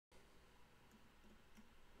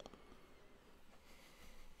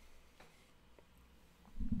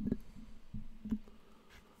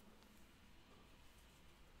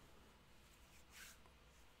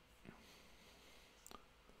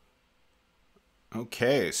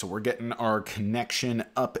Okay, so we're getting our connection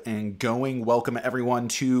up and going. Welcome everyone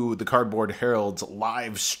to the Cardboard Herald's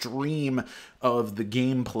live stream of the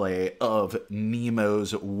gameplay of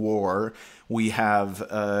Nemo's War. We have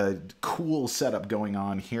a cool setup going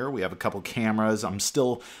on here. We have a couple cameras. I'm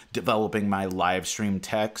still developing my live stream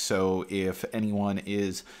tech, so if anyone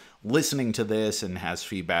is listening to this and has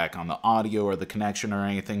feedback on the audio or the connection or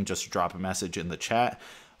anything, just drop a message in the chat.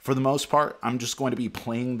 For the most part, I'm just going to be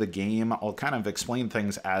playing the game. I'll kind of explain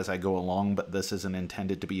things as I go along, but this isn't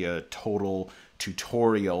intended to be a total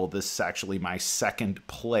tutorial. This is actually my second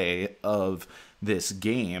play of this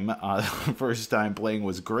game. First time playing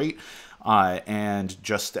was great. And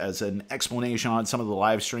just as an explanation on some of the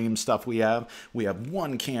live stream stuff we have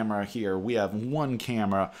one camera here, we have one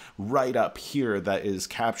camera right up here that is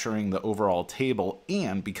capturing the overall table.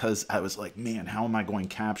 And because I was like, man, how am I going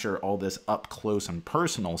to capture all this up close and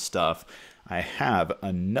personal stuff? I have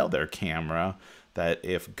another camera that,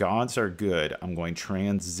 if gods are good, I'm going to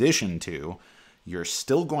transition to. You're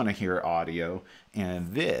still going to hear audio,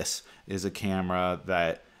 and this is a camera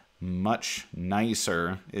that much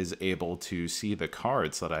nicer is able to see the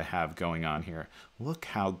cards that I have going on here. Look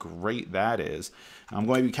how great that is. I'm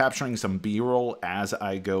going to be capturing some B-roll as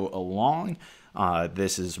I go along.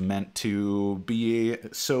 This is meant to be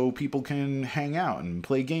so people can hang out and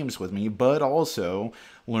play games with me, but also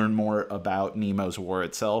learn more about Nemo's War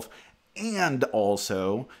itself, and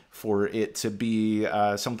also for it to be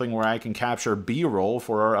something where I can capture B-roll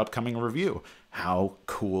for our upcoming review. How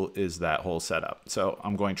cool is that whole setup? So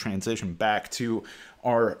I'm going to transition back to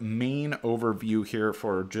our main overview here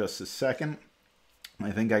for just a second.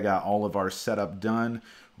 I think I got all of our setup done.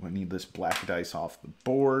 We need this black dice off the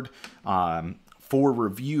board. For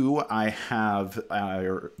review, I have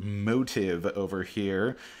our motive over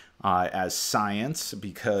here as science,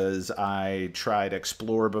 because I tried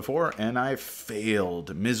Explore before and I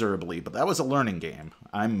failed miserably, but that was a learning game.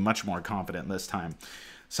 I'm much more confident this time.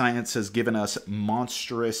 Science has given us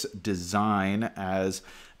Monstrous Design as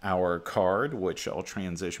our card, which I'll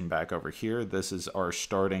transition back over here. This is our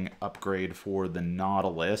starting upgrade for the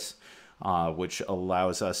Nautilus, which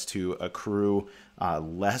allows us to accrue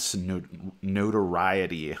less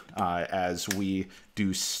notoriety as we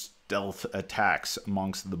do stealth attacks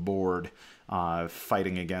amongst the board,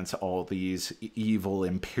 fighting against all these evil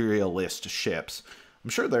imperialist ships. I'm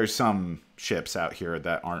sure there's some ships out here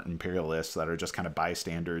that aren't imperialists, that are just kind of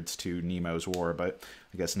bystanders to Nemo's War, but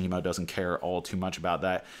I guess Nemo doesn't care all too much about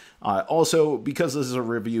that. Also, because this is a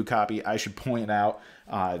review copy, I should point out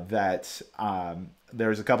that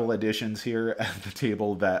there's a couple additions here at the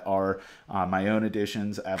table that are my own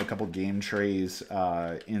additions. I have a couple game trays,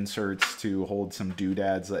 inserts to hold some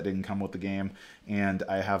doodads that didn't come with the game, and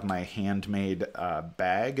I have my handmade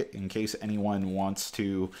bag in case anyone wants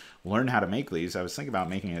to learn how to make these. I was thinking about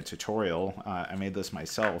making a tutorial. I made this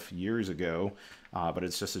myself years ago, but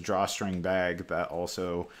it's just a drawstring bag that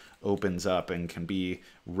also opens up and can be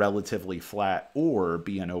relatively flat or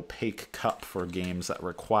be an opaque cup for games that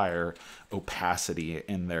require opacity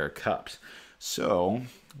in their cups. So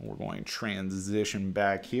we're going to transition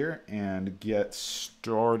back here and get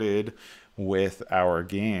started with our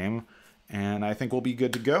game, and I think we'll be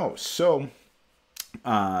good to go. So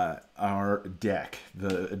our deck,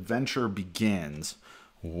 the adventure begins.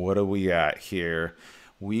 What do we got here?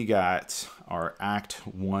 We got our Act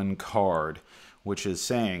 1 card, which is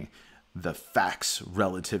saying the facts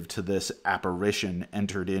relative to this apparition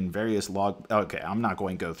entered in various log... Okay, I'm not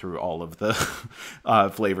going to go through all of the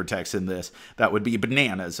flavor text in this. That would be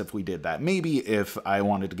bananas if we did that. Maybe if I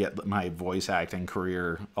wanted to get my voice acting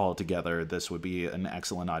career all together, this would be an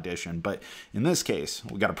excellent audition. But in this case,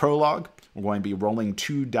 we got a prologue. We're going to be rolling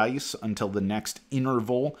 2 dice until the next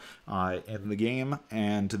interval in the game,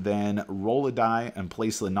 and then roll a die and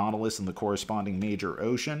place the Nautilus in the corresponding major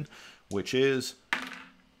ocean, which is...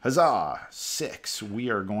 Huzzah! 6. We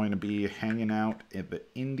are going to be hanging out in the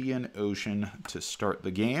Indian Ocean to start the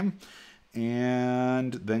game,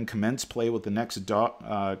 and then commence play with the next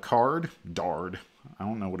card. Dard. I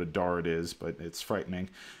don't know what a dard is, but it's frightening.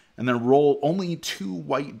 And then roll only 2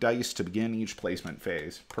 white dice to begin each placement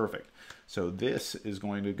phase. Perfect. So this is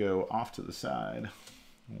going to go off to the side.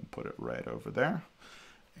 We'll put it right over there.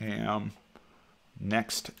 And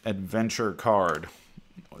next adventure card.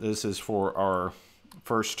 This is for our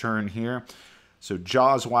first turn here. So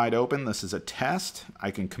jaws wide open. This is a test. I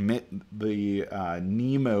can commit the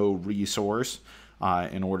Nemo resource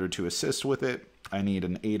in order to assist with it. I need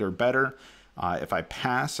an 8 or better. If I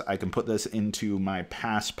pass, I can put this into my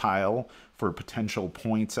pass pile for potential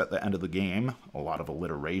points at the end of the game. A lot of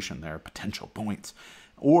alliteration there, potential points.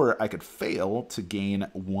 Or I could fail to gain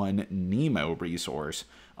 1 Nemo resource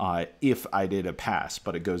if I did a pass,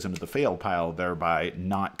 but it goes into the fail pile, thereby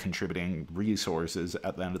not contributing resources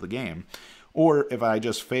at the end of the game. Or if I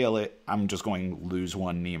just fail it, I'm just going to lose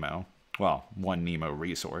 1 Nemo. Well, 1 Nemo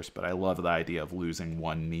resource, but I love the idea of losing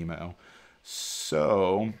 1 Nemo.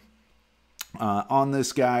 So on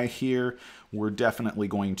this guy here, we're definitely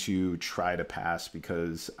going to try to pass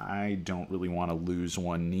because I don't really want to lose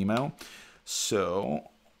 1 Nemo. So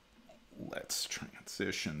let's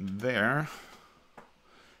transition there.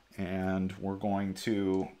 And we're going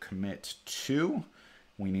to commit 2.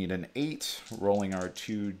 We need an 8, rolling our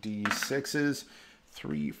 2d6s.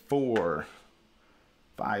 3, 4,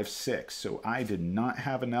 5, 6. So I did not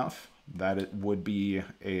have enough. That it would be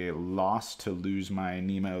a loss to lose my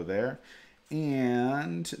Nemo there.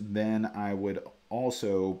 And then I would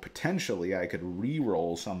also, potentially, I could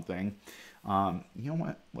re-roll something. You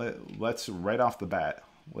know what? Let's, right off the bat,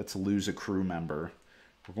 let's lose a crew member.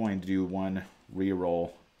 We're going to do 1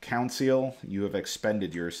 re-roll. Council, you have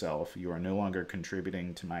expended yourself. You are no longer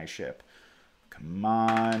contributing to my ship. Come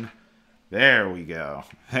on. There we go.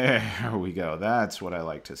 There we go. That's what I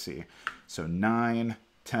like to see. So 9,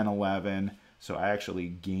 10, 11. So I actually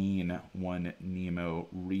gain 1 Nemo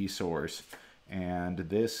resource. And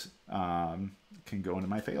this can go into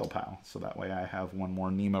my fail pile. So that way I have 1 more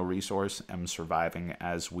Nemo resource. I'm surviving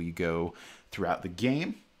as we go throughout the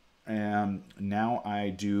game. And now I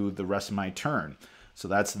do the rest of my turn. So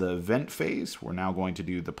that's the event phase. We're now going to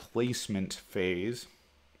do the placement phase.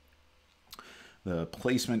 The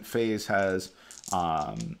placement phase has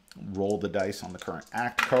roll the dice on the current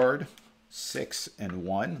act card, 6 and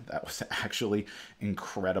 1. That was actually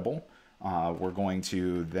incredible. We're going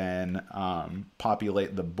to then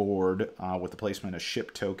populate the board with the placement of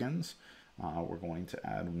ship tokens. We're going to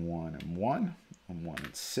add 1 and 1, and 1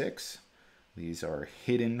 and 6. These are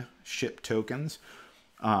hidden ship tokens.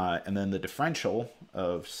 And then the differential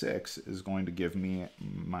of 6 is going to give me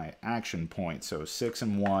my action point. So 6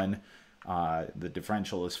 and 1, the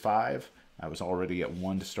differential is 5. I was already at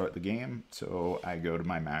 1 to start the game, so I go to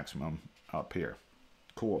my maximum up here.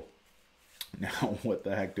 Cool. Now, what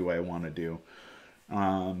the heck do I want to do?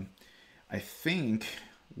 I think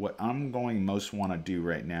what I'm going most want to do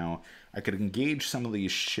right now, I could engage some of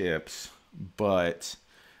these ships, but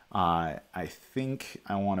I think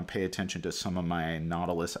I want to pay attention to some of my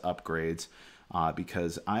Nautilus upgrades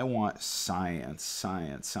because I want science,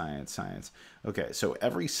 science, science, science. Okay, so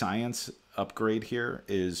every science upgrade here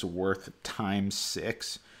is worth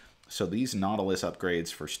 ×6. So these Nautilus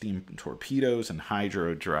upgrades for steam torpedoes and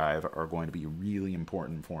hydro drive are going to be really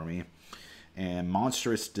important for me. And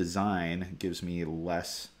monstrous design gives me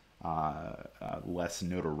less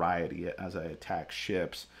notoriety as I attack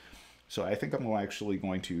ships. So I think I'm actually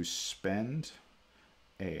going to spend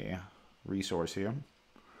a resource here.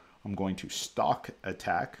 I'm going to stock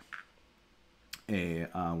attack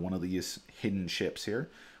one of these hidden ships here,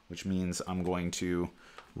 which means I'm going to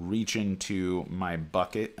reach into my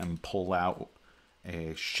bucket and pull out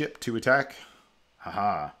a ship to attack.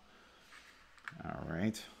 Haha. All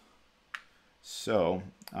right. So,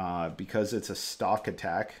 because it's a stock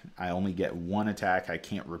attack, I only get 1 attack. I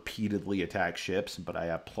can't repeatedly attack ships, but I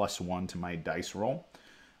have +1 to my dice roll.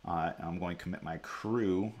 I'm going to commit my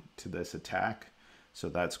crew to this attack. So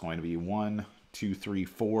that's going to be 1, 2, 3,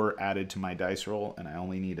 4 added to my dice roll, and I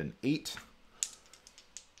only need an 8.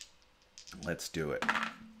 Let's do it.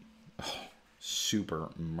 Oh, super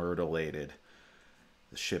myrtleated.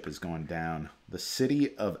 The ship is going down. The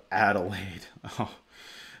city of Adelaide. Oh,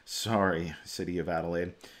 sorry, city of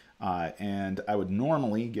Adelaide. And I would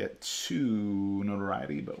normally get 2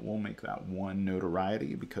 notoriety, but we'll make that 1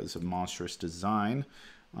 notoriety because of monstrous design.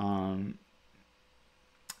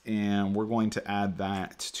 And we're going to add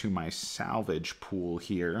that to my salvage pool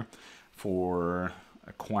here for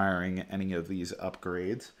acquiring any of these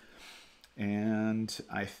upgrades. And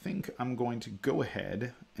I think I'm going to go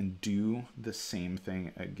ahead and do the same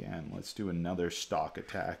thing again. Let's do another stock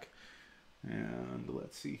attack. And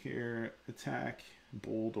let's see here. Attack,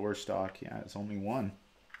 bold or stock. Yeah, it's only 1.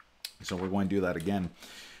 So we're going to do that again.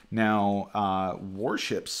 Now,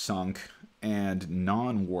 warships sunk and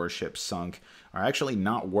non-warships sunk are actually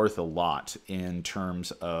not worth a lot in terms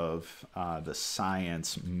of the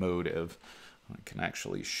science motive. I can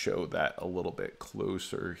actually show that a little bit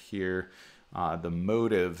closer here. The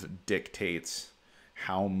motive dictates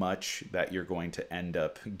how much that you're going to end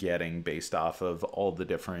up getting based off of all the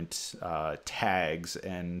different tags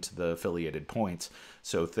and the affiliated points.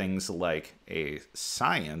 So things like a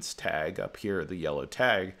science tag up here, the yellow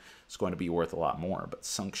tag, is going to be worth a lot more. But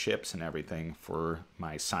sunk ships and everything for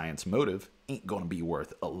my science motive ain't going to be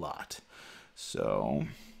worth a lot. So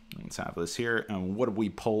let's have this here. And what do we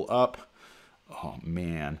pull up? Oh,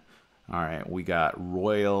 man. All right, we got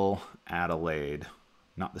Royal Adelaide.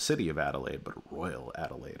 Not the city of Adelaide, but Royal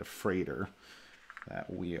Adelaide, a freighter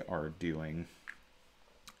that we are doing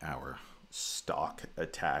our stock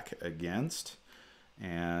attack against.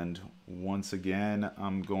 And once again,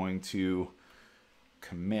 I'm going to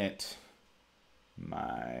commit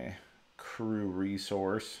my crew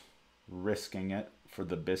resource, risking it for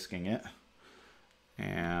the bisking it.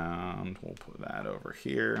 And we'll put that over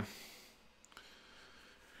here.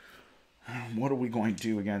 What are we going to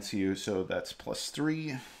do against you? So that's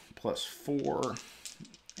 +3, +4,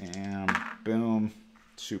 and boom,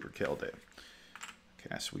 super killed it.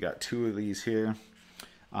 Okay, so we got 2 of these here.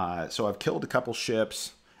 So I've killed a couple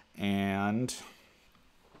ships, and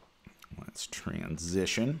let's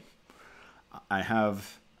transition. I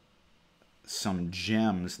have some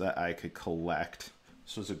gems that I could collect.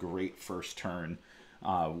 This was a great first turn.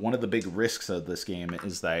 One of the big risks of this game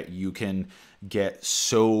is that you can get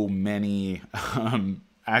so many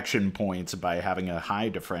action points by having a high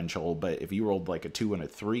differential, but if you rolled like a 2 and a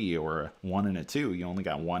 3 or a 1 and a 2, you only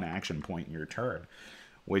got 1 action point in your turn,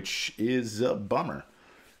 which is a bummer.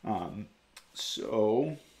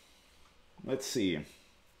 So let's see.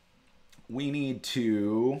 We need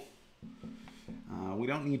to... we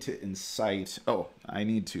don't need to incite... Oh, I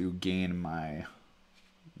need to gain my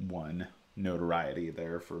 1 notoriety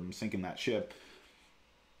there from sinking that ship.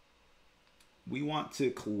 We want to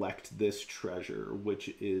collect this treasure,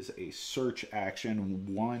 which is a search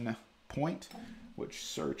action 1 point, which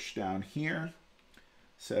search down here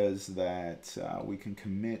says that we can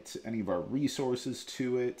commit any of our resources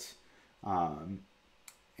to it,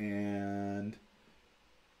 and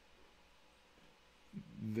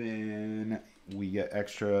then we get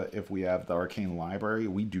extra if we have the arcane library.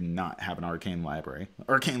 We do not have an arcane library.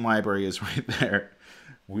 Arcane library is right there.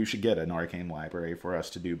 We should get an arcane library for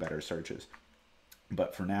us to do better searches.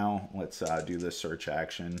 But for now, let's do this search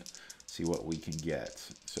action, see what we can get.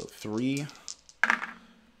 So 3,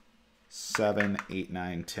 7, 8,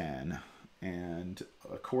 9, 10. And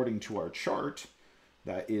according to our chart,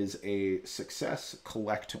 that is a success,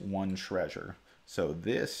 collect 1 treasure. So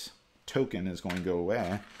this token is going to go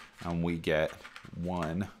away, and we get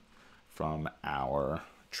 1 from our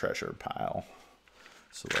treasure pile.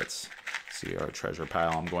 So let's see our treasure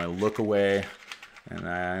pile. I'm going to look away, and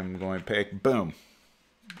I'm going to pick, boom,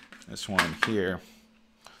 this one here.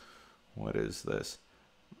 What is this?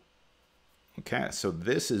 Okay, so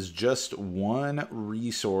this is just 1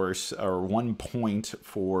 resource or 1 point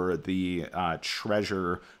for the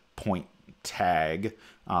treasure point tag,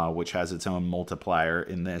 which has its own multiplier.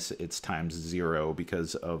 In this, it's times 0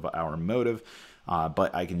 because of our motive,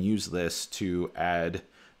 but I can use this to add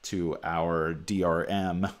to our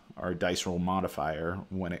DRM, our dice roll modifier,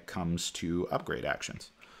 when it comes to upgrade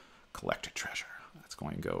actions. Collect a treasure. That's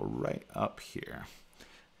going to go right up here.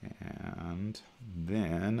 And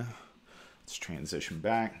then let's transition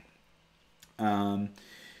back. I'm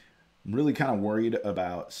really kind of worried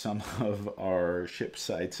about some of our ship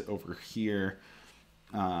sites over here.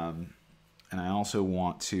 And I also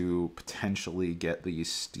want to potentially get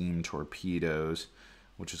these steam torpedoes,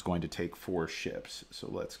 which is going to take 4 ships. So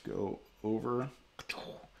let's go over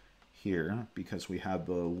here because we have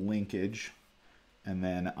the linkage. And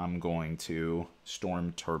then I'm going to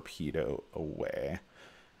storm torpedo away.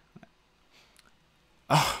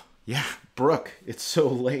 Oh, yeah, Brooke, it's so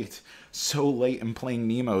late in playing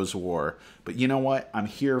Nemo's War. But you know what? I'm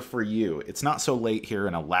here for you. It's not so late here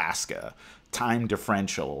in Alaska. Time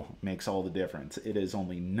differential makes all the difference. It is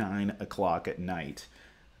only 9 o'clock at night.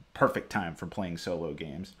 Perfect time for playing solo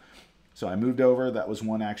games. So I moved over. That was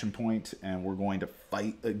 1 action point, and we're going to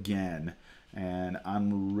fight again. And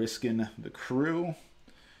I'm risking the crew,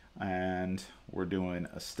 and we're doing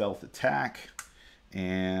a stealth attack,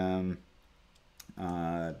 and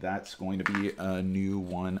that's going to be a new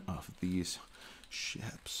one of these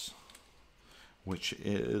ships, which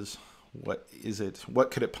is, what is it?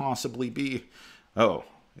 What could it possibly be? Oh,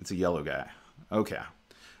 it's a yellow guy. Okay,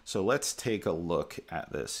 so let's take a look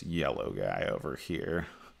at this yellow guy over here.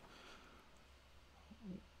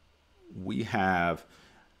 We have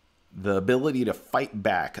the ability to fight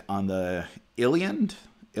back on the Jilland,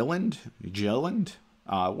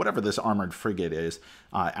 whatever this armored frigate is,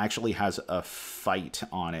 actually has a fight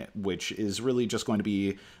on it, which is really just going to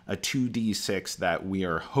be a 2d6 that we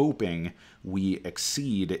are hoping we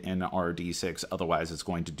exceed in our d6. Otherwise, it's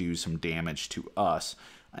going to do some damage to us,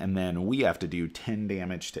 and then we have to do 10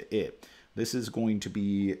 damage to it. This is going to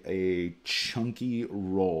be a chunky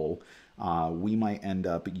roll. We might end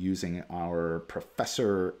up using our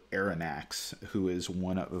Professor Aronnax, who is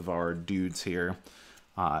one of our dudes here,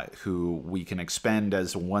 who we can expend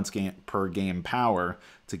as once per game power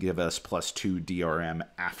to give us +2 DRM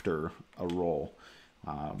after a roll,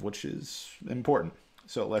 which is important.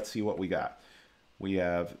 So let's see what we got. We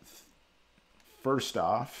have, first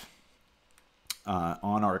off,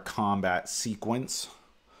 on our combat sequence,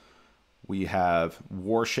 we have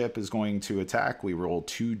Warship is going to attack. We roll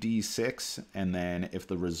 2d6, and then if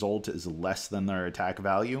the result is less than their attack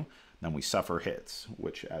value, then we suffer hits,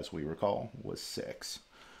 which, as we recall, was 6.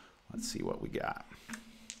 Let's see what we got.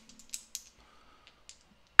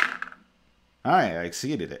 All right, I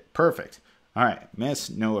exceeded it. Perfect. All right, miss,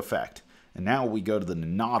 no effect. And now we go to the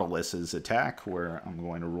Nautilus's attack, where I'm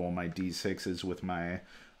going to roll my d6s with my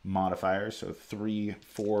modifier. So 3,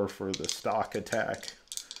 4 for the stock attack.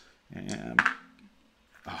 And,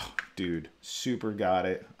 oh, dude, super got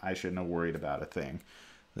it. I shouldn't have worried about a thing.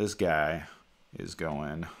 This guy is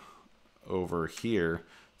going over here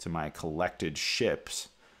to my collected ships,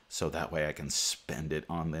 so that way I can spend it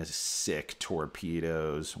on this sick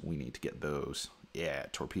torpedoes. We need to get those. Yeah,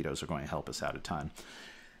 torpedoes are going to help us out a ton.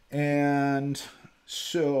 And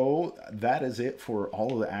so that is it for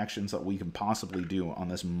all of the actions that we can possibly do on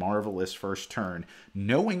this marvelous first turn.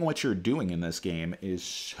 Knowing what you're doing in this game is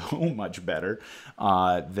so much better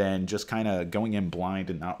than just kind of going in blind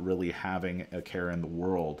and not really having a care in the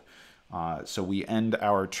world. So we end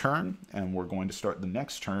our turn, and we're going to start the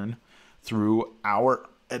next turn through our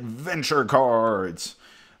adventure cards.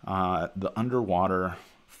 The Underwater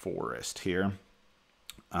Forest here.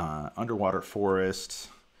 Underwater Forest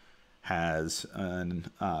has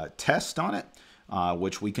a test on it,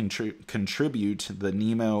 which we can contribute the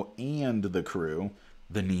Nemo and the crew.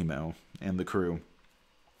 The Nemo and the crew.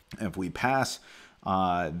 If we pass,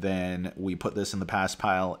 then we put this in the pass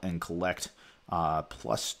pile and collect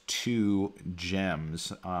 +2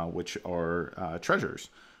 gems, which are treasures,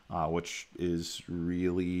 which is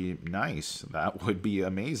really nice. That would be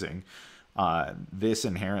amazing. This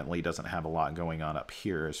inherently doesn't have a lot going on up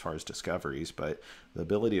here as far as discoveries, but the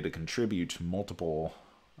ability to contribute multiple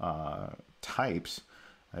types,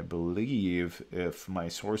 I believe, if my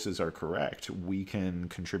sources are correct, we can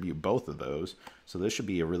contribute both of those. So this should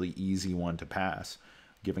be a really easy one to pass,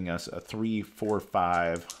 giving us a 3, 4,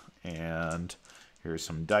 5, and here's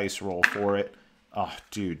some dice roll for it. Oh,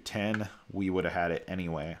 dude, 10, we would have had it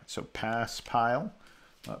anyway. So pass pile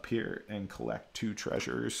up here and collect 2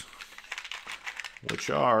 treasures, which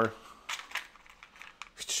are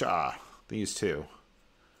these 2.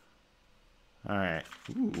 All right.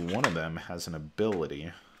 Ooh, one of them has an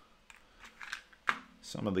ability.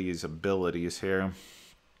 Some of these abilities here.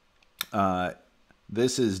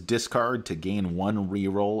 This is discard to gain 1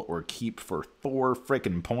 reroll or keep for 4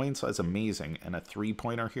 freaking points. That's amazing. And a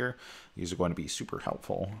 3-pointer here. These are going to be super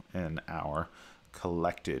helpful in our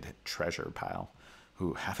collected treasure pile.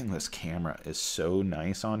 Ooh, having this camera is so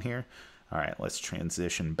nice on here. All right, let's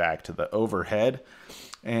transition back to the overhead.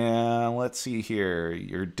 And let's see here.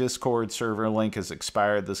 Your Discord server link has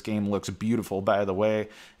expired. This game looks beautiful, by the way.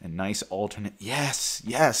 And nice alternate. Yes,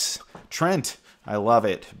 yes. Trent, I love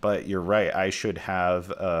it. But you're right. I should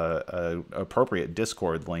have a appropriate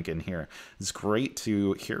Discord link in here. It's great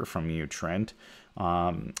to hear from you, Trent.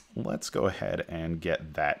 Let's go ahead and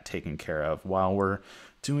get that taken care of while we're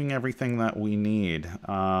doing everything that we need.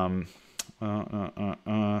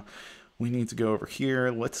 We need to go over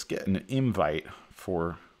here. Let's get an invite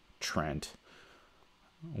for Trent.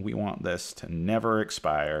 We want this to never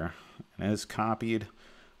expire. And as copied.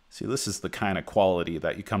 See, this is the kind of quality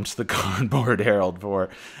that you come to the Cardboard Herald for.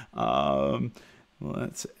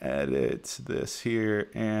 Let's edit this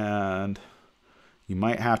here. And you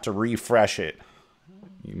might have to refresh it.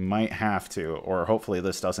 You might have to. Or hopefully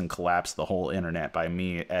this doesn't collapse the whole internet by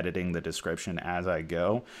me editing the description as I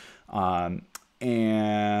go.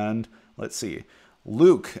 And let's see.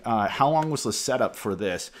 Luke, how long was the setup for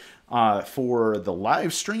this? For the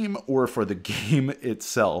live stream or for the game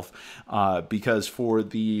itself? Because for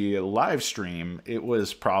the live stream, it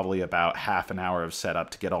was probably about half an hour of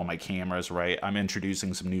setup to get all my cameras right. I'm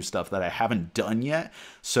introducing some new stuff that I haven't done yet,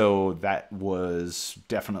 so that was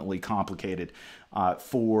definitely complicated.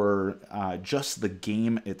 For just the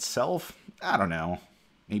game itself, I don't know.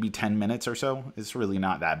 maybe 10 minutes or so. It's really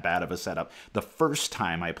not that bad of a setup. The first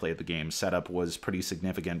time I played the game, setup was pretty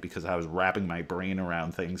significant because I was wrapping my brain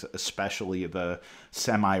around things, especially the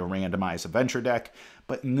semi-randomized adventure deck.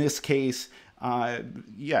 But in this case,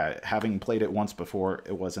 yeah, having played it once before,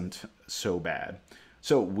 it wasn't so bad.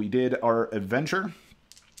 So we did our adventure.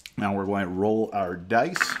 Now we're going to roll our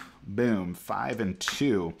dice. Boom, 5 and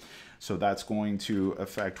 2. So that's going to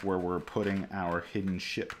affect where we're putting our hidden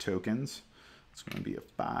ship tokens. It's going to be a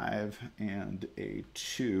 5 and a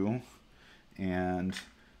 2. And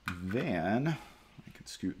then I can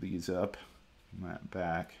scoot these up, and that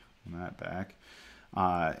back, and that back.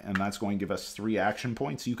 And that's going to give us 3 action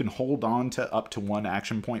points. You can hold on to up to 1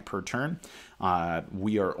 action point per turn.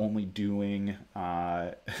 We are only doing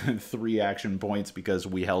 3 action points because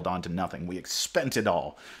we held on to nothing. We expended it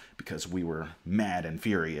all because we were mad and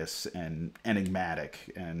furious and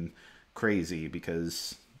enigmatic and crazy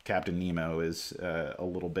because Captain Nemo is a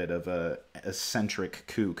little bit of a eccentric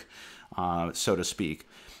kook, so to speak.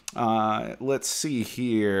 Let's see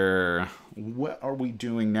here. What are we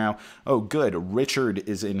doing now? Oh, good. Richard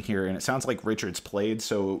is in here, and it sounds like Richard's played.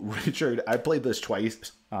 So, Richard, I played this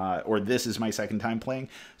twice, or this is my second time playing.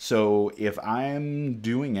 So, if I'm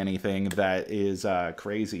doing anything that is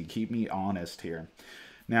crazy, keep me honest here.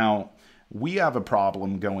 Now, we have a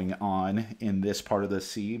problem going on in this part of the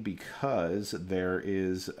sea because there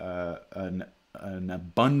is an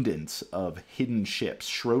abundance of hidden ships,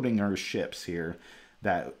 Schrodinger's ships here,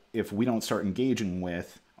 that if we don't start engaging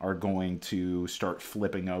with, are going to start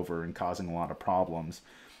flipping over and causing a lot of problems.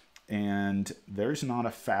 And there's not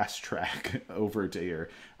a fast track over to here.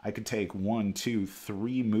 I could take 1, 2,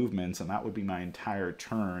 3 movements, and that would be my entire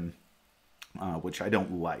turn, which I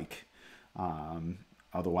don't like.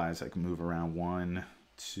 Otherwise, I can move around 1,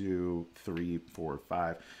 2, 3, 4,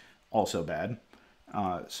 5. Also bad.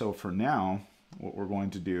 So for now, what we're going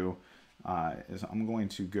to do is I'm going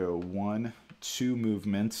to go 1, 2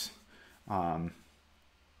 movements,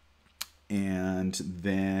 and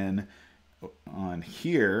then on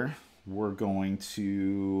here we're going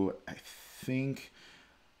to, I think,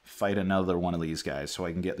 fight another one of these guys so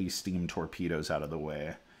I can get these steam torpedoes out of the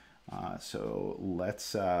way. So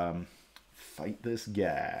let's fight this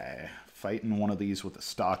guy. Fighting one of these with a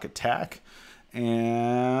stock attack,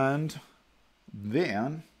 and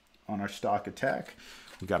then on our stock attack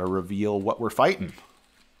we got to reveal what we're fighting.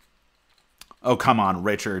 Oh, come on,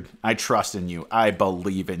 Richard. I trust in you. I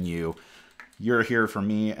believe in you. You're here for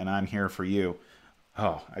me, and I'm here for you.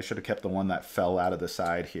 Oh, I should have kept the one that fell out of the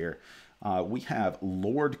side here. We have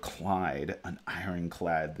Lord Clyde, an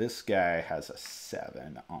ironclad. This guy has a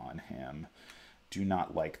 7 on him. Do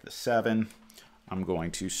not like the 7. I'm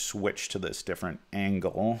going to switch to this different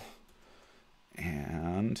angle.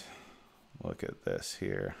 And look at this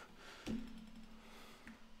here.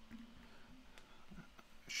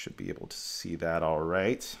 Should be able to see that all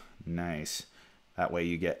right. Nice. That way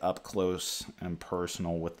you get up close and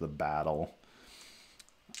personal with the battle.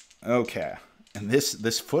 Okay. And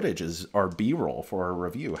this footage is our B-roll for our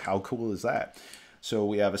review. How cool is that? So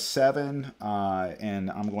we have a 7,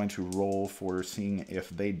 and I'm going to roll for seeing if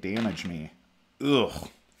they damage me. Ugh,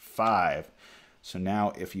 5. So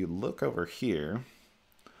now if you look over here,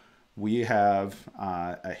 we have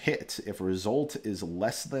a hit. If result is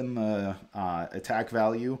less than the attack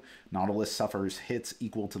value, Nautilus suffers hits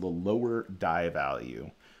equal to the lower die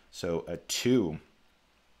value. So a 2.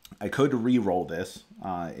 I could re-roll this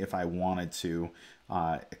if I wanted to,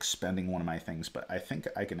 expending one of my things, but I think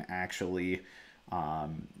I can actually, I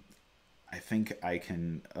think I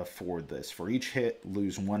can afford this. For each hit,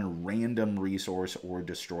 lose 1 random resource or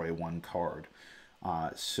destroy 1 card.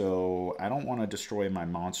 So I don't want to destroy my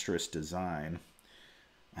monstrous design.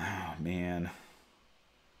 Oh, man.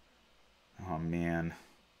 Oh, man.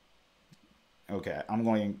 Okay, I'm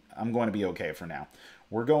going to be okay for now.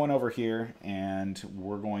 We're going over here, and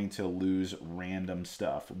we're going to lose random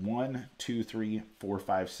stuff. 1, 2, 3, 4,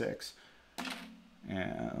 5, 6.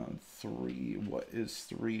 And 3. What is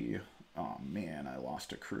 3? Oh, man, I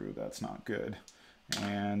lost a crew. That's not good.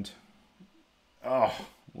 And, oh,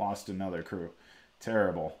 lost another crew.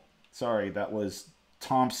 Terrible. Sorry, that was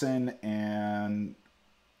Thompson and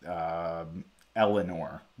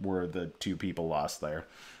Eleanor were the 2 people lost there.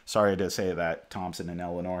 Sorry to say that, Thompson and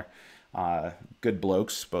Eleanor. Good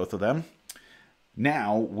blokes, both of them.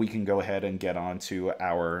 Now we can go ahead and get on to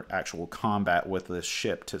our actual combat with this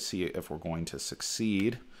ship to see if we're going to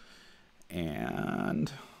succeed.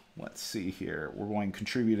 And let's see here. We're going to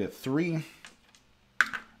contribute at 3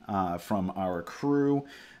 from our crew,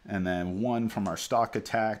 and then 1 from our stock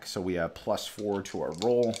attack. So we have +4 to our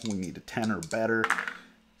roll. We need a 10 or better.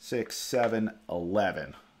 6, 7,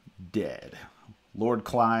 11. Dead. Lord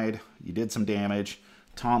Clyde, you did some damage.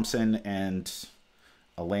 Thompson and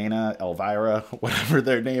Elena, Elvira, whatever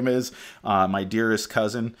their name is, my dearest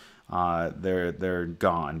cousin, they're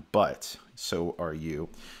gone, but so are you.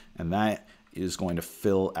 And that is going to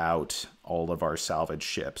fill out all of our salvage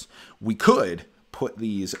ships. We could put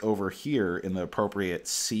these over here in the appropriate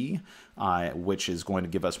C, which is going to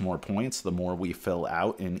give us more points the more we fill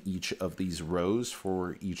out in each of these rows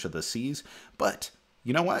for each of the Cs. But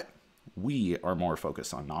you know what? We are more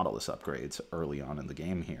focused on Nautilus upgrades early on in the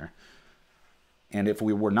game here. And if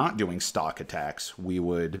we were not doing stock attacks, we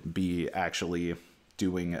would be actually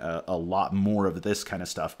doing a lot more of this kind of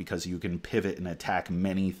stuff, because you can pivot and attack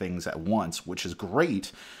many things at once, which is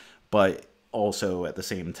great, but also at the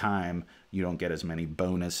same time, you don't get as many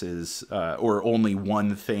bonuses, or only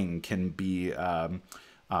one thing can be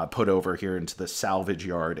put over here into the salvage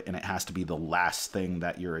yard, and it has to be the last thing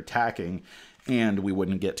that you're attacking, and we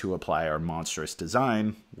wouldn't get to apply our monstrous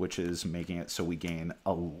design, which is making it so we gain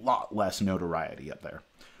a lot less notoriety up there.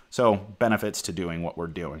 So benefits to doing what we're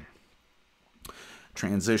doing.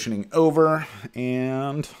 Transitioning over,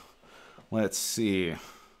 and let's see.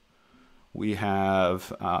 We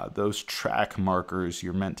have those track markers.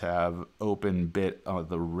 You're meant to have open bit of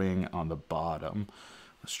the ring on the bottom.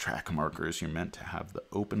 Those track markers, you're meant to have the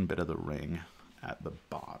open bit of the ring at the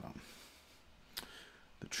bottom.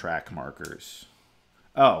 The track markers.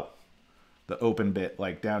 Oh, the open bit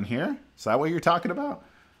like down here? Is that what you're talking about?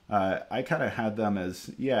 I kind of had them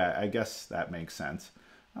as, yeah, I guess that makes sense.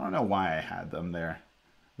 I don't know why I had them there.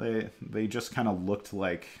 They just kind of looked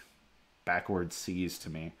like backward C's to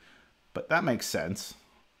me. But that makes sense.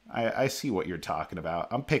 I see what you're talking about.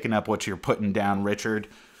 I'm picking up what you're putting down, Richard.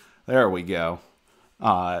 There we go.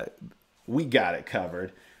 We got it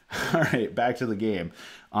covered. All right, back to the game.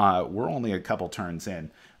 We're only a couple turns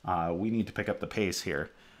in. We need to pick up the pace here.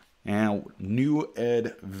 And new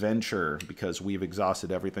adventure, because we've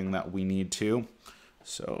exhausted everything that we need to.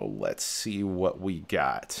 So let's see what we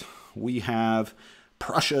got. We have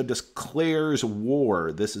Prussia declares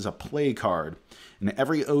war. This is a play card. In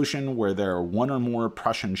every ocean where there are one or more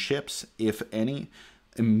Prussian ships, if any,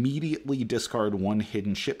 immediately discard one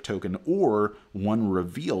hidden ship token or one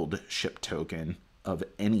revealed ship token of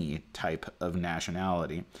any type of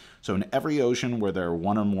nationality. So in every ocean where there are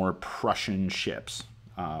one or more Prussian ships,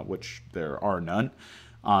 which there are none,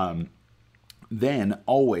 then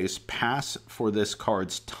always pass for this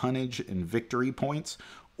card's tonnage and victory points,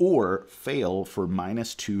 or fail for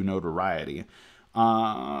 -2 notoriety.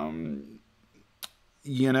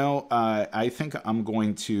 You know, I think I'm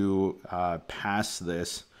going to pass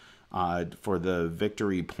this for the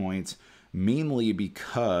victory points, mainly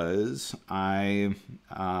because I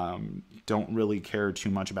don't really care too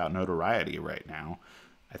much about notoriety right now.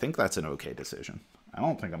 I think that's an okay decision. I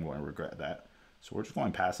don't think I'm going to regret that. So we're just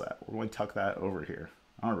going past that. We're going to tuck that over here.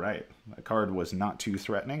 All right. That card was not too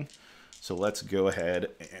threatening. So let's go ahead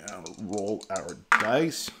and roll our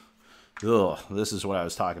dice. Ugh, this is what I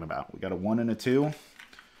was talking about. We got a 1 and a 2.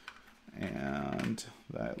 And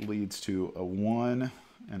that leads to a 1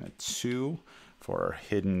 and a 2 for our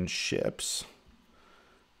hidden ships.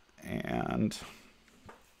 And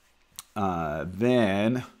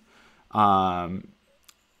then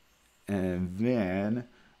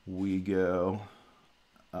we go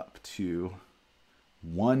up to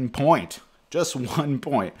 1 point. Just 1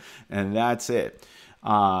 point. And that's it.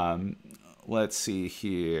 Let's see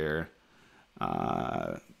here.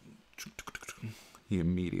 He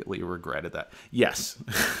immediately regretted that. Yes.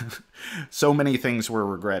 So many things were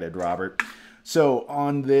regretted, Robert. So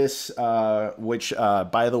on this, which,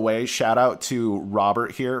 by the way, shout out to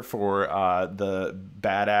Robert here for the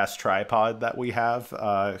badass tripod that we have,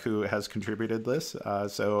 who has contributed this.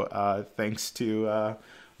 So thanks to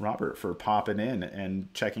Robert for popping in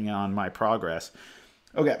and checking on my progress.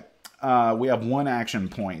 Okay, we have 1 action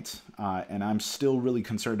point, and I'm still really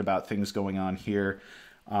concerned about things going on here.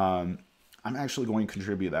 I'm actually going to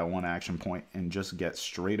contribute that 1 action point and just get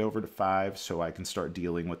straight over to 5 so I can start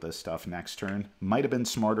dealing with this stuff next turn. Might have been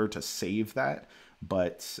smarter to save that,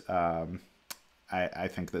 but I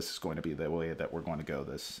think this is going to be the way that we're going to go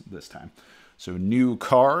this time. So new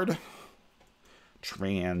card,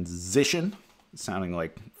 transition, sounding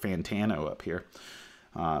like Fantano up here.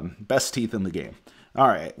 Best teeth in the game. All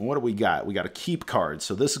right, what do we got? We got a keep card.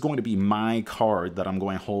 So this is going to be my card that I'm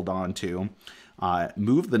going to hold on to.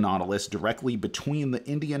 Move the Nautilus directly between the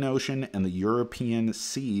Indian Ocean and the European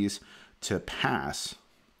seas to pass.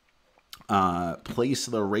 Place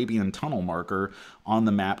the Arabian Tunnel marker on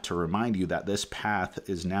the map to remind you that this path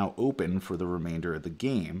is now open for the remainder of the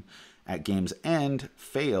game. at game's end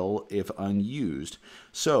fail if unused.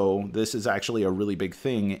 So this is actually a really big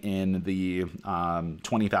thing in the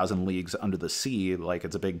 20,000 Leagues Under the Sea. Like,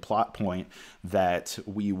 it's a big plot point that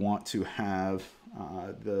we want to have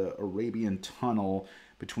the Arabian Tunnel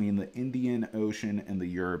between the Indian Ocean and the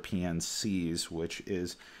European seas, which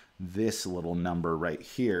is this little number right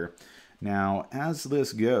here. Now, as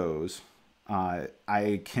this goes,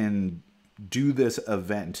 I can do this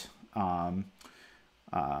event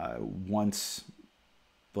once,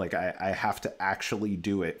 like, I have to actually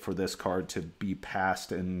do it for this card to be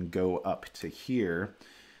passed and go up to here.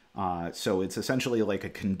 So it's essentially like a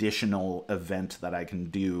conditional event that I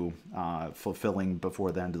can do, fulfilling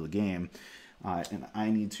before the end of the game. And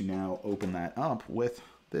I need to now open that up with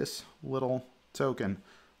this little token.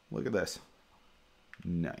 Look at this.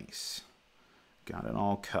 Nice. Got it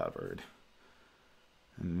all covered.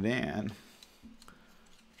 And then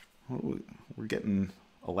we're getting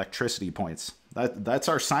electricity points. That's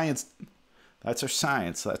our science. That's our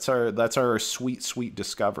science. That's our sweet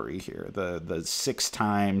discovery here. The 6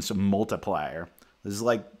 times multiplier. This is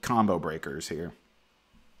like combo breakers here.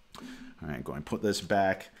 All right, going to put this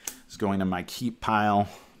back. It's going to my keep pile.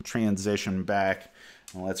 Transition back.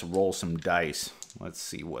 And let's roll some dice. Let's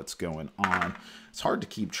see what's going on. It's hard to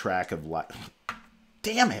keep track of life.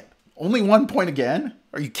 Damn it. Only 1 point again?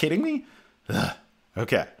 Are you kidding me? Ugh.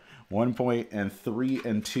 Okay. 1 point, and 3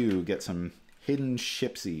 and 2 get some hidden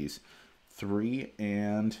shipsies. 3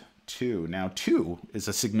 and 2. Now 2 is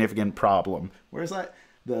a significant problem. Where's that?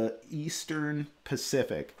 The Eastern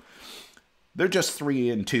Pacific. They're just 3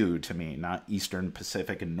 and 2 to me, not Eastern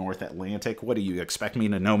Pacific and North Atlantic. What do you expect me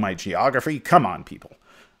to know my geography? Come on, people.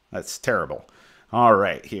 That's terrible. All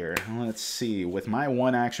right, here. Let's see. With my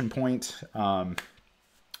 1 action point, now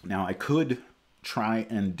I could try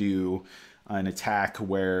and do an attack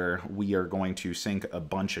where we are going to sink a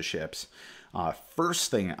bunch of ships.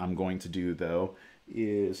 First thing I'm going to do, though,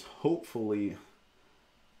 is hopefully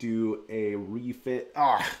do a refit.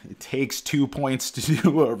 It takes 2 points to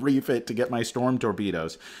do a refit to get my storm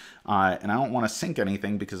torpedoes. And I don't want to sink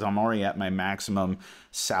anything because I'm already at my maximum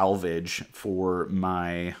salvage for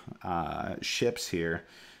my ships here.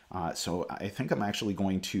 So I think I'm actually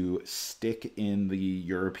going to stick in the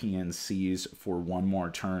European seas for 1 more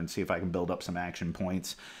turn, see if I can build up some action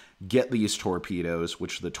points, get these torpedoes,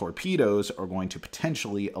 which the torpedoes are going to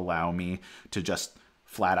potentially allow me to just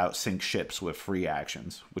flat out sink ships with free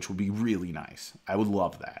actions, which would be really nice. I would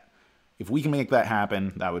love that. If we can make that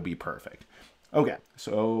happen, that would be perfect. Okay,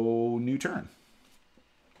 so new turn.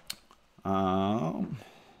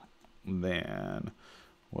 Then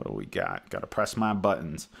what do we got? Got to press my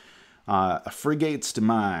buttons. A frigate's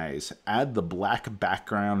demise. Add the black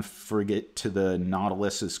background frigate to the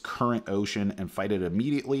Nautilus's current ocean and fight it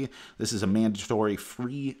immediately. This is a mandatory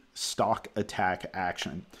free stock attack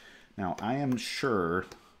action. Now, I am sure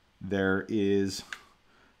there is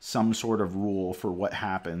some sort of rule for what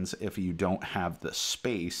happens if you don't have the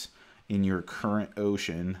space in your current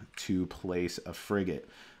ocean to place a frigate.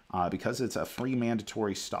 Because it's a free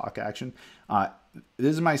mandatory stock action.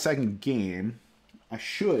 This is my second game. I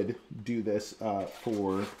should do this I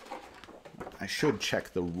should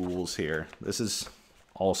check the rules here. This is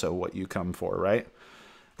also what you come for, right?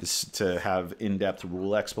 Is to have in-depth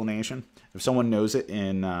rule explanation. If someone knows it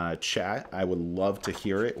in chat, I would love to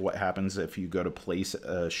hear it. What happens if you go to place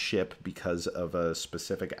a ship because of a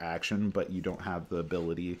specific action, but you don't have the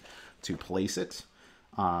ability to place it?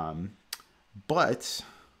 But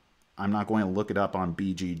I'm not going to look it up on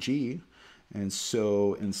BGG. And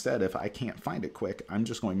so instead, if I can't find it quick, I'm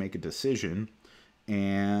just going to make a decision.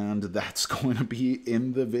 And that's going to be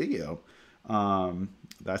in the video.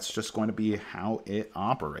 That's just going to be how it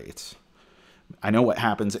operates. I know what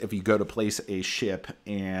happens if you go to place a ship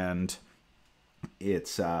and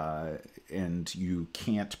it's and you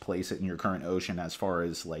can't place it in your current ocean as far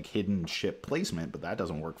as like hidden ship placement, but that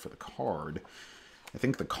doesn't work for the card. I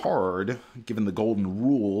think the card, given the golden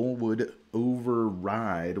rule, would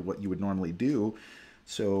override what you would normally do.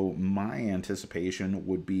 So my anticipation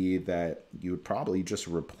would be that you would probably just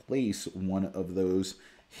replace one of those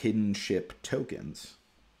hidden ship tokens.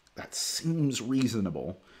 That seems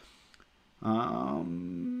reasonable.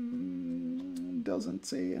 Doesn't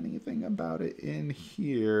say anything about it in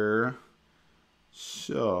here.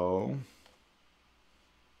 So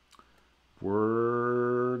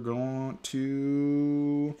we're going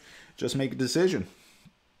to just make a decision.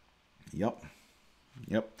 Yep.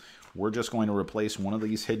 We're just going to replace one of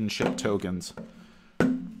these hidden ship tokens.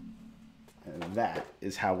 And that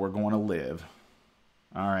is how we're going to live.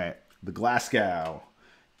 All right. The Glasgow.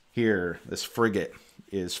 Here, this frigate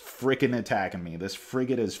is freaking attacking me. This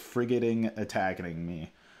frigate is frigating attacking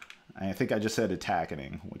me. I think I just said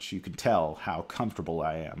attacking, which you can tell how comfortable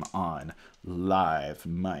I am on live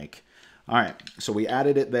mic. All right, so we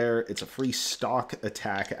added it there. It's a free stock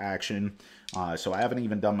attack action. So I haven't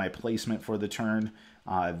even done my placement for the turn.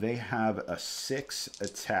 They have a 6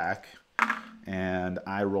 attack, and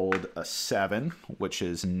I rolled a 7, which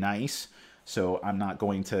is nice. So I'm not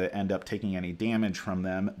going to end up taking any damage from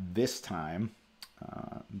them this time.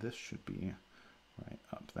 This should be right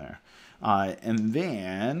up there. And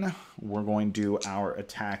then we're going to do our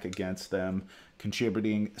attack against them,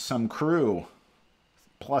 contributing some crew.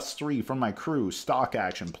 +3 from my crew, stock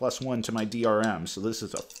action, +1 to my DRM. So this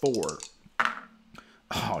is a 4.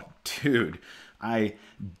 Oh, dude, I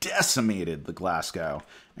decimated the Glasgow.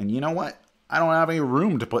 And you know what? I don't have any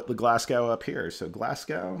room to put the Glasgow up here. So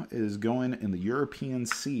Glasgow is going in the European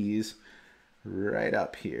seas right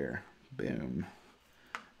up here. Boom.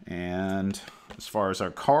 And as far as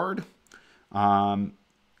our card, oh,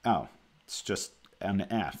 it's just an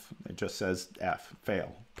F. It just says F,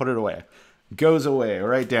 fail. Put it away. Goes away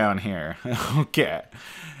right down here. Okay.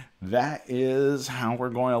 That is how we're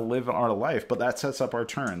going to live our life, but that sets up our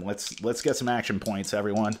turn. Let's get some action points,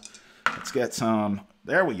 everyone. Let's get some.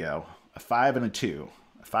 There we go. A 5 and a 2.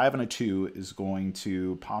 A 5 and a 2 is going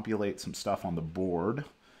to populate some stuff on the board.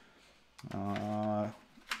 Okay.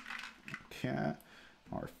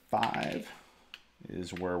 Our 5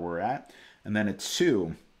 is where we're at. And then a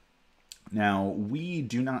 2. Now, we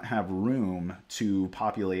do not have room to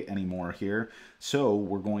populate anymore here, so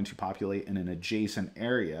we're going to populate in an adjacent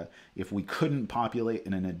area. If we couldn't populate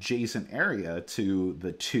in an adjacent area to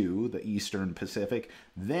the 2, the Eastern Pacific,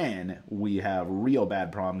 then we have real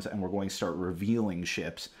bad problems, and we're going to start revealing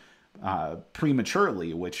ships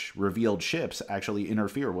prematurely, which revealed ships actually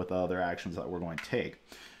interfere with the other actions that we're going to take.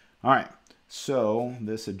 All right, so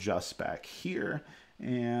this adjusts back here.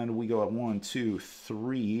 And we go at 1, 2,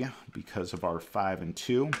 3 because of our 5 and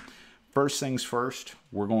 2. First things first,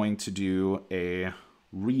 we're going to do a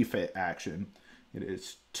refit action. It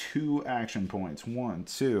is 2 action points. 1,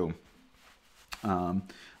 2. I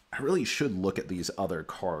really should look at these other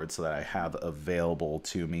cards that I have available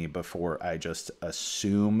to me before I just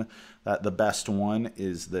assume that the best one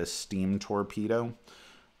is this steam torpedo.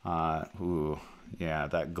 Ooh, yeah,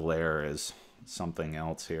 that glare is something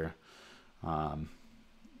else here.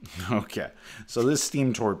 Okay, so this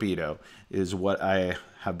steam torpedo is what I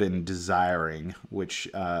have been desiring, which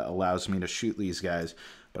allows me to shoot these guys.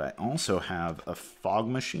 But I also have a fog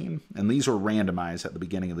machine, and these are randomized at the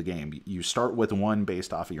beginning of the game. You start with one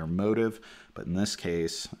based off of your motive, but in this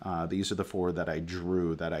case, these are the 4 that I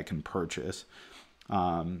drew that I can purchase.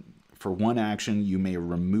 For one action, you may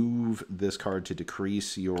remove this card to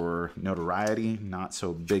decrease your notoriety. Not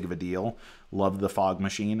so big of a deal. Love the fog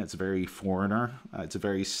machine. It's very foreigner. It's a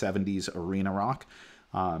very 70s arena rock.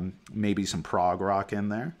 Maybe some prog rock in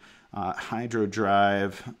there. Hydro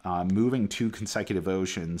drive, moving 2 consecutive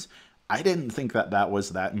oceans. I didn't think that that was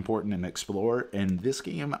that important in Explorer. In this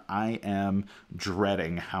game, I am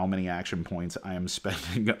dreading how many action points I am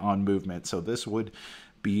spending on movement. So this would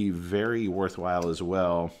be very worthwhile as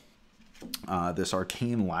well. This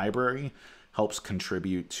arcane library helps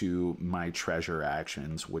contribute to my treasure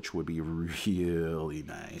actions, which would be really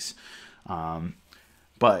nice.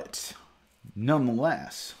 But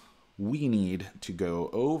nonetheless, we need to go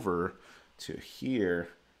over to here.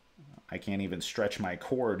 I can't even stretch my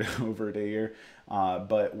cord over to here.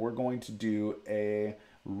 But we're going to do a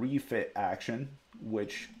refit action,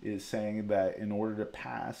 which is saying that in order to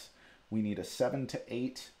pass, we need a 7 to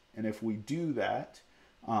 8. And if we do that,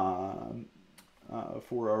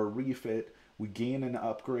 for our refit, we gain an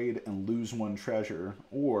upgrade and lose 1 treasure.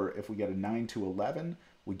 Or if we get a 9 to 11,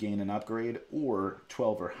 we gain an upgrade. Or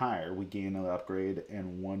 12 or higher, we gain an upgrade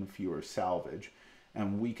and 1 fewer salvage.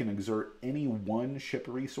 And we can exert any 1 ship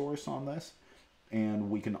resource on this.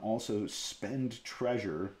 And we can also spend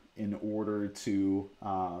treasure in order to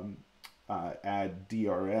add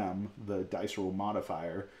DRM, the dice roll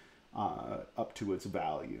modifier, up to its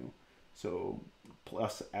value. So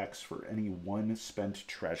plus X for any 1 spent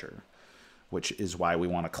treasure, which is why we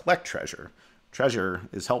want to collect treasure. Treasure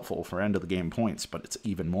is helpful for end of the game points, but it's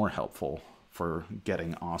even more helpful for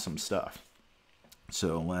getting awesome stuff.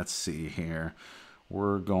 So let's see here.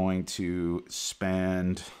 We're going to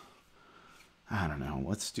spend, I don't know,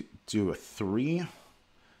 let's do a 3,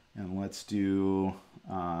 and let's do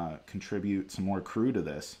contribute some more crew to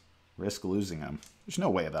this. Risk losing them. There's no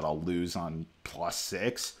way that I'll lose on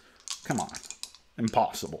 +6. Come on.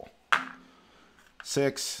 Impossible.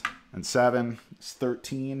 6 and 7 is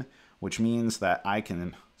 13, which means that I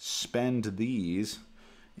can spend these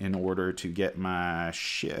in order to get my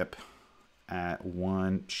ship at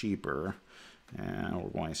 1 cheaper. And we're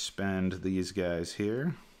going to spend these guys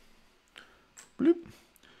here. Bloop.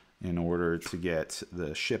 In order to get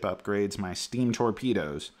the ship upgrades, my steam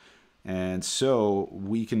torpedoes. And so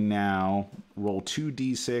we can now roll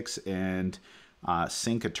 2d6 and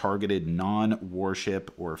sink a targeted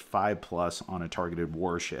non-warship or 5+ on a targeted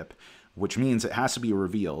warship, which means it has to be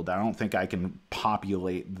revealed. I don't think I can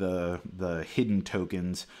populate the hidden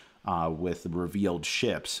tokens with revealed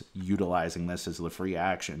ships utilizing this as the free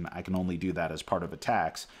action. I can only do that as part of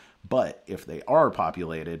attacks. But if they are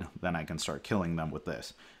populated, then I can start killing them with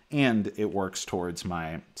this. And it works towards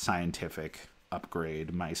my scientific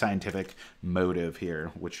upgrade, my scientific motive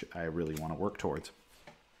here, which I really want to work towards.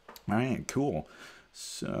 All right, cool.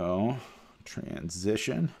 So,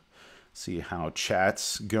 transition. See how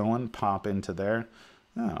chat's going. Pop into there.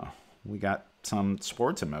 Oh, we got some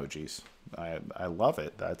sports emojis. I love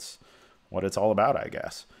it. That's what it's all about, I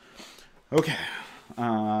guess. Okay.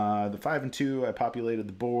 The 5 and 2, I populated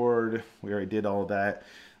the board. We already did all of that.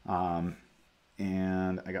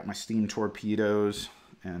 And I got my steam torpedoes.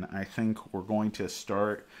 And I think we're going to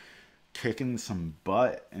start kicking some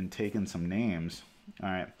butt and taking some names. All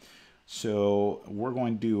right. So we're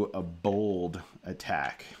going to do a bold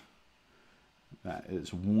attack. That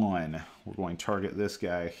is 1. We're going to target this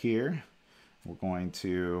guy here. We're going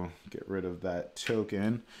to get rid of that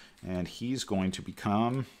token. And he's going to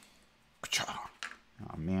become...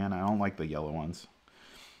 Oh man, I don't like the yellow ones.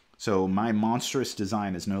 So my monstrous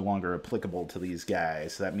design is no longer applicable to these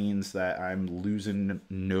guys. That means that I'm losing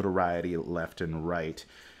notoriety left and right.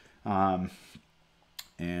 And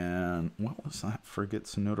what was that?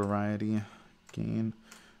 Frigate's notoriety gain?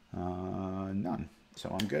 None.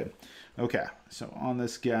 So I'm good. Okay, so on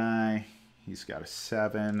this guy, he's got a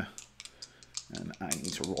 7. And I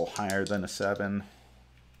need to roll higher than a 7.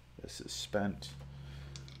 This is spent.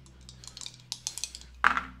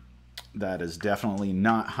 That is definitely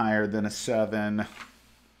not higher than a 7.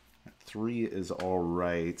 3 is all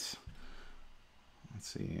right. Let's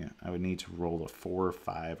see. I would need to roll a 4,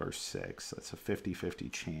 5, or 6. That's a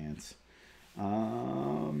 50-50 chance.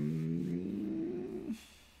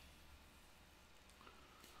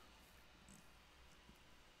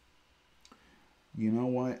 You know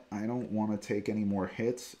what? I don't want to take any more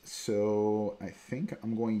hits, so I think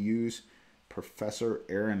I'm going to use Professor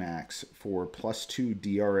Aronnax for +2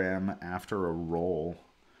 DRM after a roll,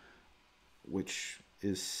 which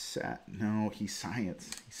is sad. No, he's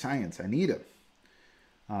science. He's science. I need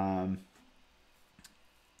him.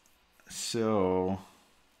 So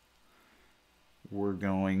we're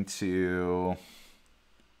going to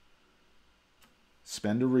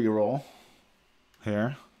spend a reroll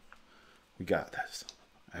here. We got this.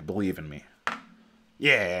 I believe in me.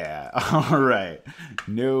 Yeah, all right.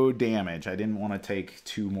 No damage. I didn't want to take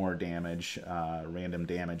 2 more damage, random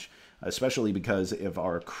damage, especially because if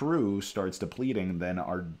our crew starts depleting, then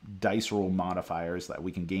our dice roll modifiers that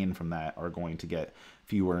we can gain from that are going to get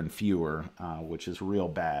fewer and fewer, which is real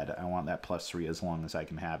bad. I want that +3 as long as I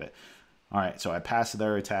can have it. All right, so I passed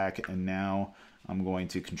their attack, and now I'm going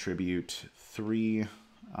to contribute 3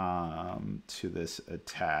 to this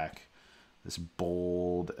attack. This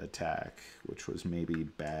bold attack, which was maybe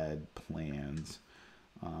bad plans.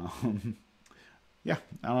 Yeah,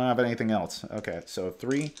 I don't have anything else. Okay, so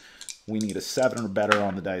 3. We need a 7 or better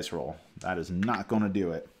on the dice roll. That is not going to do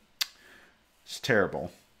it. It's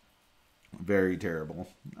terrible. Very terrible.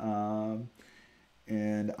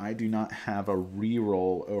 And I do not have a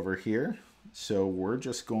reroll over here. So we're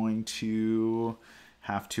just going to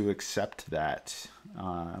have to accept that.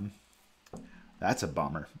 That's a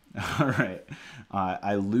bummer. All right.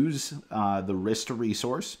 I lose the risk to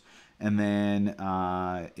resource. And then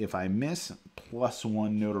if I miss,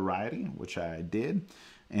 +1 notoriety, which I did.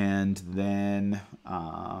 And then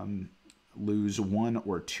lose 1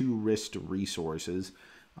 or 2 risk to resources.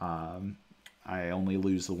 I only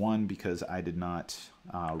lose the 1 because I did not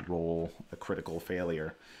roll a critical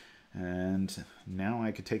failure. And now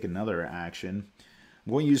I could take another action.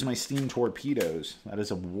 I'm going to use my steam torpedoes. That is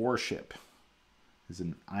a warship. Is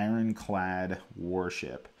an ironclad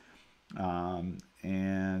warship.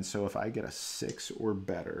 And so if I get a 6 or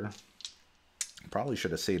better, probably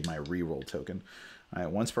should have saved my reroll token. All right,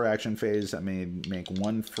 once per action phase, I may make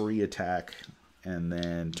 1 free attack and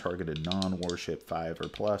then target a non-warship 5 or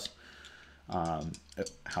plus.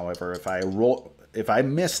 However, if I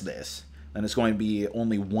miss this, then it's going to be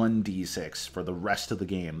only 1d6 for the rest of the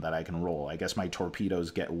game that I can roll. I guess my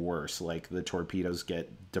torpedoes get worse. Like the torpedoes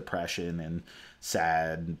get depression and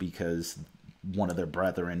sad because one of their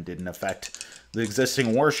brethren didn't affect the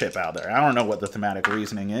existing warship out there. I don't know what the thematic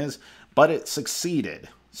reasoning is, but it succeeded.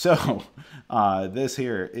 So this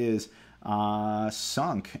here is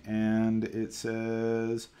sunk, and it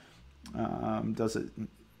says, does it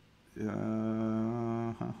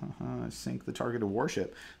sink the targeted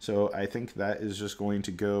warship? So I think that is just going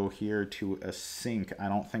to go here to a sink. I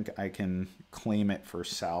don't think I can claim it for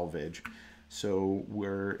salvage. So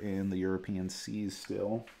we're in the European seas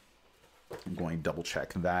still. I'm going to double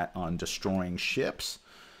check that on destroying ships.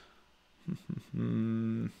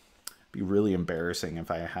 Be really embarrassing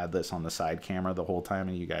if I had this on the side camera the whole time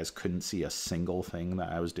and you guys couldn't see a single thing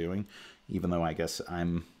that I was doing, even though I guess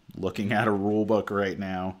I'm looking at a rule book right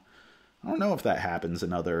now. I don't know if that happens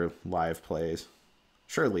in other live plays.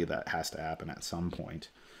 Surely that has to happen at some point.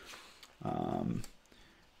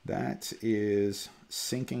 That is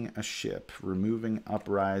sinking a ship, removing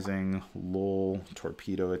uprising, lull,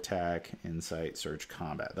 torpedo attack, insight, search,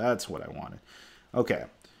 combat. That's what I wanted. Okay,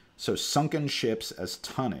 so sunken ships as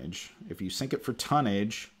tonnage. If you sink it for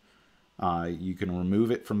tonnage, you can remove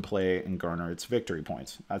it from play and garner its victory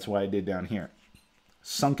points. That's what I did down here.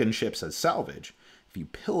 Sunken ships as salvage. If you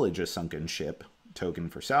pillage a sunken ship token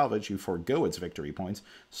for salvage, you forego its victory points,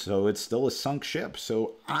 so it's still a sunk ship.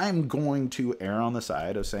 So I'm going to err on the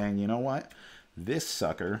side of saying, you know what, this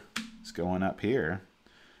sucker is going up here,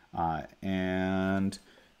 and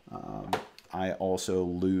I also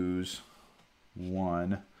lose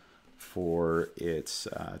 1 for its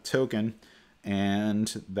token,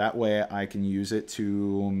 and that way I can use it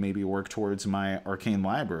to maybe work towards my arcane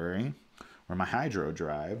library or my hydro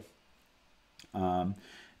drive.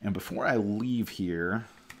 And before I leave here,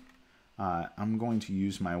 I'm going to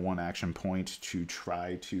use my 1 action point to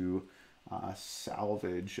try to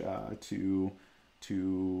salvage, to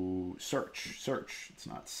search. Search. It's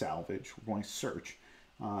not salvage. We're going to search.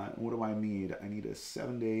 What do I need? I need a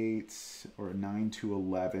 7 to 8 or a 9 to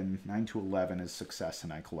 11. 9 to 11 is success,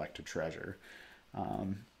 and I collect a treasure.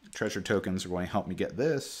 Treasure tokens are going to help me get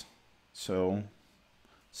this, so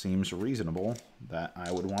seems reasonable that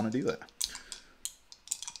I would want to do that.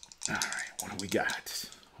 All right, what do we got?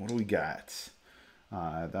 What do we got?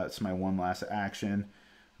 That's my 1 last action.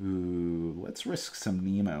 Ooh, let's risk some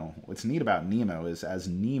Nemo. What's neat about Nemo is as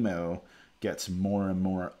Nemo gets more and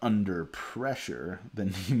more under pressure,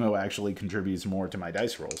 then Nemo actually contributes more to my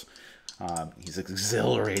dice rolls. He's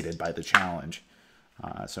exhilarated by the challenge.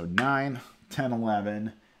 So 9, 10,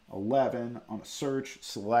 11, 11 on a search,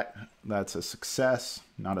 select. That's a success,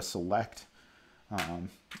 not a select.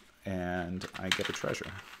 And I get a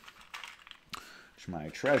treasure. My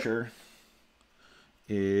treasure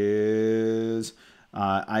is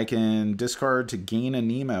I can discard to gain a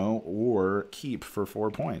Nemo or keep for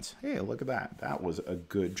 4 points. Hey, look at that. That was a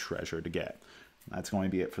good treasure to get. That's going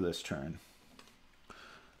to be it for this turn.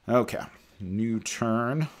 Okay, new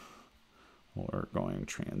turn. We're going to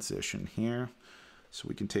transition here. So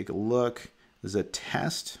we can take a look. There's a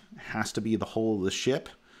test. It has to be the hull of the ship.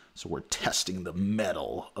 So we're testing the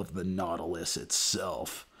metal of the Nautilus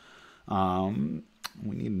itself.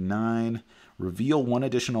 We need 9. Reveal 1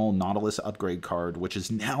 additional Nautilus upgrade card, which is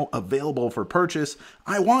now available for purchase.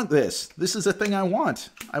 I want this. This is a thing I want.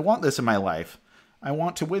 I want this in my life. I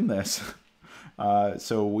want to win this.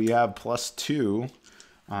 So we have +2.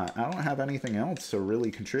 I don't have anything else to really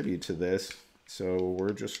contribute to this, so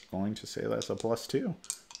we're just going to say that's a +2.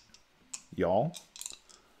 Y'all.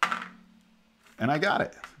 And I got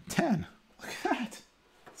it. 10. Look at that.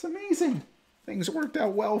 It's amazing. Things worked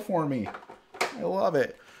out well for me. I love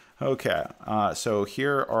it. Okay, so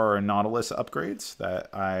here are Nautilus upgrades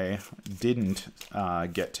that I didn't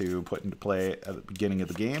get to put into play at the beginning of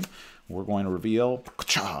the game. We're going to reveal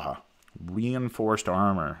reinforced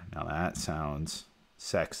armor. Now that sounds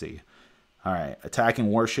sexy. All right, attacking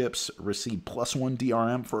warships receive +1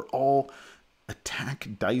 DRM for all attack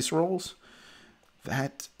dice rolls.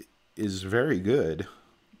 That is very good.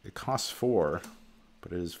 It costs 4,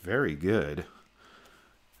 but it is very good.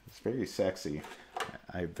 It's very sexy.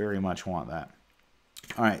 I very much want that.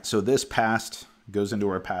 All right, so this past goes into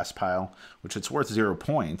our past pile, which it's worth 0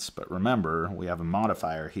 points, but remember, we have a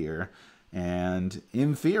modifier here, and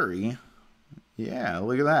in theory, yeah,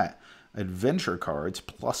 look at that. Adventure cards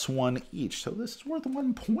 +1 each, so this is worth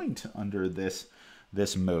 1 point under this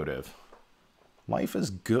motive. Life is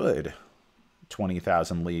good.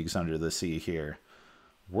 20,000 leagues under the sea here.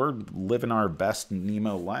 We're living our best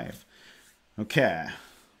Nemo life. Okay.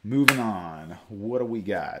 Moving on. What do we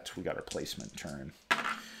got? We got our placement turn.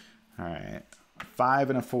 All right. 5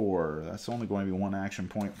 and a 4. That's only going to be 1 action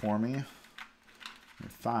point for me.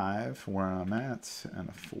 5 where I'm at, and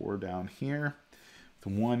a 4 down here. The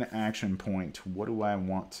one action point. What do I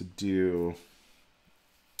want to do?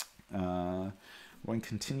 I'm going to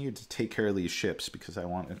continue to take care of these ships because I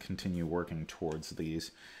want to continue working towards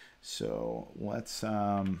these. So let's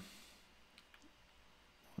go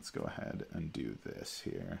ahead and do this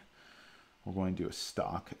here. We're going to do a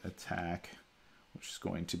stock attack, which is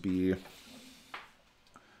going to be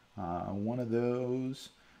one of those,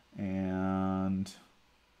 and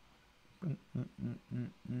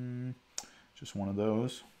just one of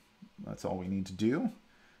those. That's all we need to do.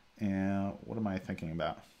 And what am I thinking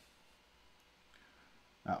about?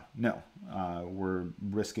 Oh, no. We're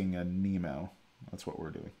risking a Nemo. That's what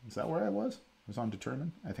we're doing. Is that where I was? I was on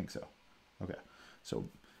determined? I think so. Okay. So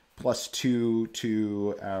 +2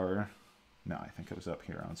 to our... No, I think it was up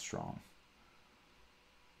here on strong.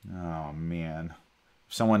 Oh, man.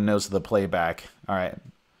 If someone knows the playback. All right.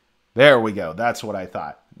 There we go. That's what I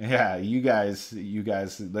thought. Yeah, you guys,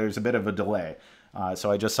 there's a bit of a delay. So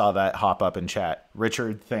I just saw that hop up in chat.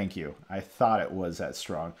 Richard, thank you. I thought it was that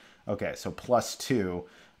strong. Okay, so +2.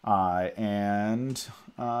 And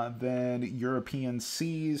then European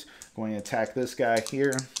Seas, going to attack this guy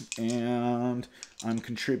here. And I'm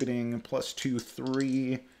contributing +2,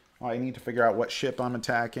 3. I need to figure out what ship I'm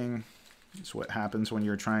attacking. It's what happens when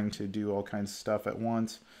you're trying to do all kinds of stuff at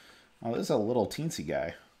once. Oh, this is a little teensy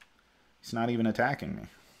guy. He's not even attacking me.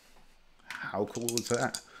 How cool is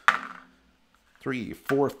that? 3,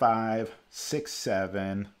 4, 5, 6,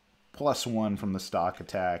 7, +1 from the stock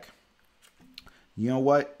attack. You know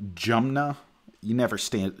what? Jumna, you never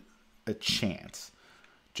stand a chance.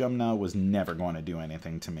 Jumna was never going to do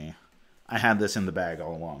anything to me. I had this in the bag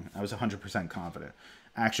all along. I was 100% confident.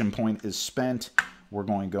 Action point is spent. We're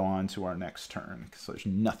going to go on to our next turn because there's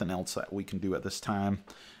nothing else that we can do at this time.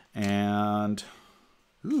 And,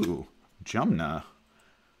 ooh, Jumna.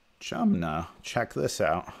 Jumna, check this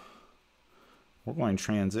out. We're going to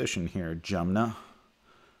transition here. Jumna,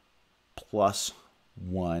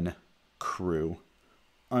 +1 crew.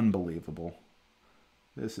 Unbelievable.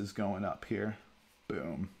 This is going up here.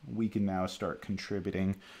 Boom. We can now start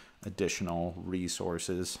contributing additional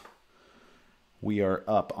resources. We are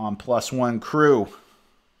up on +1 crew.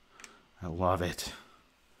 I love it.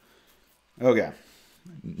 Okay.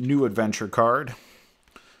 New adventure card.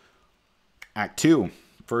 Act 2.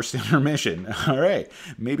 First intermission. All right.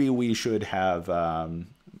 Maybe we should have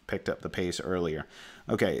picked up the pace earlier.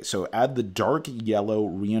 Okay, so add the dark yellow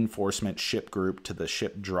reinforcement ship group to the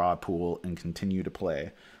ship draw pool and continue to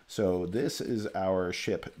play. So this is our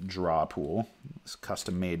ship draw pool. This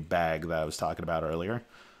custom-made bag that I was talking about earlier.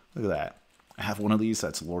 Look at that. I have one of these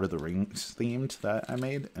that's Lord of the Rings themed that I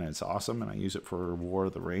made, and it's awesome, and I use it for War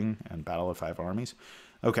of the Ring and Battle of Five Armies.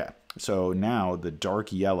 Okay, so now the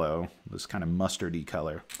dark yellow, this kind of mustardy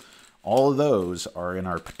color, all of those are in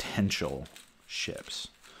our potential ships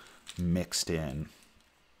mixed in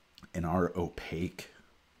our opaque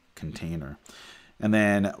container. And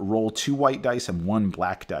then roll 2 white dice and 1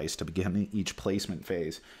 black dice to begin each placement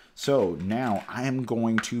phase. So now I am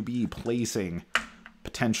going to be placing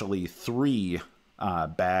potentially 3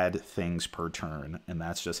 bad things per turn, and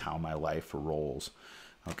that's just how my life rolls.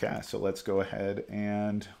 Okay, so let's go ahead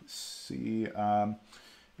and see,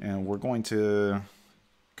 and we're going to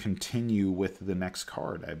continue with the next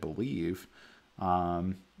card, I believe,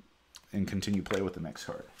 and continue play with the next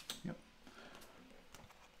card. Yep.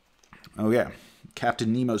 Okay,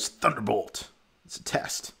 Captain Nemo's Thunderbolt. It's a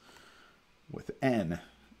test with N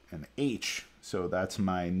and H. So that's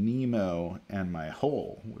my Nemo and my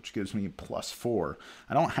hull, which gives me +4.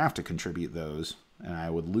 I don't have to contribute those, and I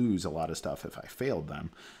would lose a lot of stuff if I failed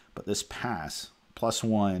them. But this pass,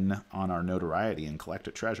 +1 on our notoriety and collect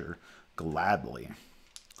a treasure, gladly.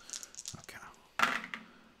 Okay.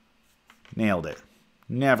 Nailed it.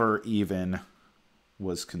 Never even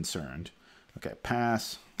was concerned. Okay,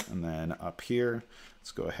 pass, and then up here,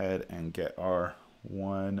 let's go ahead and get our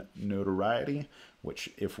 1 notoriety, which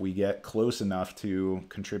if we get close enough to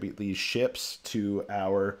contribute these ships to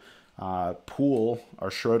our pool, our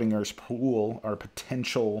Schrodinger's pool, our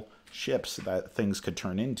potential ships that things could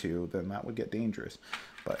turn into, then that would get dangerous.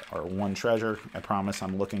 But our 1 treasure, I promise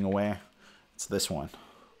I'm looking away. It's this one.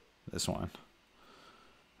 This one.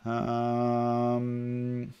 Oh.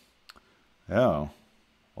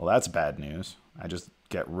 Well, that's bad news. I just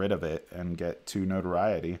get rid of it and get 2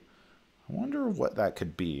 notoriety. I wonder what that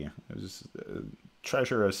could be. It was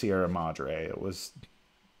Treasure of Sierra Madre. It was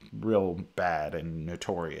real bad and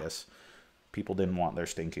notorious. People didn't want their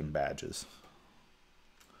stinking badges.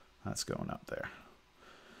 That's going up there.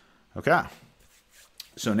 Okay.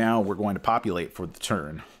 So now we're going to populate for the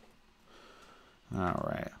turn. All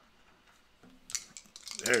right.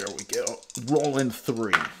 There we go. Rolling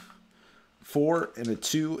 3. 4 and a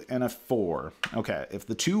 2 and a 4. Okay, if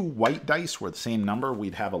the 2 white dice were the same number,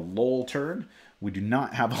 we'd have a lull turn. We do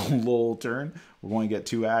not have a lull turn. We're going to get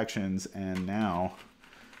 2 actions, and now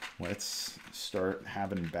let's start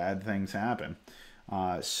having bad things happen.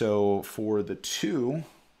 So for the 2,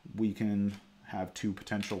 we can have 2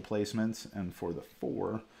 potential placements, and for the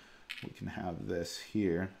 4, we can have this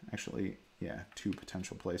here. Actually, yeah, 2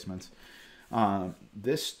 potential placements.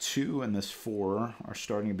 This 2 and this 4 are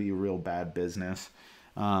starting to be real bad business.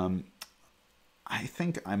 I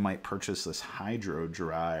think I might purchase this hydro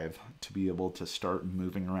drive to be able to start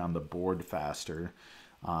moving around the board faster.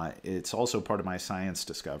 It's also part of my science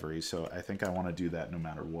discovery, so I think I want to do that no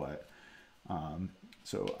matter what.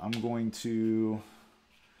 So I'm going to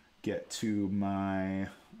get to my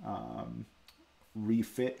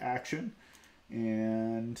refit action,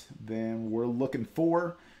 and then we're looking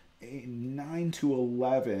for a 9 to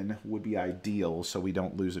 11 would be ideal so we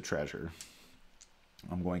don't lose a treasure.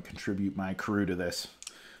 I'm going to contribute my crew to this.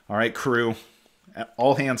 All right, crew,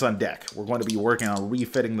 all hands on deck. We're going to be working on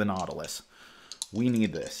refitting the Nautilus. We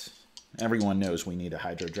need this. Everyone knows we need a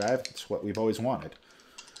hydro drive. It's what we've always wanted.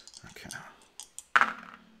 Okay.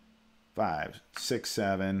 5, 6,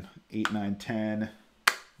 7, 8, 9, 10.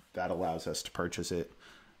 That allows us to purchase it.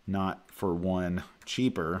 Not for 1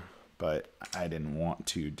 cheaper, but I didn't want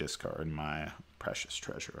to discard my precious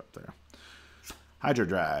treasure up there. Hydro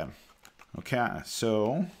drive. Okay,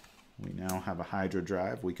 so we now have a hydro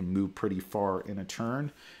drive. We can move pretty far in a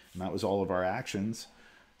turn, and that was all of our actions.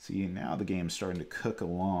 See, now the game's starting to cook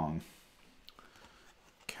along.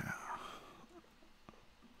 Okay.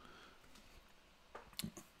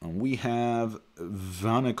 And we have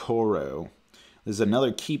Vanikoro. This is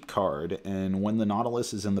another keep card, and when the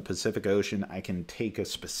Nautilus is in the Pacific Ocean, I can take a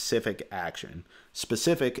specific action.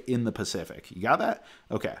 Specific in the Pacific. You got that?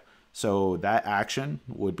 Okay. So that action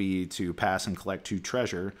would be to pass and collect 2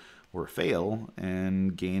 treasure, or fail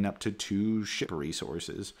and gain up to 2 ship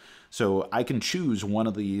resources. So I can choose one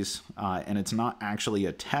of these, and it's not actually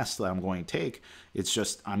a test that I'm going to take. It's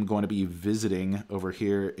just I'm going to be visiting over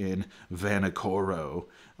here in Vanikoro.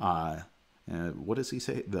 What does he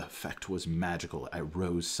say? The effect was magical. I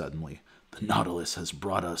rose suddenly. The Nautilus has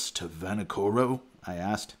brought us to Vanikoro? I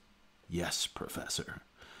asked. Yes, Professor.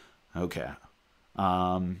 Okay.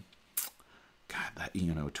 God, that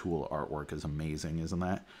tool artwork is amazing, isn't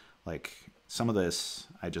that? Like, some of this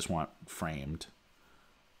I just want framed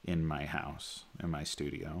in my house, in my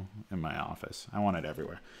studio, in my office. I want it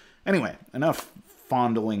everywhere. Anyway, enough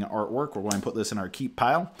fondling artwork. We're going to put this in our keep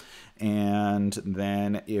pile. And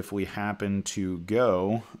then if we happen to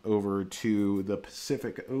go over to the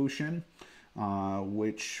Pacific Ocean,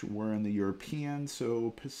 which we're in the European,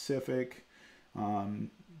 so Pacific,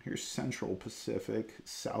 here's Central Pacific,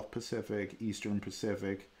 South Pacific, Eastern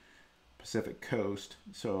Pacific, Pacific Coast.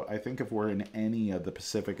 So I think if we're in any of the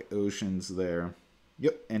Pacific Oceans there,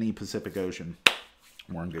 yep, any Pacific Ocean,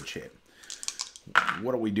 we're in good shape.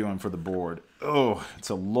 What are we doing for the board? Oh, it's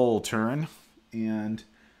a lull turn, and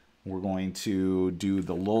we're going to do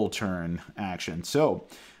the lull turn action. So,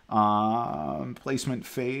 placement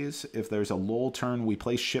phase, if there's a lull turn, we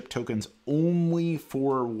place ship tokens only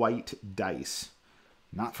for white dice,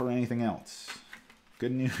 not for anything else.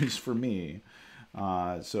 Good news for me.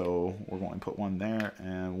 So we're going to put 1 there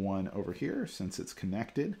and 1 over here since it's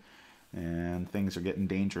connected, and things are getting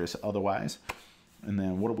dangerous otherwise. And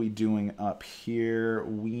then what are we doing up here?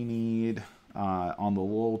 We need, on the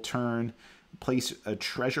lull turn, place a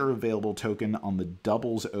treasure available token on the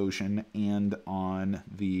doubles ocean and on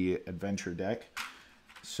the adventure deck.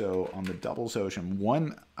 So on the doubles ocean,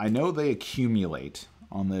 1, I know they accumulate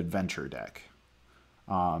on the adventure deck.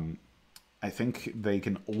 I think they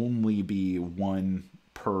can only be 1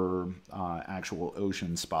 per actual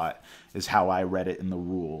ocean spot is how I read it in the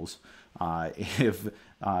rules. If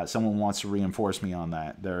someone wants to reinforce me on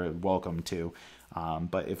that, they're welcome to.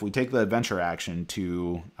 But if we take the adventure action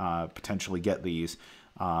to potentially get these,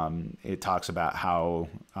 it talks about how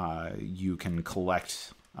you can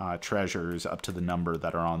collect treasures up to the number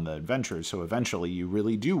that are on the adventures. So eventually you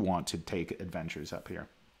really do want to take adventures up here.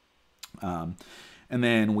 And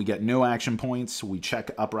then we get no action points. We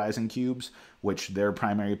check uprising cubes, which their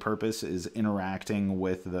primary purpose is interacting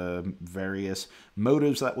with the various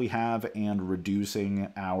motives that we have and reducing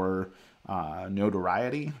our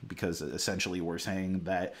notoriety, because essentially we're saying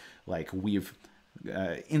that, like, we've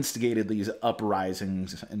instigated these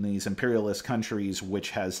uprisings in these imperialist countries,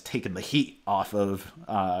 which has taken the heat off of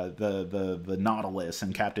the Nautilus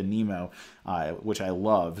and Captain Nemo, which I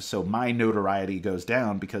love. So my notoriety goes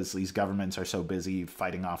down because these governments are so busy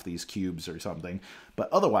fighting off these cubes or something.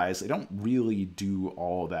 But otherwise, they don't really do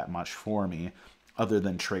all that much for me, other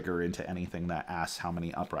than trigger into anything that asks how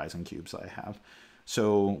many uprising cubes I have.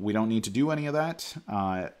 So we don't need to do any of that.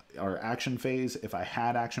 Our action phase, if I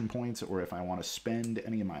had action points or if I want to spend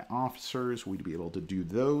any of my officers, we'd be able to do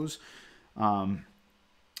those.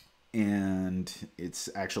 And it's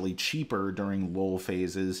actually cheaper during lull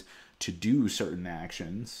phases to do certain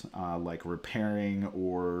actions, like repairing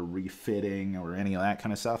or refitting or any of that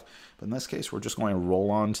kind of stuff. But in this case, we're just going to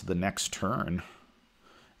roll on to the next turn.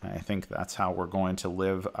 And I think that's how we're going to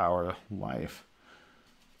live our life.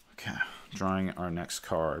 Okay, drawing our next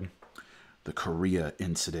card, the Korea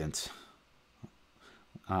Incident.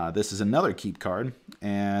 This is another keep card,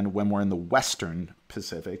 and when we're in the Western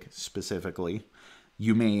Pacific specifically,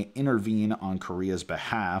 you may intervene on Korea's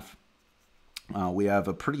behalf. We have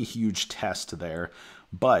a pretty huge test there,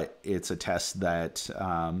 but it's a test that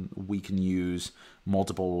we can use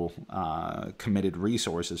multiple committed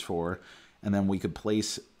resources for, and then we could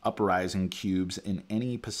place uprising cubes in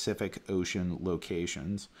any Pacific Ocean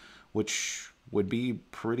locations, which would be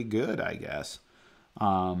pretty good, I guess.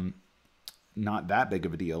 Not that big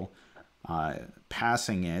of a deal.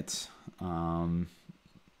 Passing it isn't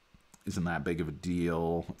that big of a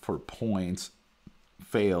deal for points.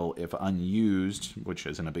 Fail if unused, which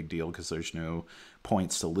isn't a big deal because there's no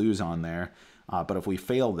points to lose on there. But if we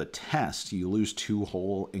fail the test, you lose 2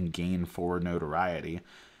 whole and gain 4 notoriety.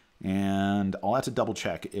 And I'll have to double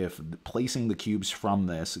check if placing the cubes from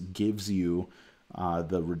this gives you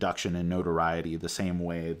the reduction in notoriety the same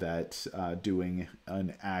way that doing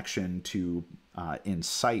an action to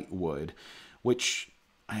incite would, which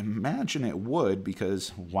I imagine it would, because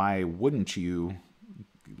why wouldn't you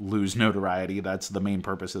lose notoriety? That's the main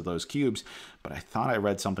purpose of those cubes. But I thought I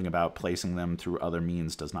read something about placing them through other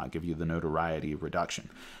means does not give you the notoriety reduction.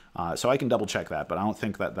 So I can double check that, but I don't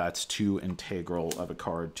think that that's too integral of a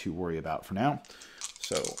card to worry about for now.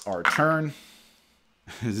 So our turn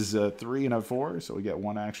is a 3 and a 4, so we get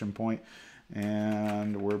 1 action point,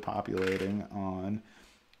 and we're populating on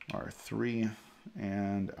our 3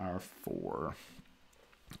 and our 4.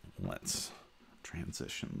 Let's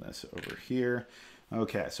transition this over here.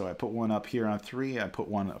 Okay, so I put 1 up here on 3, I put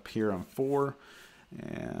 1 up here on 4,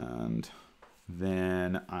 and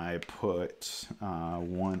then I put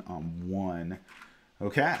 1 on 1.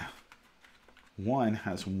 Okay, 1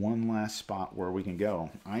 has 1 last spot where we can go.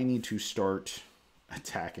 I need to start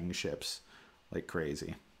attacking ships like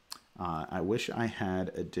crazy. I wish I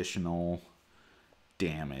had additional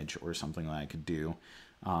damage or something that I could do.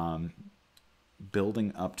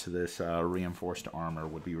 Building up to this reinforced armor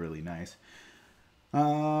would be really nice.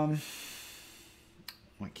 I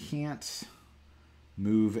can't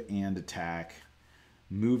move and attack.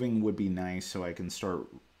 Moving would be nice so I can start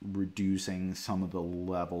reducing some of the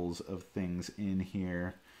levels of things in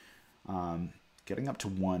here. Getting up to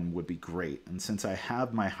 1 would be great. And since I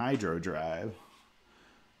have my hydro drive,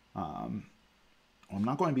 I'm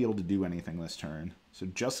not going to be able to do anything this turn. So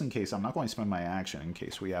just in case, I'm not going to spend my action in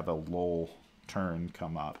case we have a lull turn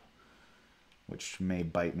come up, which may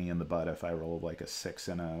bite me in the butt if I roll like a 6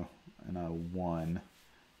 and a 1,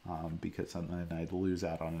 because then I'd lose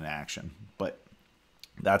out on an action. But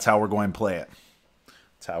that's how we're going to play it.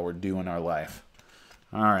 That's how we're doing our life.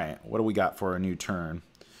 All right, what do we got for a new turn?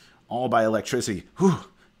 All by electricity. Whew.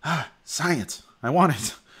 Science. I want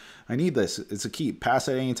it. I need this. It's a keep. Pass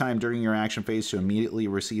at any time during your action phase to immediately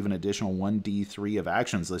receive an additional 1d3 of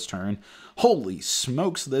actions this turn. Holy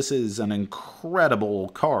smokes, this is an incredible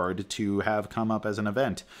card to have come up as an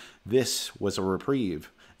event. This was a reprieve.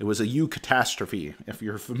 It was a eucatastrophe, if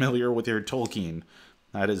you're familiar with your Tolkien.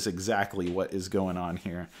 That is exactly what is going on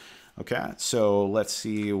here. Okay, so let's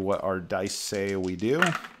see what our dice say we do.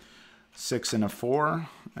 6 and a 4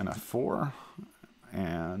 and a 4.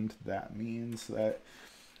 And that means that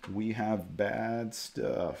we have bad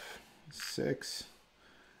stuff. 6.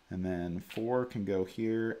 And then 4 can go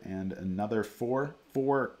here. And another 4.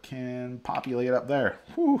 4 can populate up there.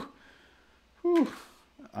 Whew. Whew.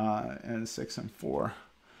 And 6 and 4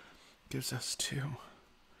 gives us 2.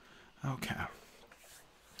 Okay.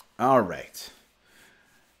 All right.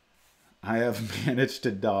 I have managed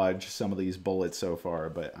to dodge some of these bullets so far,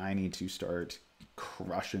 but I need to start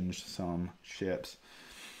crushing some ships.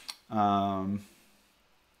 I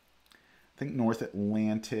think North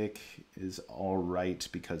Atlantic is all right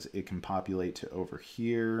because it can populate to over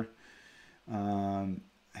here.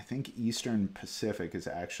 I think Eastern Pacific is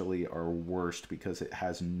actually our worst because it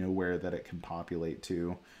has nowhere that it can populate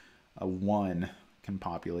to. A 1 can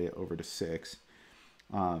populate over to 6.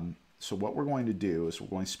 So what we're going to do is we're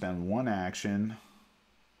going to spend 1 action.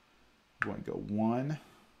 We're going to go 1,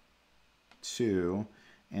 2,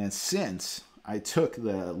 and since I took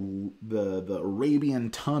the Arabian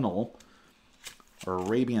Tunnel or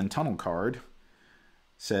Arabian Tunnel card,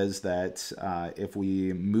 says that if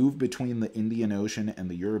we move between the Indian Ocean and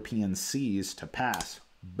the European seas to pass,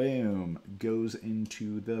 boom, goes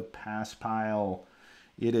into the pass pile.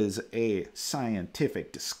 It is a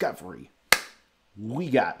scientific discovery.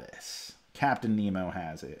 We got this. Captain Nemo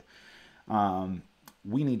has it.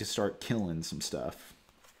 We need to start killing some stuff.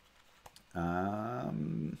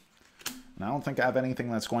 And I don't think I have anything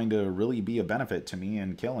that's going to really be a benefit to me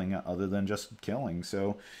in killing other than just killing.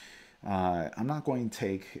 So I'm not going to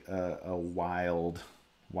take a wild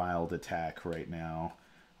attack right now.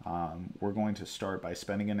 We're going to start by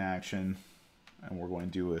spending an action, and we're going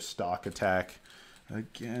to do a stock attack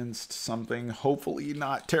against something hopefully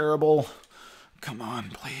not terrible. Come on,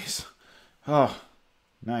 please. Oh,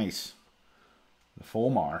 nice. The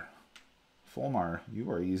Fulmar. Fulmar, you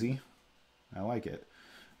are easy. I like it.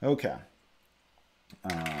 Okay.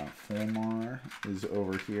 Fulmar is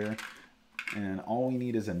over here. And all we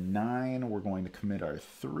need is a 9. We're going to commit our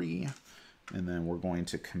 3. And then we're going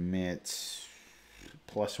to commit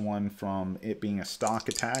 +1 from it being a stock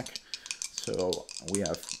attack. So we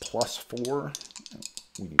have +4.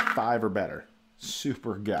 We need 5 or better.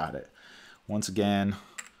 Super got it. Once again,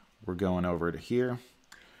 we're going over to here.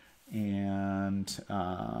 And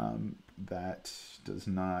that does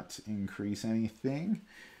not increase anything.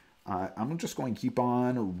 I'm just going to keep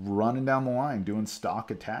on running down the line, doing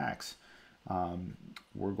stock attacks.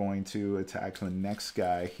 We're going to attack the next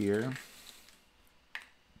guy here.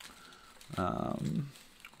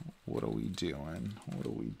 What are we doing? What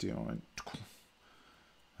are we doing?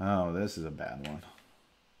 Oh, this is a bad one.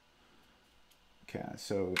 Okay,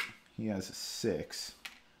 so he has a 6.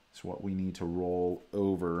 It's what we need to roll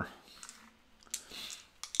over.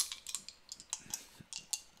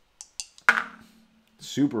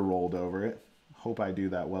 Super rolled over it. Hope I do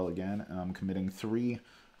that well again. And I'm committing 3,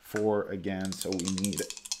 4 again, so we need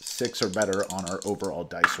 6 or better on our overall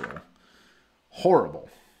dice roll. Horrible.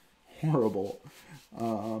 Horrible.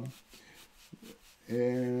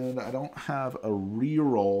 And I don't have a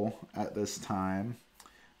reroll at this time.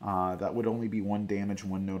 That would only be 1 damage,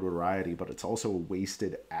 1 notoriety, but it's also a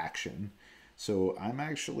wasted action. So I'm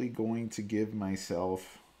actually going to give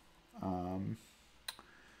myself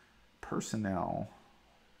personnel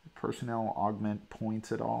augment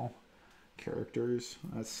points at all. Characters,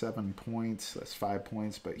 that's 7 points, that's 5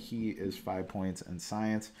 points, but he is 5 points in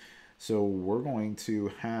science. So we're going to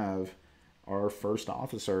have our first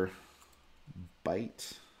officer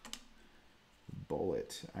bite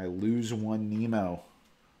bullet. I lose 1 Nemo.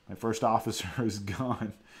 My first officer is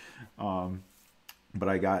gone. But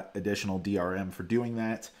I got additional DRM for doing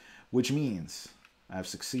that, which means I've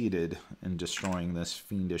succeeded in destroying this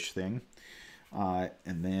fiendish thing.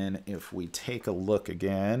 And then if we take a look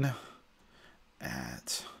again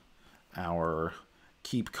at our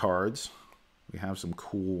keep cards, we have some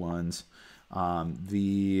cool ones.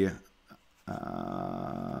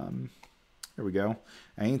 There we go.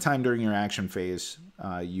 Anytime during your action phase,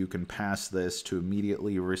 you can pass this to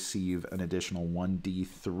immediately receive an additional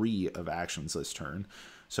 1d3 of actions this turn.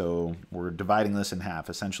 So we're dividing this in half.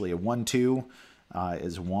 Essentially, a 1-2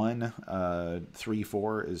 is 1,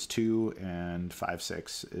 3-4 is 2, and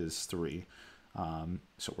 5-6 is 3.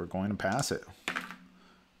 So we're going to pass it.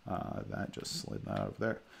 That just slid that over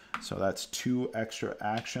there. So that's 2 extra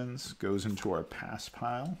actions, goes into our pass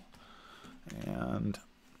pile. And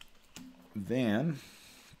then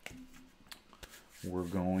we're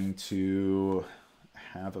going to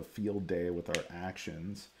have a field day with our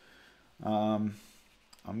actions. I'm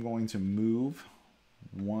going to move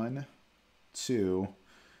 1, 2,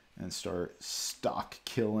 and start stock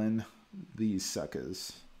killing these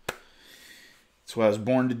suckers. That's what I was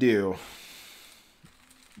born to do.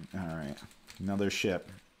 Alright, another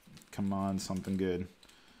ship. Come on, something good.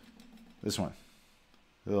 This one.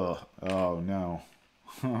 Ugh. Oh no.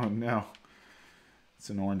 Oh no. It's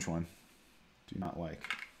an orange one. Do not like.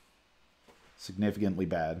 Significantly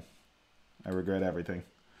bad. I regret everything.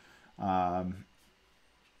 And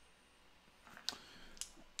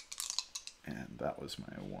that was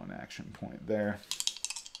my 1 action point there.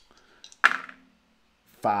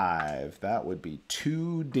 5. That would be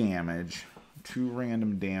 2 damage. 2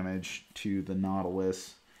 random damage to the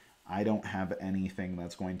Nautilus. I don't have anything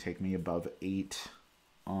that's going to take me above 8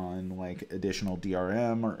 on like additional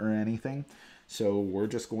DRM or anything. So we're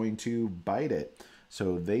just going to bite it.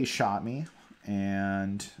 So they shot me,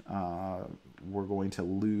 and we're going to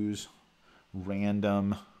lose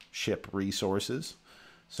random ship resources.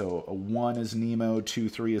 So a 1 is Nemo, 2,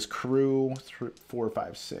 3 is crew, 4,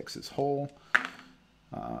 5, 6 is hull.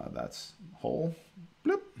 That's hull.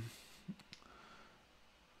 Bloop.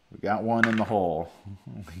 We got one in the hole.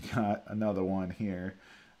 We got another one here.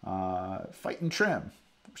 Fight and trim.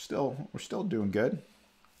 We're still doing good.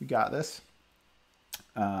 We got this.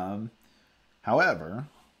 However,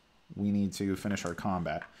 we need to finish our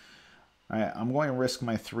combat. All right, I'm going to risk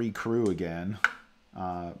my 3 crew again.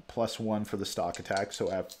 +1 for the stock attack, so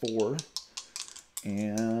I have 4.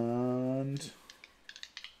 And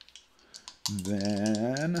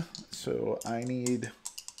then, so I need,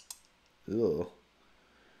 I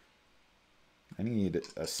need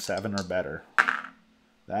a 7 or better.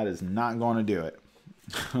 That is not going to do it.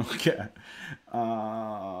 Okay.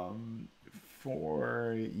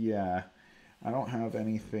 Yeah, I don't have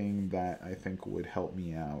anything that I think would help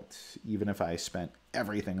me out, even if I spent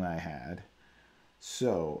everything that I had.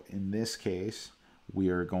 So in this case, we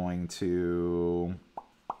are going to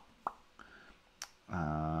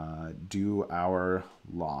do our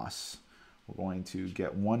loss. We're going to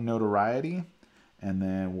get 1 notoriety, and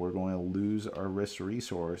then we're going to lose our risk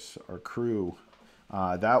resource, our crew.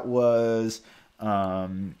 That was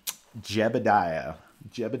Jebediah.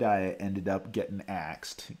 Jebediah ended up getting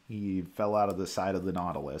axed. He fell out of the side of the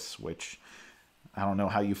Nautilus, which I don't know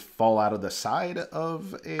how you fall out of the side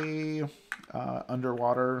of a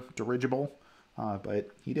underwater dirigible, but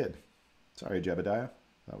he did. Sorry, Jebediah.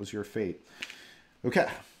 That was your fate. Okay,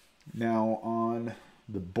 now on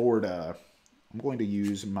the Borda, I'm going to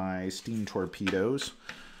use my steam torpedoes.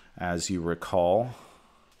 As you recall,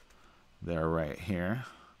 they're right here.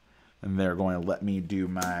 And they're going to let me do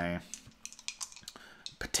my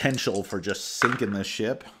potential for just sinking the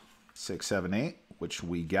ship. 6, 7, 8, which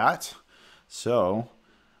we got. So,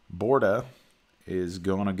 Borda is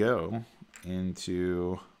going to go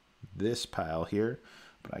into this pile here.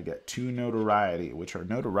 But I get 2 notoriety, which our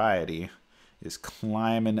notoriety is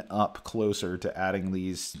climbing up closer to adding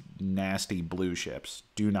these nasty blue ships.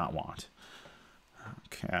 Do not want.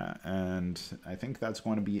 Okay, and I think that's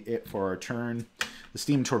going to be it for our turn. The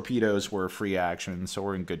steam torpedoes were free action, so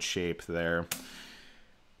we're in good shape there.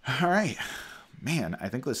 All right. Man, I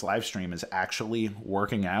think this live stream is actually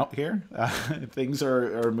working out here. Things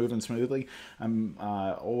are moving smoothly. I'm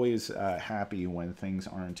always happy when things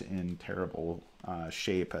aren't in terrible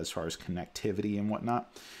shape as far as connectivity and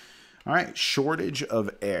whatnot. All right, shortage of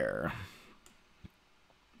air.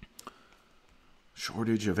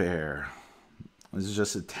 Shortage of air. This is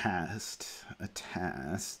just a test. A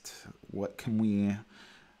test. What can we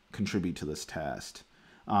contribute to this test?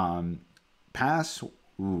 Pass.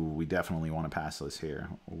 Ooh, we definitely want to pass this here.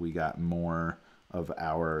 We got more of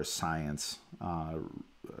our science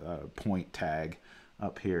point tag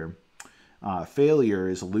up here. Failure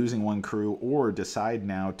is losing 1 crew, or decide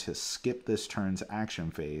now to skip this turn's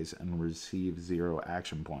action phase and receive 0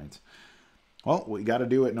 action points. Well, we got to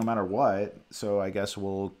do it no matter what, so I guess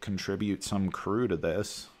we'll contribute some crew to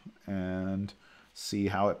this and see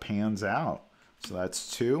how it pans out. So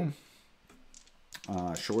that's 2.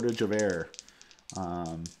 Shortage of air.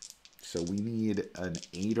 So we need an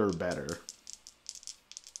 8 or better.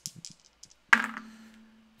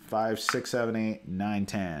 5, 6, 7, 8, 9,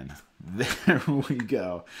 10. There we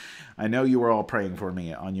go. I know you were all praying for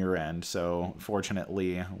me on your end, so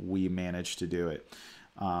fortunately we managed to do it.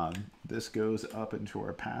 This goes up into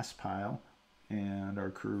our pass pile, and our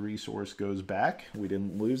crew resource goes back. We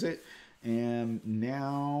didn't lose it. And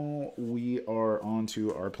now we are on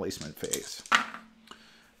to our placement phase.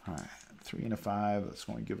 All right, 3 and a 5. That's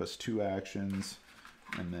going to give us 2 actions.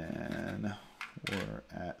 And then we're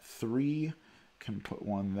at 3. Can put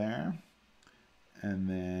 1 there. And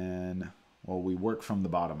then, well, we work from the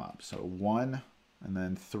bottom up. So 1, and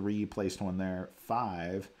then 3 placed 1 there.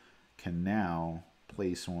 5 can now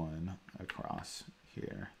place 1 across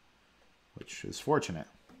here, which is fortunate.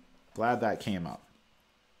 Glad that came up.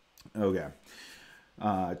 Okay.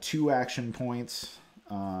 2 action points.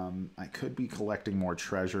 I could be collecting more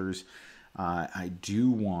treasures. I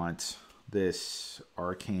do want this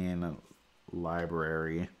arcane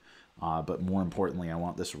library, but more importantly, I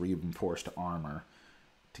want this reinforced armor.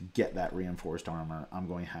 To get that reinforced armor, I'm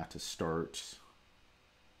going to have to start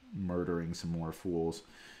murdering some more fools.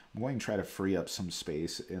 I'm going to try to free up some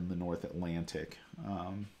space in the North Atlantic.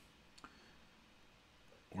 Or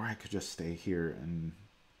I could just stay here and...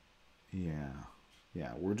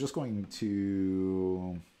 Yeah, we're just going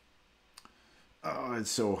to Oh, it's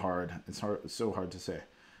so hard. It's so hard to say.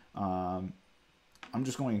 I'm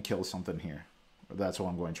just going to kill something here. That's what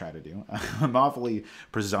I'm going to try to do. I'm awfully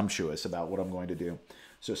presumptuous about what I'm going to do.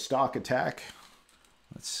 So stock attack.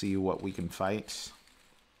 Let's see what we can fight.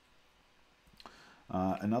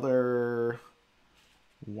 Another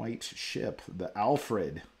white ship. The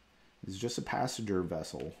Alfred is just a passenger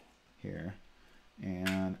vessel here.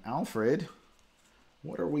 And Alfred,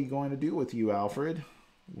 what are we going to do with you, Alfred?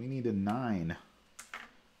 We need a 9. I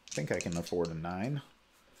think I can afford a 9.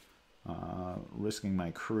 Risking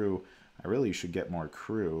my crew. I really should get more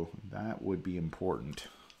crew. That would be important.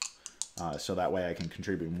 So that way I can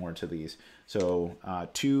contribute more to these. So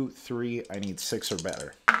 2, 3, I need 6 or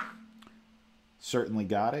better. Certainly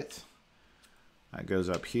got it. That goes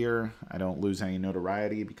up here. I don't lose any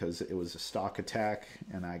notoriety because it was a stock attack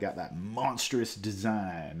and I got that monstrous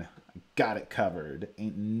design. I got it covered.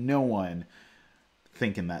 Ain't no one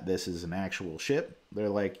thinking that this is an actual ship. They're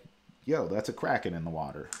like, yo, that's a Kraken in the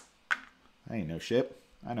water. I ain't no ship.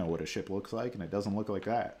 I know what a ship looks like, and it doesn't look like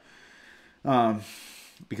that.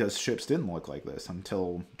 Because ships didn't look like this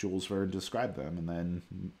until Jules Verne described them, and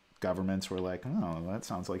then governments were like, oh, that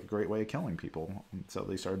sounds like a great way of killing people. And so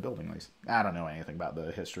they started building these. I don't know anything about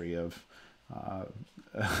the history of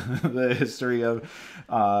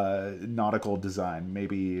nautical design.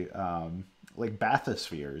 Maybe like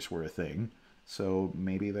bathyspheres were a thing, so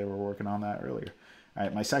maybe they were working on that earlier. All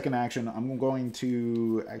right, my second action, I'm going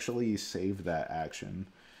to actually save that action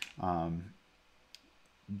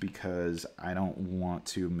because I don't want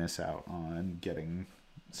to miss out on getting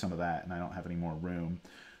some of that, and I don't have any more room.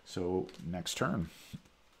 So next turn.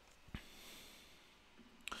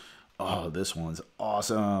 Oh, this one's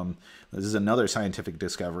awesome. This is another scientific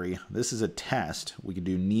discovery. This is a test. We can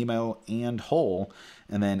do Nemo and Hull,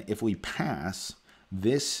 and then if we pass,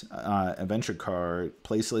 this adventure card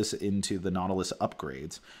places this into the Nautilus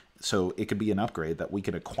upgrades. So it could be an upgrade that we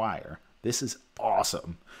can acquire. This is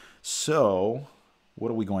awesome. So what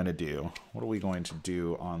are we going to do? What are we going to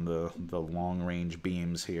do on the long range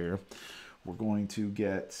beams here? We're going to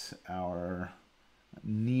get our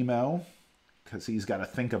Nemo because he's got to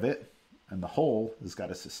think of it, and the Hull has got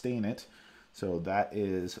to sustain it. So that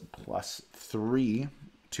is +3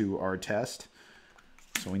 to our test.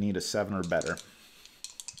 So we need a 7 or better.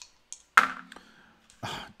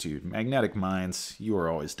 Oh, dude, magnetic mines, you are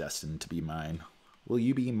always destined to be mine. Will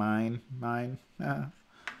you be mine? Mine? That'd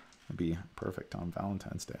be perfect on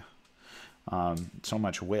Valentine's Day. So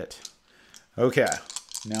much wit. Okay,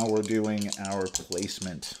 now we're doing our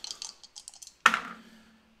placement.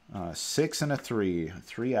 6 and a 3.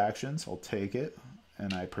 3 actions, I'll take it.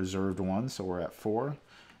 And I preserved 1, so we're at 4.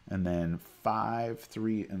 And then 5,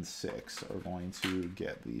 3, and 6 are going to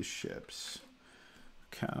get these ships.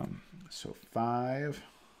 Okay, so 5.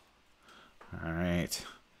 All right,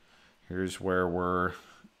 here's where we're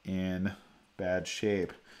in bad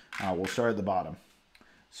shape. We'll start at the bottom.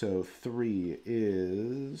 So 3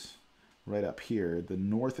 is right up here, the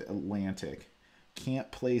North Atlantic.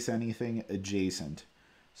 Can't place anything adjacent.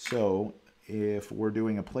 So if we're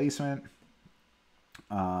doing a placement,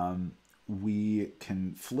 we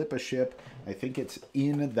can flip a ship. I think it's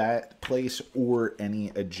in that place or any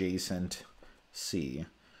adjacent sea.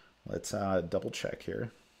 Let's double check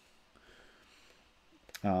here.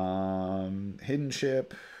 Hidden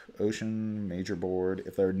ship, ocean, major board.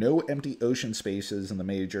 If there are no empty ocean spaces in the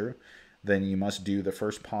major, then you must do the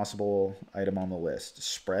first possible item on the list.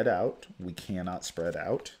 Spread out. We cannot spread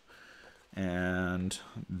out. And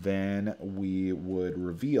then we would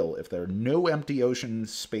reveal if there are no empty ocean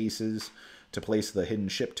spaces to place the hidden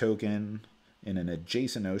ship token in an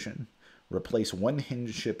adjacent ocean. Replace one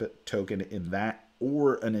hidden ship token in that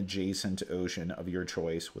or an adjacent ocean of your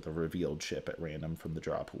choice with a revealed ship at random from the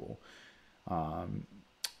draw pool.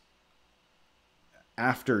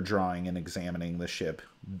 After drawing and examining the ship,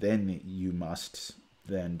 then you must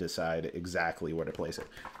then decide exactly where to place it.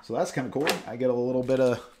 So that's kind of cool. I get a little bit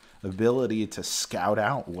of ability to scout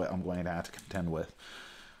out what I'm going to have to contend with.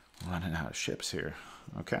 Running out of ships here.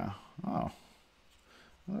 Okay. Oh,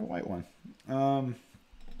 another white one.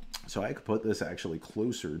 So I could put this actually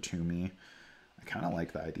closer to me. I kind of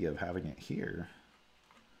like the idea of having it here.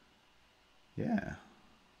 Yeah.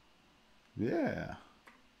 Yeah.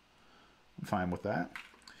 I'm fine with that.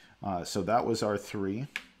 So that was our 3.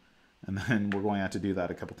 And then we're going to have to do that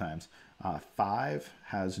a couple times. 5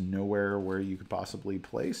 has nowhere where you could possibly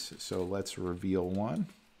place. So let's reveal 1.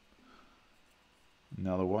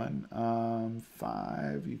 Another one.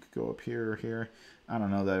 5, you could go up here or here. I don't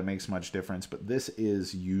know that it makes much difference, but this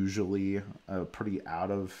is usually a pretty out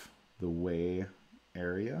of the way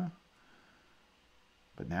area.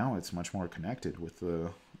 But now it's much more connected with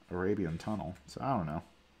the Arabian Tunnel. So I don't know.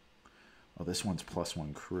 Oh, this one's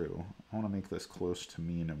 +1 crew. I want to make this close to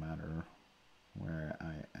me no matter where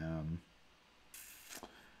I am.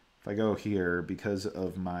 If I go here, because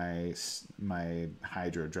of my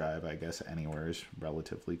hydro drive, I guess anywhere is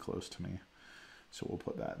relatively close to me. So we'll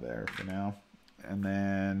put that there for now. And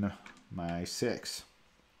then my 6.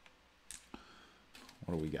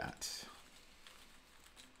 What do we got?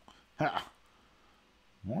 Ha!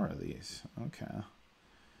 More of these. Okay.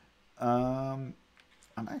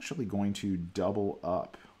 I'm actually going to double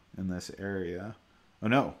up in this area.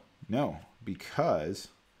 Oh, no, because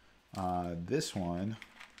this one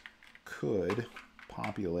could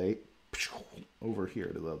populate over here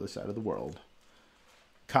to the other side of the world.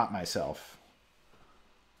 Caught myself.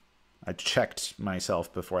 I checked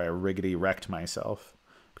myself before I riggedy wrecked myself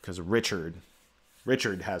because Richard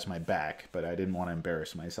has my back, but I didn't want to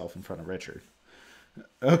embarrass myself in front of Richard.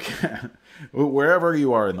 Okay. Wherever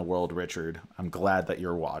you are in the world, Richard, I'm glad that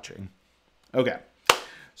you're watching. Okay.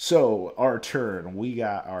 So, our turn. We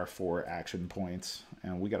got our 4 action points,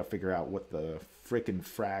 and we got to figure out what the frickin'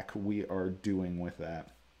 frack we are doing with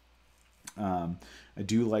that. I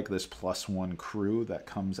do like this +1 crew that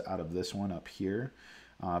comes out of this one up here,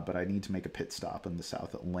 but I need to make a pit stop in the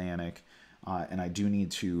South Atlantic, and I do need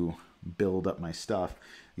to build up my stuff.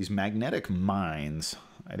 These magnetic mines,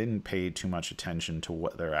 I didn't pay too much attention to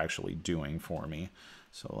what they're actually doing for me.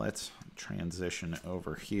 So let's transition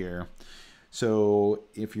over here. So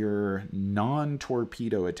if you're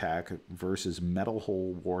non-torpedo attack versus metal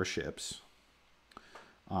hull warships,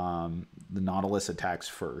 the Nautilus attacks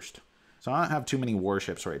first. So I don't have too many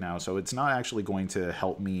warships right now, so it's not actually going to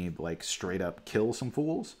help me like straight up kill some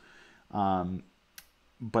fools.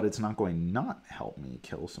 But it's not going to not help me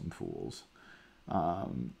kill some fools.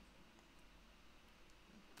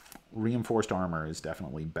 Reinforced armor is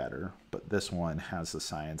definitely better, but this one has the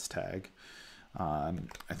science tag. I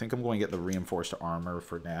think I'm going to get the reinforced armor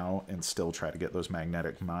for now and still try to get those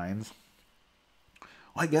magnetic mines.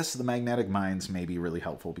 Well, I guess the magnetic mines may be really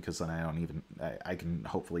helpful because then I can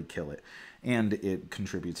hopefully kill it, and it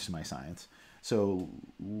contributes to my science. So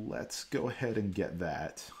let's go ahead and get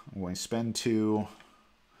that. I'm going to spend 2,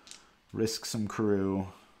 risk some crew,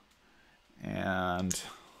 and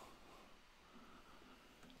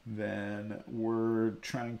then we're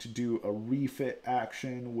trying to do a refit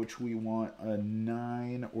action, which we want a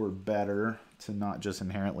 9 or better to not just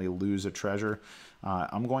inherently lose a treasure.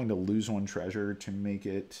 I'm going to lose 1 treasure to make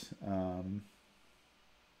it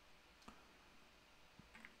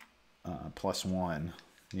 +1.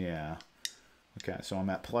 Yeah. Okay, so I'm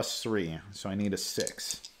at +3, so I need a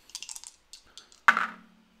 6. I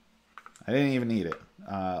didn't even need it.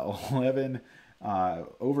 11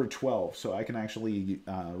 over 12, so I can actually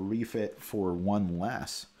refit for 1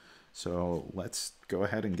 less. So let's go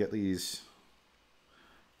ahead and get these.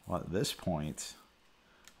 Well, at this point,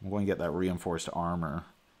 I'm going to get that reinforced armor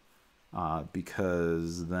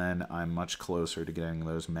because then I'm much closer to getting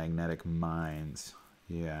those magnetic mines.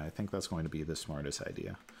 Yeah, I think that's going to be the smartest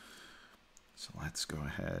idea. So let's go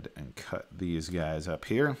ahead and cut these guys up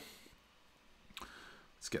here.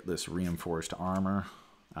 Let's get this reinforced armor.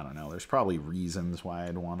 I don't know. There's probably reasons why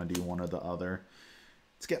I'd want to do one or the other.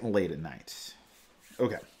 It's getting late at night.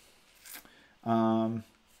 Okay. Now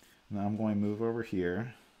I'm going to move over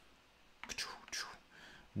here.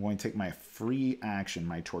 I'm going to take my free action,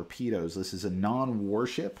 my torpedoes. This is a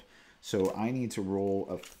non-warship, so I need to roll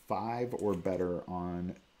a 5 or better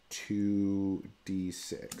on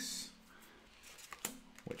 2d6,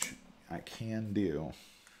 which I can do.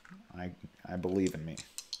 I believe in me.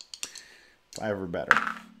 5 or better.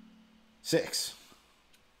 6.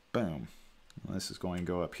 Boom. This is going to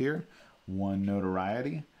go up here. 1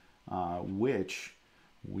 notoriety, which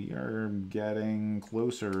we are getting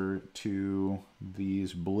closer to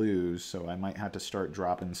these blues, so I might have to start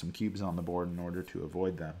dropping some cubes on the board in order to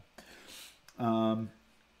avoid them. And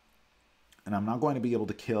I'm not going to be able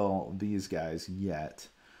to kill these guys yet,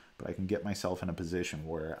 but I can get myself in a position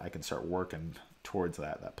where I can start working towards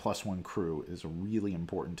that. That +1 crew is really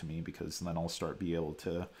important to me because then I'll start be able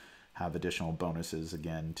to have additional bonuses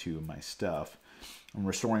again to my stuff. And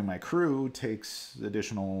restoring my crew takes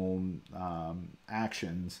additional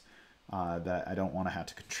actions that I don't want to have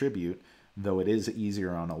to contribute, though it is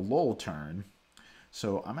easier on a lull turn.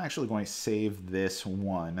 So I'm actually going to save this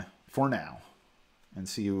one for now and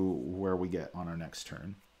see where we get on our next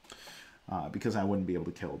turn, because I wouldn't be able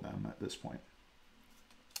to kill them at this point.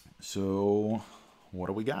 So what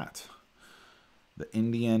do we got? The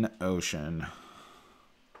Indian Ocean.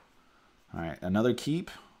 All right, another keep.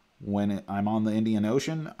 When I'm on the Indian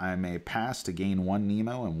Ocean, I may pass to gain 1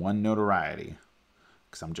 Nemo and 1 notoriety,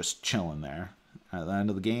 because I'm just chilling there. At the end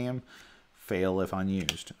of the game, fail if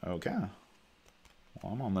unused. Okay.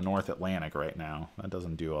 Well, I'm on the North Atlantic right now. That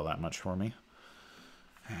doesn't do all that much for me.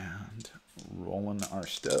 And rolling our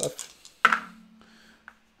stuff.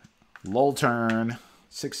 Lull turn.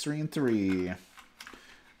 6, 3, and 3.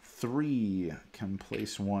 3 can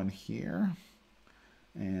place 1 here.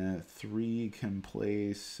 And 3 can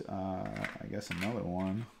place, I guess, another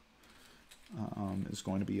one. Is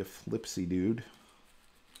going to be a flipsy dude,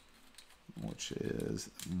 which is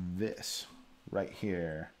this right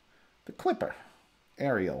here. The Clipper.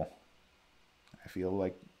 Ariel. I feel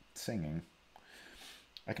like singing.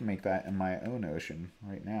 I can make that in my own ocean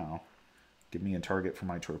right now. Give me a target for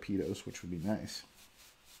my torpedoes, which would be nice.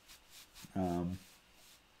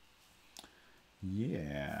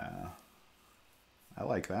 Yeah. I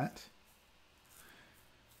like that.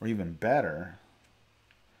 Or even better,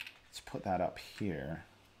 let's put that up here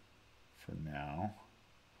for now.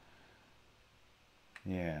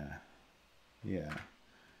 Yeah. Yeah.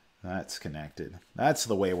 That's connected. That's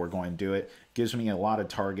the way we're going to do it. Gives me a lot of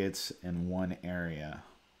targets in one area.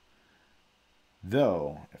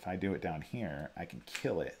 Though, if I do it down here, I can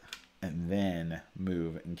kill it and then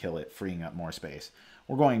move and kill it, freeing up more space.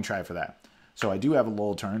 We're going to try for that. So I do have a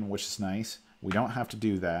lull turn, which is nice. We don't have to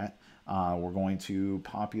do that. We're going to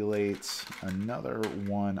populate another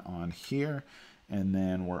one on here. And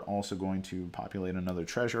then we're also going to populate another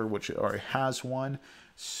treasure, which already has one.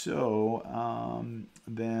 So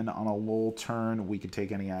then on a lull turn, we could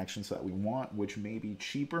take any actions that we want, which may be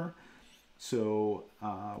cheaper. So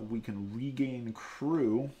we can regain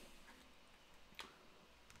crew,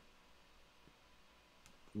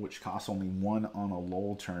 which costs only 1 on a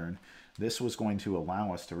lull turn. This was going to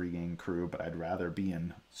allow us to regain crew, but I'd rather be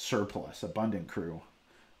in surplus, abundant crew.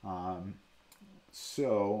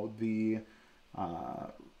 So the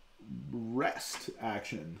rest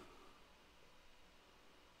action,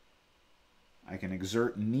 I can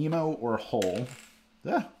exert Nemo or Hull.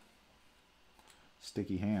 Ah,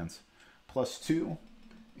 sticky hands. +2,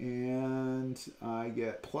 and I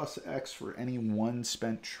get +X for any 1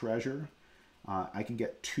 spent treasure. I can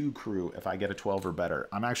get 2 crew if I get a 12 or better.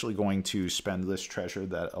 I'm actually going to spend this treasure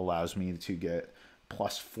that allows me to get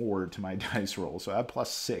 +4 to my dice roll. So I have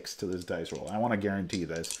 +6 to this dice roll. I want to guarantee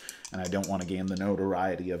this, and I don't want to gain the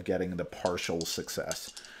notoriety of getting the partial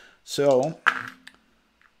success. So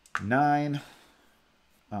 9,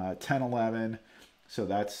 10, 11. So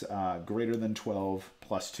that's greater than 12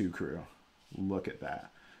 +2 crew. Look at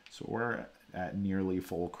that. So we're at nearly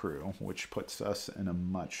full crew, which puts us in a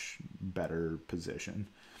much better position.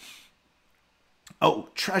 Oh,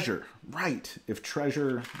 treasure. Right. If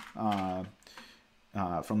treasure, from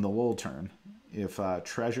the lull turn, if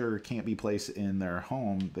treasure can't be placed in their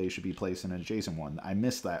home, they should be placed in an adjacent one. I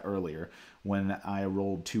missed that earlier. When I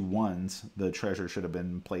rolled 2 1s, the treasure should have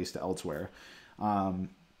been placed elsewhere.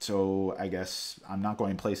 So I guess I'm not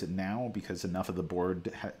going to place it now because enough of the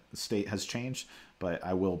board state has changed, but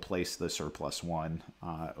I will place the surplus one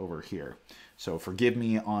over here. So forgive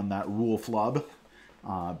me on that rule flub,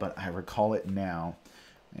 but I recall it now.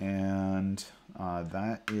 And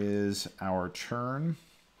that is our turn.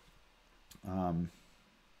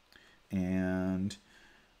 And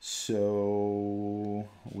so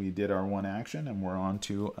we did our 1 action and we're on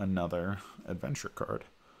to another adventure card.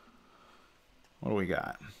 What do we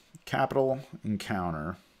got? Capital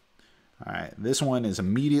Encounter. All right, this one is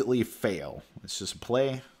immediately fail. It's just a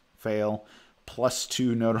play, fail,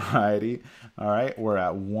 +2 notoriety. All right, we're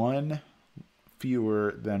at 1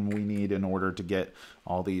 fewer than we need in order to get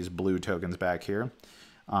all these blue tokens back here.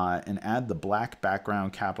 And add the black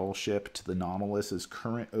background capital ship to the Nautilus's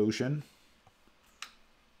current ocean.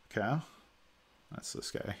 Okay, that's this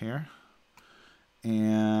guy here.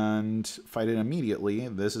 And fight it immediately.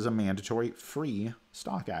 This is a mandatory free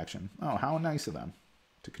stock action. Oh, how nice of them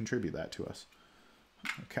to contribute that to us.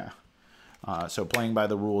 Okay. So playing by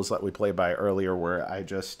the rules that we played by earlier, where I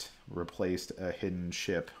just replaced a hidden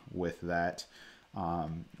ship with that,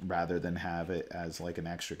 rather than have it as like an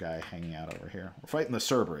extra guy hanging out over here. We're fighting the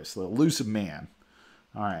Cerberus, the elusive man.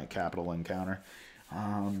 All right, capital encounter.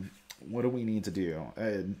 What do we need to do?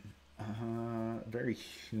 Very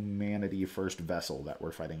humanity first vessel that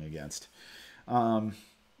we're fighting against. Okay,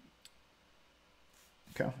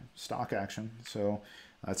 stock action. So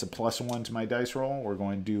that's a +1 to my dice roll. We're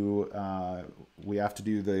going to do, we have to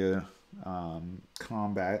do the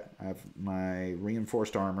combat. I have my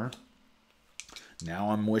reinforced armor. Now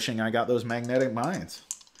I'm wishing I got those magnetic mines.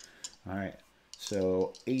 All right,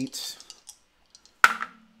 so 8,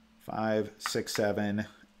 5, 6, 7,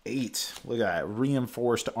 8. Look at that.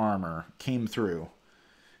 Reinforced armor came through.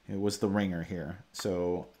 It was the ringer here.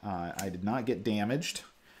 So I did not get damaged.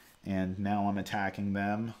 And now I'm attacking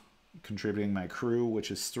them, contributing my crew,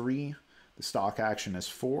 which is 3. The stock action is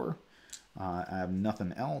 4. I have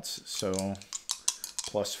nothing else. So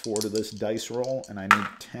 +4 to this dice roll. And I need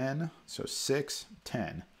 10. So 6,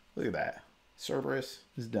 10. Look at that. Cerberus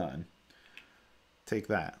is done. Take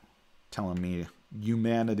that. Telling me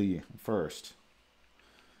humanity first.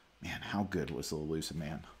 Man, how good was the Elusive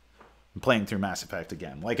Man? I'm playing through Mass Effect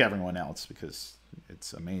again, like everyone else, because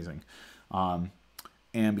it's amazing.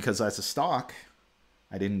 And because that's a stock,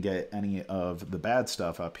 I didn't get any of the bad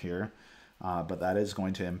stuff up here, but that is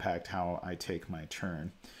going to impact how I take my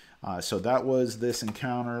turn. So that was this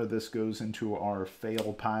encounter. This goes into our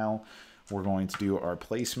fail pile. We're going to do our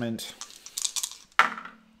placement.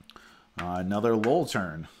 Another lull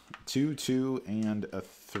turn. 2, 2, and a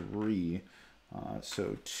 3.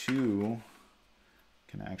 So 2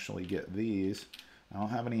 can actually get these. I don't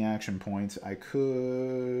have any action points. I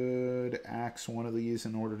could axe one of these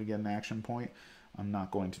in order to get an action point. I'm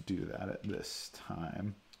not going to do that at this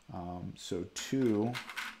time. So 2,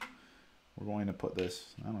 we're going to put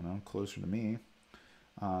this, I don't know, closer to me.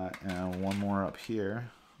 And one more up here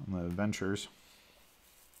on the adventures.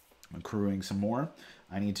 Accruing some more.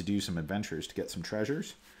 I need to do some adventures to get some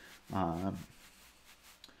treasures.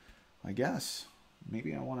 I guess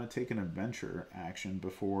maybe I want to take an adventure action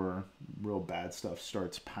before real bad stuff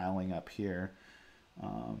starts piling up here.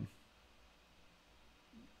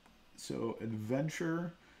 So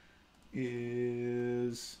adventure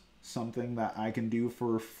is something that I can do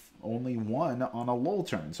for only 1 on a lull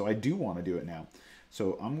turn. So I do want to do it now.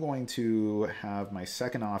 So I'm going to have my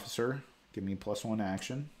second officer give me +1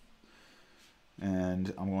 action.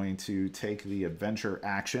 And I'm going to take the adventure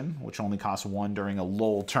action, which only costs 1 during a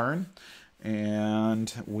lull turn.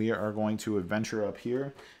 And we are going to adventure up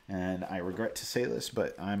here. And I regret to say this,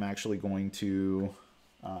 but I'm actually going to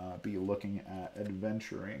be looking at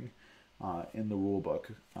adventuring in the rulebook.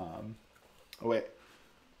 Oh, wait.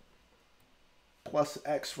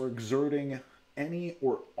 +X for exerting any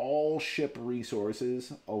or all ship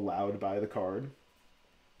resources allowed by the card.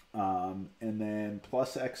 And then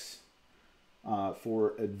 +X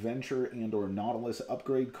for adventure and or Nautilus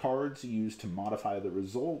upgrade cards used to modify the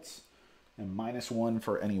results, and -1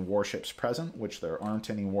 for any warships present, which there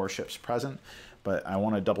aren't any warships present, but I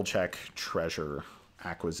want to double check treasure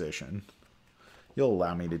acquisition. You'll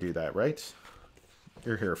allow me to do that, right?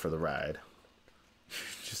 You're here for the ride.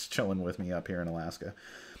 Just chilling with me up here in Alaska.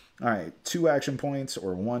 All right, 2 action points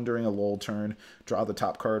or 1 during a lull turn. Draw the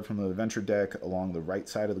top card from the adventure deck along the right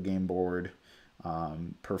side of the game board.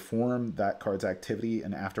 Perform that card's activity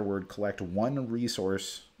and afterward collect 1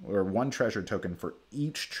 resource or 1 treasure token for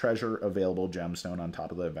each treasure available gemstone on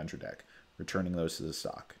top of the adventure deck, returning those to the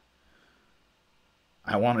stock.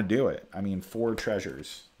 I want to do it. I mean, 4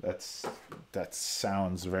 treasures. That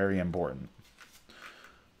sounds very important.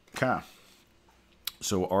 Okay.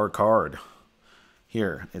 So our card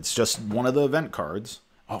here, it's just one of the event cards.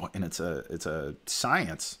 Oh, and it's a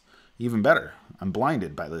science. Even better. I'm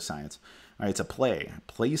blinded by the science. All right, it's a play.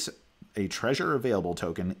 Place a treasure available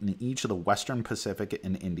token in each of the Western Pacific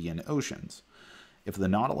and Indian Oceans. If the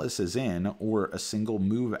Nautilus is in or a single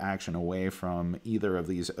move action away from either of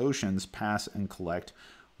these oceans, pass and collect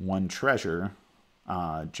 1 treasure.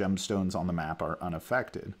 Gemstones on the map are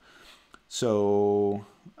unaffected. So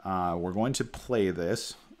we're going to play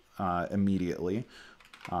this immediately.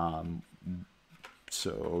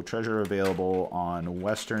 So treasure available on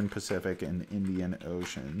Western Pacific and Indian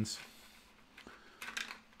Oceans.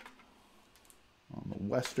 On the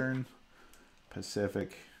Western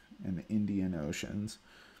Pacific and Indian Oceans.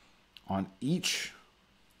 On each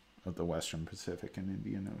of the Western Pacific and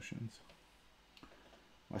Indian Oceans.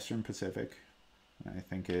 Western Pacific, I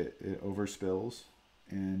think it overspills,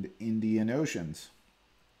 and Indian Oceans.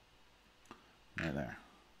 Right there.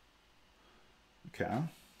 Okay.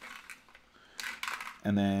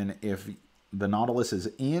 And then if the Nautilus is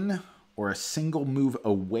in or a single move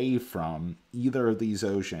away from either of these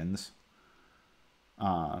oceans,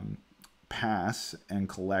 pass and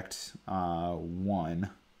collect 1.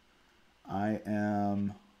 I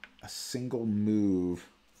am a single move.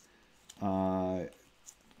 I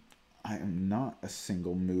am not a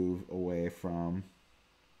single move away from.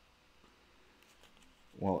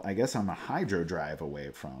 Well, I guess I'm a hydro drive away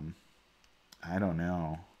from. I don't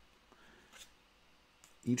know.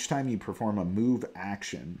 Each time you perform a move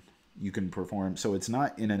action, you can perform. So it's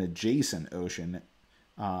not in an adjacent ocean.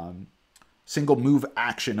 Single move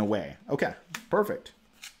action away. Okay, perfect.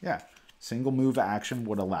 Yeah, single move action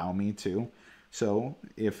would allow me to So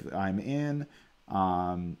if I'm in,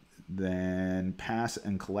 then pass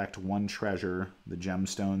and collect 1 treasure. The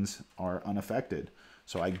gemstones are unaffected.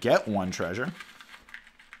 So I get 1 treasure.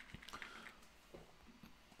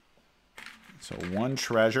 So 1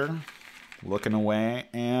 treasure, looking away,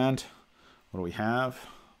 and what do we have?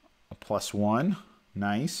 A +1,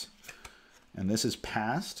 nice. And this is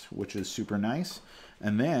passed, which is super nice.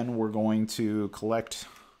 And then we're going to collect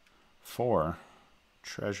 4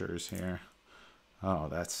 treasures here. Oh,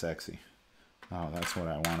 that's sexy. Oh, that's what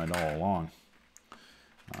I wanted all along.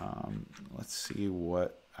 Let's see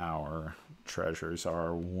what our treasures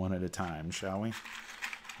are one at a time, shall we?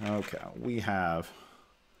 Okay, we have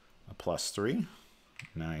a +3.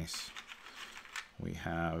 Nice. We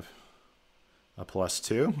have a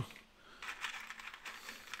 +2.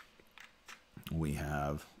 We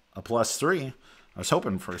have a +3. I was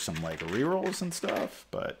hoping for some like rerolls and stuff,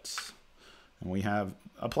 but and we have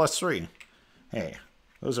a +3. Hey,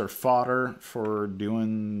 those are fodder for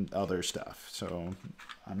doing other stuff. So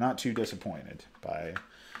I'm not too disappointed by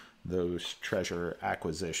those treasure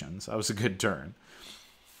acquisitions. That was a good turn.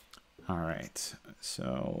 All right,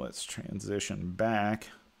 so let's transition back.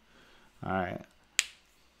 All right.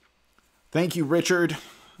 Thank you, Richard.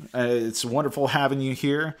 It's wonderful having you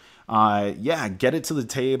here. Yeah, get it to the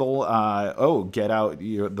table. Get out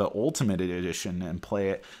the Ultimate Edition and play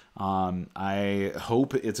it. I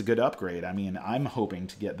hope it's a good upgrade. I mean, I'm hoping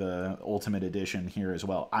to get the Ultimate Edition here as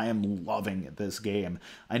well. I am loving this game.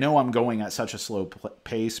 I know I'm going at such a slow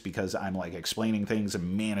pace because I'm like explaining things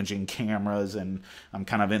and managing cameras, and I'm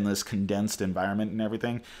kind of in this condensed environment and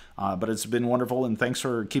everything. But it's been wonderful, and thanks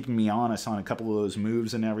for keeping me honest on a couple of those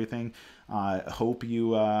moves and everything. Hope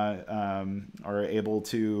you are able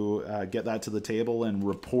to get that to the table and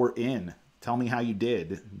report in. Tell me how you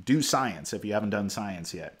did. Do science if you haven't done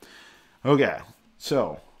science yet. Okay,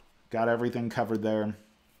 so got everything covered there.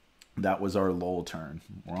 That was our lull turn.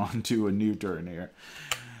 We're on to a new turn here.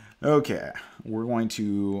 Okay, we're going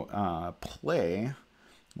to play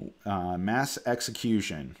Mass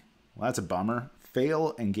Execution. Well, that's a bummer.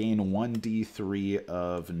 Fail and gain 1d3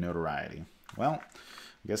 of notoriety. Well,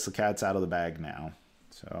 I guess the cat's out of the bag now.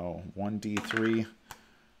 So 1d3,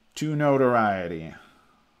 2 notoriety.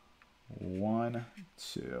 1,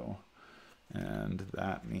 2, and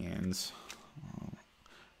that means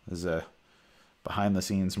this is a behind the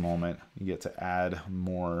scenes moment. You get to add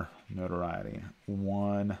more notoriety.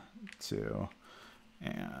 1, 2,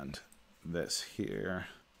 and this here.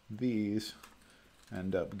 These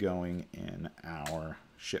end up going in our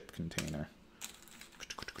ship container.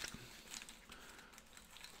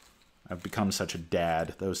 I've become such a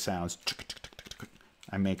dad. Those sounds.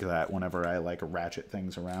 I make that whenever I like ratchet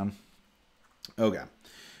things around. Okay.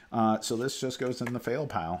 So this just goes in the fail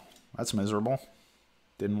pile. That's miserable.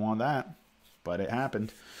 Didn't want that, but it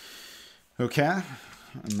happened. Okay.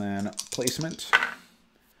 And then placement.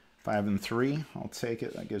 5 and 3. I'll take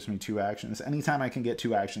it. That gives me 2 actions. Anytime I can get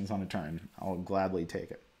 2 actions on a turn, I'll gladly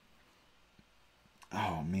take it.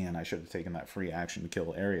 Oh, man. I should have taken that free action to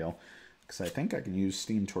kill Ariel, because I think I can use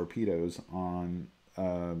steam torpedoes on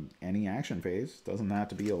any action phase. Doesn't have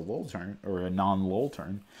to be a lull turn or a non-lull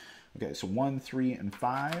turn. Okay, so 1, 3, and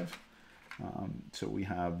 5. So we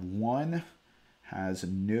have 1 has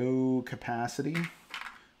no capacity.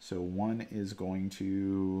 So 1 is going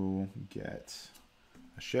to get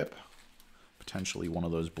a ship, potentially one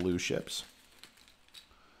of those blue ships.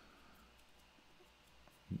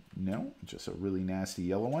 No, just a really nasty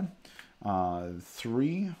yellow one.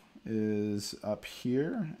 3 is up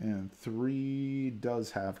here, and 3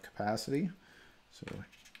 does have capacity. So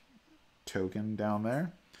token down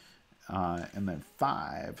there. And then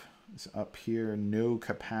 5 is up here, no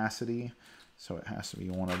capacity, so it has to be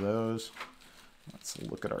one of those. Let's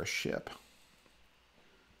look at our ship.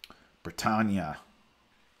 Britannia.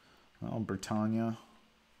 Well, Britannia,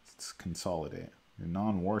 let's consolidate. A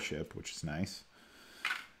non-warship, which is nice.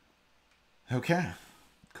 Okay,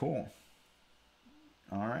 cool.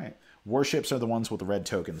 All right. Warships are the ones with the red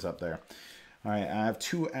tokens up there. All right, I have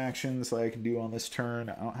 2 actions that I can do on this turn.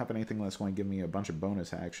 I don't have anything that's going to give me a bunch of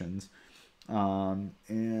bonus actions. And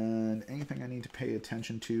anything I need to pay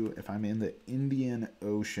attention to, if I'm in the Indian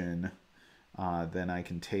Ocean, then I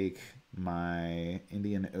can take my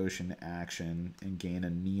Indian Ocean action and gain a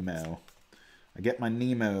Nemo. I get my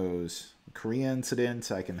Nemos. Korea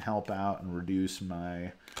incident, I can help out and reduce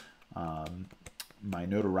my my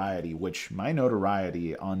notoriety, which my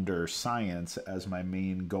notoriety under science as my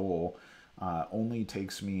main goal only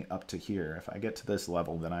takes me up to here. If I get to this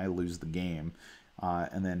level, then I lose the game.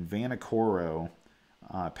 And then Vanikoro,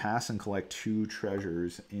 pass and collect 2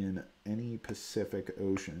 treasures in any Pacific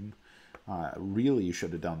Ocean. Really, you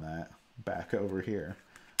should have done that back over here.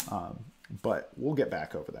 But we'll get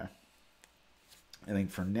back over there. I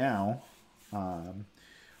think for now,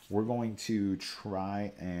 we're going to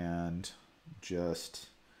try and just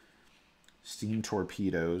steam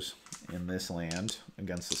torpedoes in this land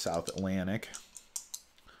against the South Atlantic.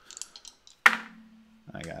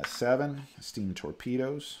 I got 7 steam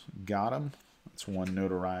torpedoes. Got them. That's 1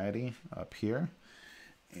 notoriety up here.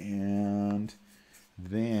 And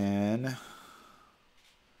then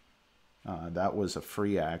that was a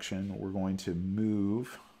free action. We're going to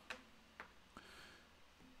move.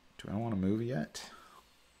 Do I want to move yet?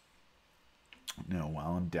 No,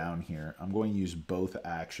 while I'm down here, I'm going to use both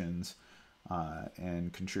actions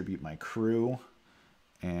and contribute my crew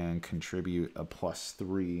and contribute a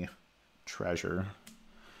 +3 treasure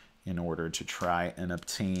in order to try and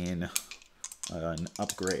obtain an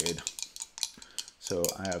upgrade. So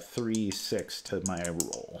I have 3/6 to my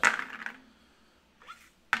roll,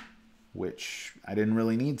 which I didn't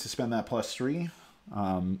really need to spend that +3.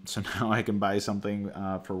 So now I can buy something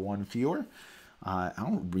for 1 fewer. I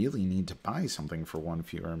don't really need to buy something for 1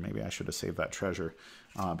 fewer. Maybe I should have saved that treasure.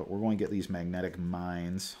 But we're going to get these magnetic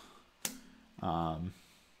mines.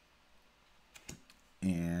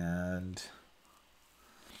 And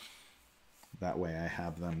that way I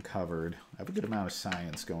have them covered. I have a good amount of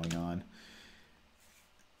science going on.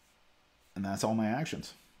 And that's all my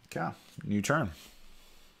actions. Okay, new turn.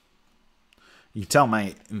 You can tell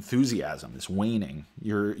my enthusiasm is waning.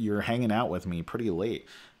 You're hanging out with me pretty late.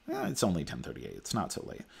 It's only 10:38. It's not so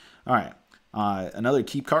late. All right. Another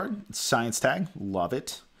keep card. It's science tag. Love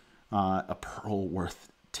it. A pearl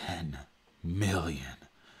worth 10 million.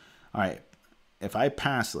 All right. If I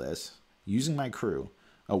pass this using my crew,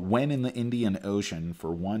 when in the Indian Ocean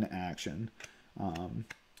for 1 action.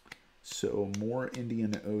 So more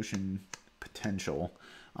Indian Ocean potential.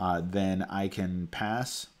 Then I can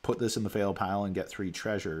pass, put this in the fail pile, and get 3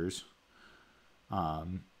 treasures.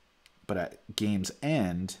 But at game's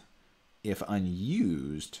end, if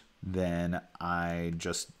unused, then I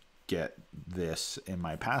just get this in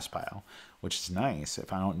my pass pile, which is nice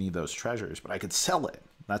if I don't need those treasures. But I could sell it.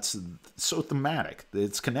 That's so thematic.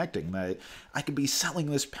 It's connecting that I could be selling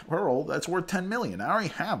this pearl that's worth 10 million. I already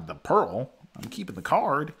have the pearl. I'm keeping the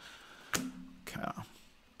card. Okay.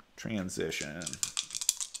 Transition.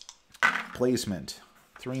 Placement.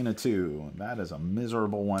 3 and a 2. That is a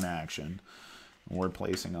miserable 1 action. We're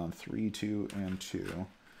placing on 3, 2, and 2.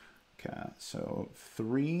 Okay, so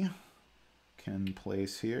 3 can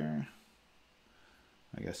place here.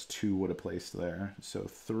 I guess 2 would have placed there. So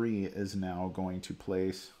 3 is now going to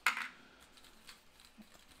place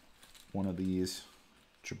one of these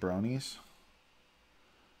jabronis.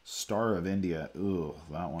 Star of India. Ooh,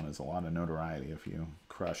 that one is a lot of notoriety if you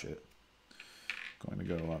crush it. Going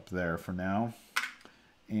to go up there for now.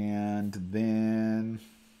 And then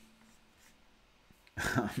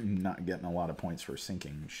I'm not getting a lot of points for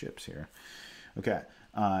sinking ships here. Okay,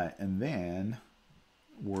 and then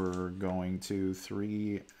we're going to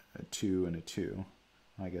 3, a 2, and a 2.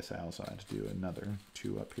 I guess I also had to do another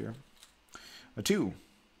 2 up here. A 2.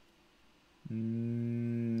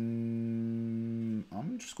 I'm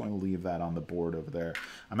just going to leave that on the board over there.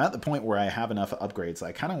 I'm at the point where I have enough upgrades.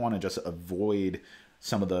 I kind of want to just avoid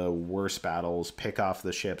some of the worst battles, pick off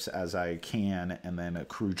the ships as I can, and then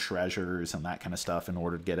accrue treasures and that kind of stuff in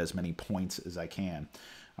order to get as many points as I can.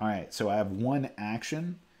 All right, so I have 1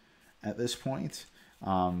 action at this point.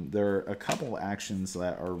 There are a couple actions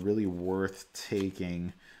that are really worth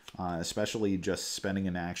taking, especially just spending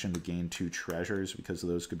an action to gain 2 treasures, because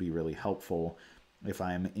those could be really helpful if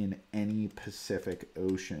I'm in any Pacific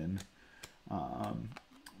Ocean.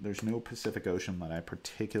 There's no Pacific Ocean that I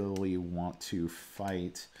particularly want to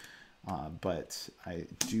fight, but I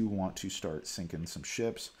do want to start sinking some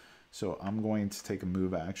ships. So I'm going to take a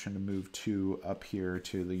move action to move 2 up here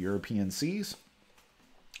to the European seas.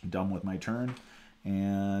 Done with my turn,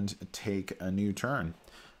 and take a new turn.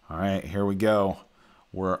 All right, here we go.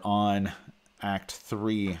 We're on Act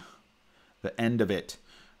 3, the end of it.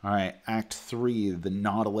 All right, Act 3, the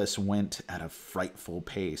Nautilus went at a frightful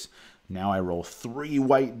pace. Now I roll 3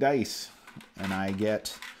 white dice, and I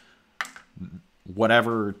get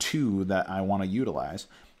whatever 2 that I want to utilize.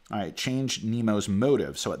 All right, change Nemo's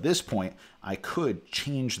motive. So at this point, I could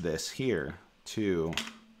change this here to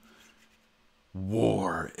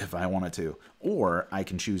war if I wanted to. Or I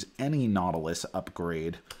can choose any Nautilus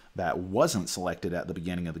upgrade that wasn't selected at the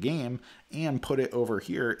beginning of the game and put it over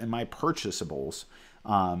here in my purchasables.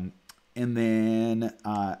 And then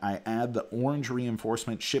I add the orange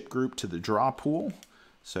reinforcement ship group to the draw pool.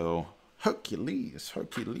 So Hercules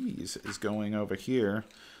is going over here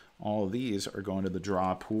All of these are going to the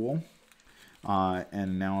draw pool.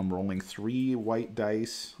 And now I'm rolling 3 white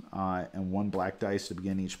dice and 1 black dice to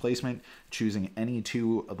begin each placement, choosing any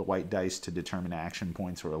 2 of the white dice to determine action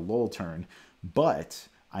points or a lull turn. But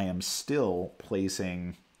I am still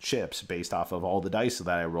placing chips based off of all the dice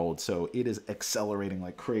that I rolled, so it is accelerating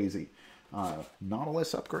like crazy.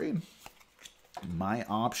 Nautilus upgrade. My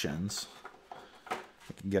options. I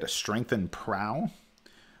can get a strengthened prow.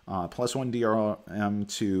 +1 DRM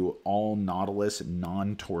to all Nautilus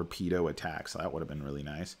non-torpedo attacks. That would have been really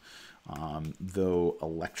nice. Though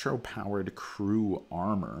electro-powered crew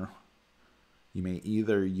armor, you may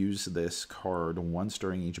either use this card once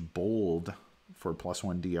during each bold for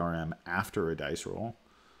 +1 DRM after a dice roll,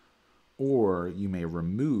 or you may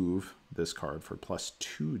remove this card for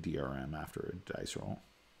 +2 DRM after a dice roll.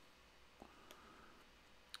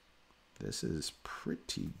 This is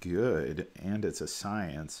pretty good, and it's a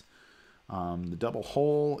science. The double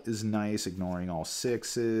hull is nice, ignoring all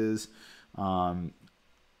 6s. +1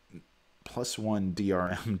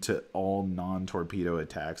 DRM to all non-torpedo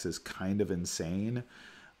attacks is kind of insane.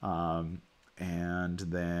 And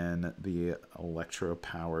then the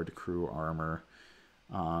electro-powered crew armor.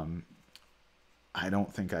 I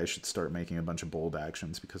don't think I should start making a bunch of bold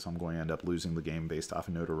actions because I'm going to end up losing the game based off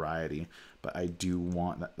of notoriety. But I do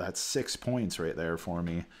want that. That's 6 points right there for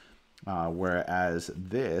me. Whereas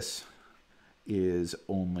this is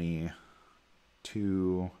only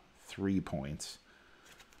 2, 3 points.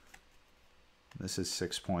 This is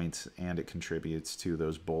 6 points, and it contributes to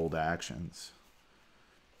those bold actions.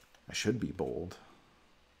 I should be bold.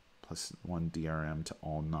 +1 DRM to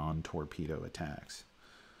all non-torpedo attacks.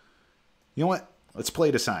 You know what? Let's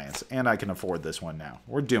play to science, and I can afford this one now.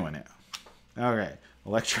 We're doing it. Okay,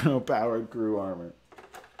 electro-powered crew armor.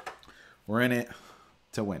 We're in it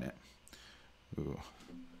to win it. Ooh,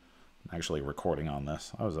 I'm actually recording on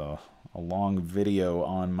this. That was a long video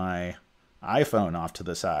on my iPhone off to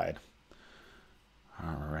the side.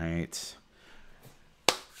 All right.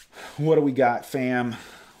 What do we got, fam?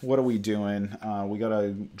 What are we doing? We got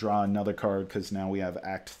to draw another card because now we have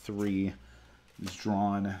Act 3 is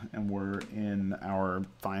drawn and we're in our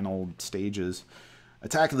final stages.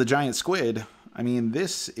 Attack of the Giant Squid. I mean,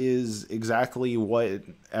 this is exactly what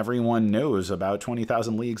everyone knows about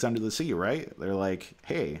 20,000 Leagues Under the Sea, right? They're like,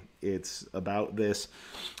 hey, it's about this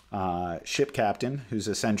ship captain who's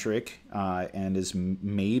eccentric and is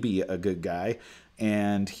maybe a good guy,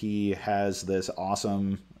 and he has this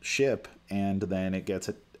awesome ship, and then it gets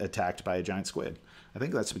attacked by a giant squid. I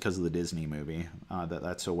think that's because of the Disney movie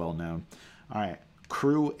that's so well known. All right,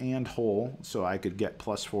 crew and hull, so I could get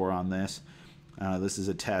 +4 on this. This is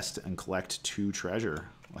a test and collect 2 treasure.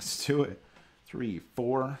 Let's do it. 3,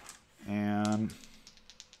 4, and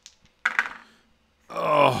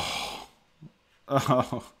oh,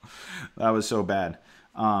 that was so bad.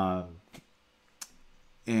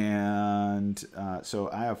 So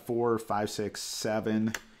I have 4, 5, 6,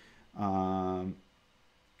 7,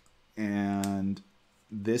 and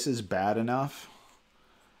this is bad enough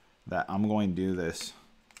that I'm going to do this.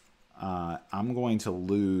 I'm going to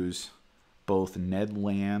lose both Ned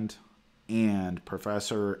Land and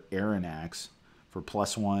Professor Aronnax for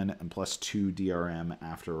 +1 and +2 DRM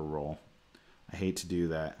after a roll. I hate to do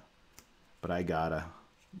that, but I gotta.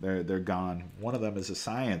 They're gone. One of them is a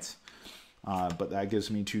science, but that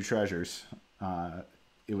gives me 2 treasures.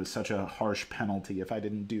 It was such a harsh penalty if I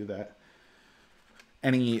didn't do that.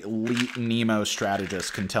 Any elite Nemo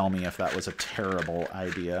strategist can tell me if that was a terrible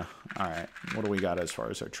idea. All right, what do we got as far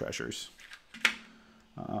as our treasures?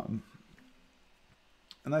 And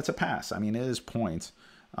that's a pass. I mean, it is points.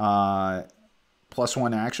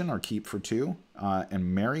 +1 action or keep for 2.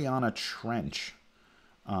 And Mariana Trench.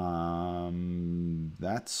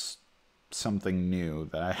 That's something new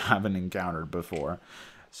that I haven't encountered before.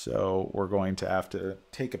 So we're going to have to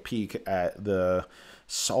take a peek at the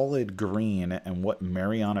solid green and what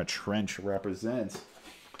Mariana Trench represents.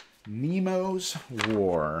 Nemo's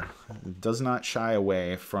War does not shy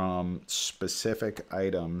away from specific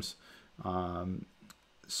items.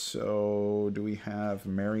 So do we have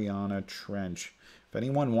Mariana Trench? If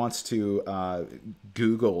anyone wants to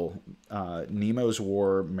Google Nemo's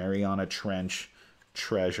War Mariana Trench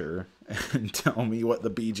treasure and tell me what the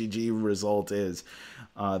BGG result is,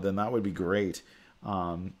 then that would be great.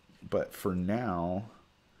 But for now,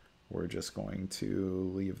 we're just going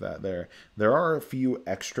to leave that there. There are a few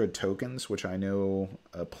extra tokens which I know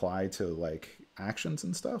apply to like actions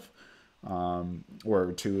and stuff,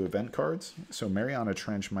 or to event cards. So Mariana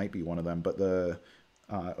Trench might be one of them, but the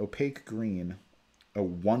opaque green A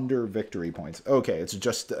wonder victory points. Okay, it's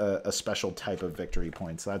just a special type of victory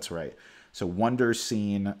points. That's right. So wonders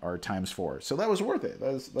seen are ×4. So that was worth it.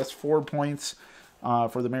 That's 4 points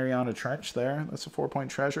for the Mariana Trench there. That's a 4-point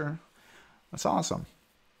treasure. That's awesome.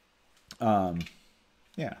 Yeah,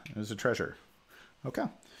 it was a treasure. Okay,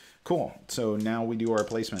 cool. So now we do our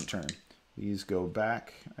placement turn. These go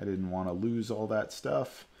back. I didn't want to lose all that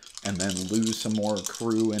stuff and then lose some more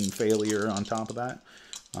crew and failure on top of that.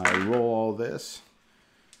 I roll all this.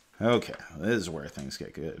 Okay, this is where things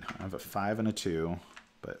get good. I have a 5 and a 2,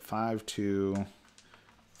 but 5, 2,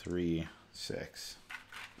 3, 6.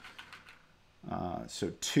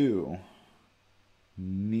 So 2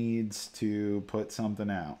 needs to put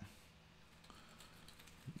something out.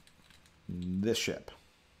 This ship,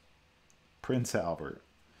 Prince Albert.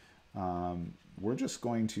 We're just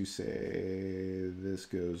going to say this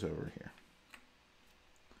goes over here.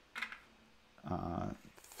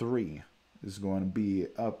 3 is going to be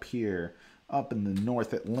up here, up in the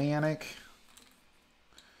North Atlantic,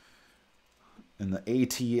 in the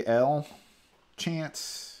ATL.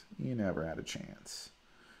 Chance, you never had a chance.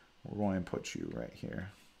 We're going to put you right here.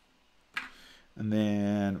 And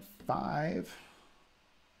then 5.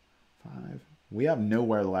 We have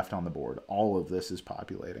nowhere left on the board. All of this is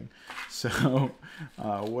populating. So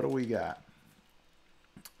what do we got?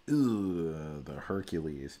 Ooh, the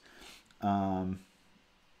Hercules.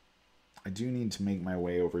 I do need to make my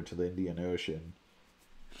way over to the Indian Ocean.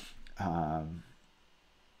 And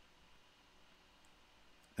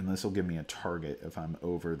this will give me a target if I'm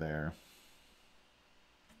over there.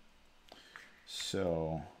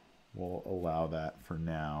 So we'll allow that for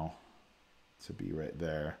now to be right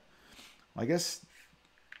there. I guess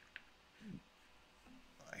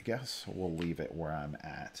we'll leave it where I'm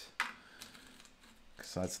at.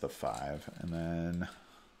 So that's the 5. And then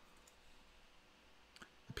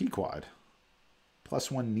the Pequod.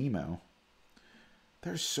 +1 Nemo.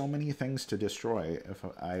 There's so many things to destroy if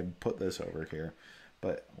I put this over here.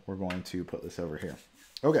 But we're going to put this over here.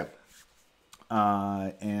 Okay.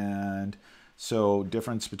 And so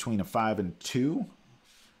difference between a 5 and 2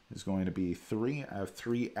 is going to be 3. I have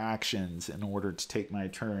 3 actions in order to take my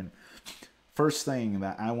turn. First thing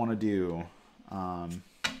that I want to do, I'm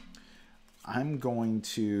going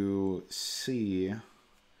to see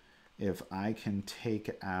if I can take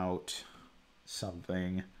out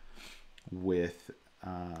something with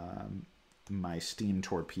my steam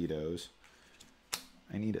torpedoes.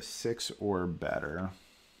 I need a 6 or better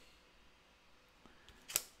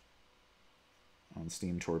on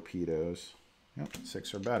steam torpedoes. Yep,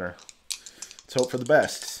 6 or better. Let's hope for the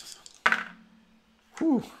best.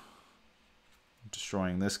 Whew.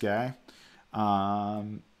 Destroying this guy.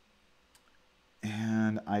 And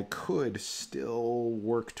I could still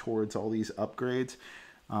work towards all these upgrades.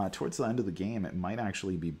 Towards the end of the game, it might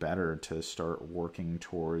actually be better to start working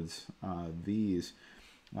towards these.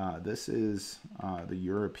 This is the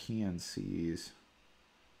European seas.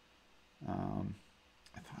 I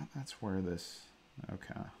thought that's where this...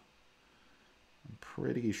 Okay. I'm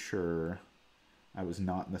pretty sure I was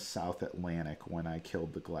not in the South Atlantic when I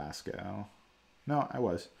killed the Glasgow. No, I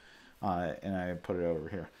was. And I put it over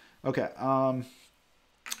here. Okay.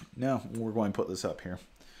 No, we're going to put this up here.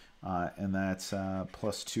 And that's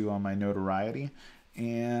 +2 on my notoriety.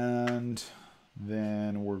 And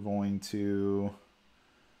then we're going to...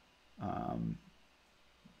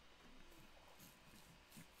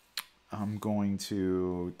 I'm going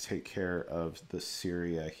to take care of the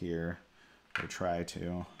Syria here, or try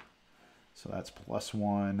to. So that's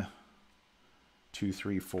 +1, 2,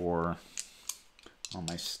 3, 4 on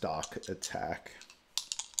my stock attack.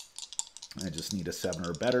 I just need a 7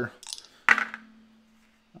 or better.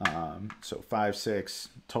 So 5, 6,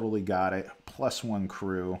 totally got it. +1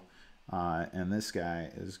 crew. And this guy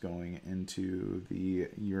is going into the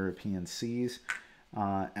European seas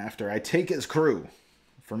after I take his crew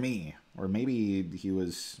for me. Or maybe he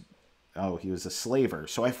was, oh, he was a slaver.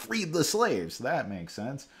 So I freed the slaves. That makes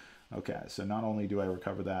sense. Okay, so not only do I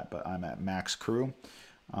recover that, but I'm at max crew.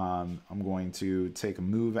 I'm going to take a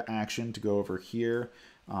move action to go over here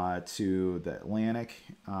to the Atlantic.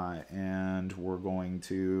 And we're going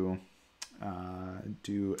to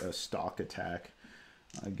do a stalk attack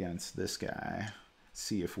against this guy.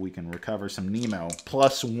 See if we can recover some Nemo.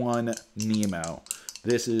 +1 Nemo.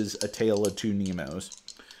 This is a tale of 2 Nemos.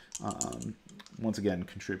 Once again,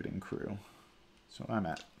 contributing crew. So I'm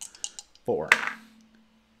at 4,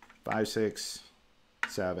 5, 6,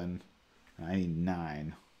 7. I need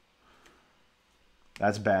 9.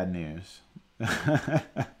 That's bad news.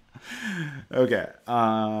 Okay.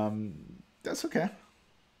 That's okay.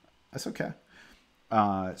 That's okay.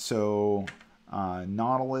 So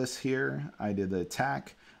Nautilus here, I did the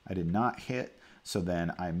attack. I did not hit, so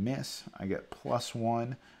then I miss. I get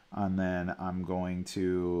 +1, and then I'm going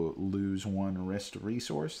to lose 1 wrist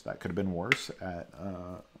resource. That could have been worse at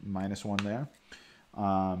 -1 there.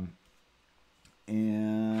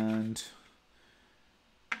 And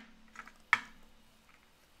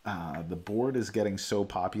the board is getting so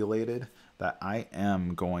populated that I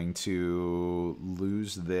am going to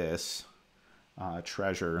lose this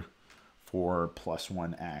treasure for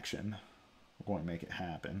 +1 action. We're going to make it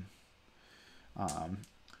happen. We're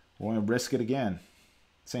going to risk it again.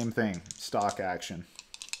 Same thing, stock action.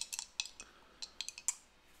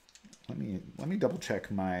 Let me double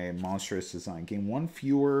check my monstrous design. Gain 1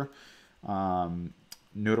 fewer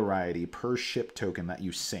notoriety per ship token that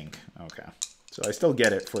you sink. Okay, so I still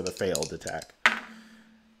get it for the failed attack.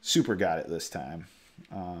 Super got it this time.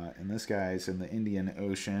 And this guy's in the Indian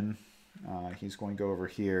Ocean. He's going to go over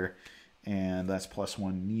here, and that's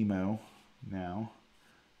 +1 Nemo now.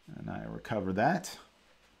 And I recover that.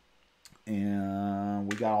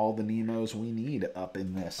 And we got all the Nemos we need up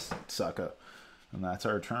in this sucker. And that's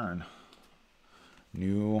our turn.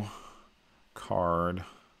 New card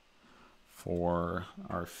for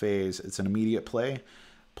our phase. It's an immediate play.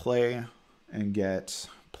 Play and get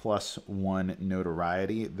 +1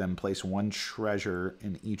 notoriety. Then place 1 treasure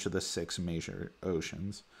in each of the 6 major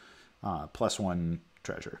oceans. +1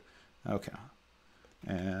 treasure. Okay.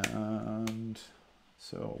 And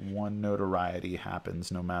so 1 notoriety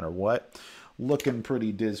happens no matter what. Looking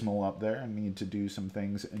pretty dismal up there. I need to do some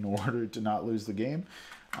things in order to not lose the game.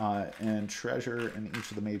 And treasure in each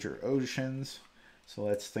of the major oceans. So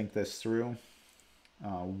let's think this through.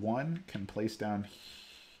 1 can place down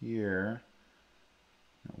here.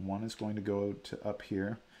 1 is going to go to up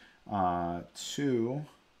here. 2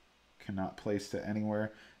 cannot place to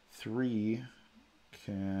anywhere. 3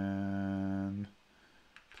 can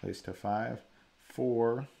place to 5.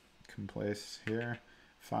 4 can place here.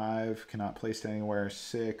 5 cannot place to anywhere.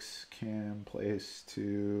 6 can place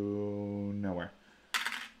to nowhere.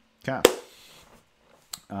 Okay.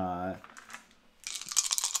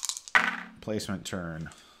 Placement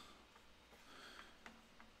turn.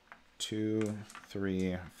 2,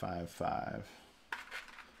 3, 5, 5.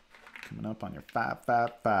 Coming up on your 5,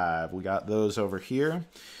 5, 5. We got those over here.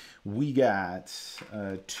 We got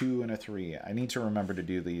a 2 and a 3. I need to remember to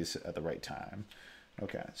do these at the right time.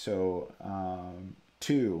 Okay, so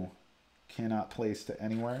 2 cannot place to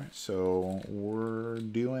anywhere. So we're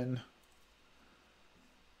doing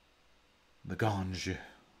the Gange,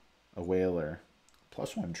 a whaler,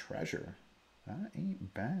 +1 treasure. That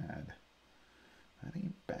ain't bad. That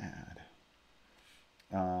ain't bad.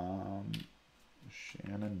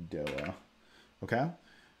 Shenandoah. Okay.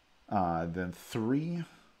 Then 3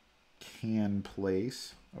 can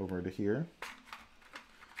place over to here.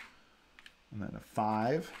 And then a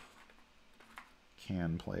 5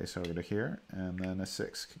 can place over to here. And then a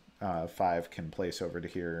 5 can place over to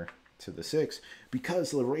here to the 6.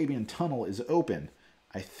 Because the Arabian Tunnel is open,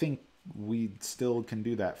 I think we still can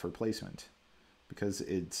do that for placement. Because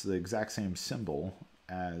it's the exact same symbol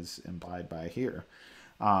as implied by here.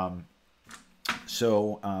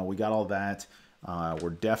 So we got all that. We're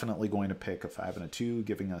definitely going to pick a 5 and a 2,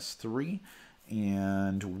 giving us 3.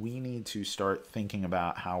 And we need to start thinking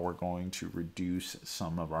about how we're going to reduce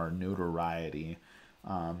some of our notoriety.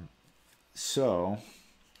 Let's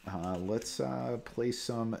place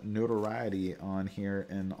some notoriety on here,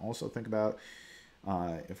 and also think about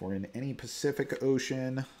if we're in any Pacific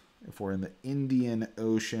Ocean, if we're in the Indian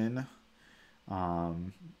Ocean, I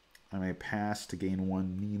may pass to gain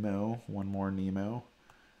 1 Nemo, 1 more Nemo,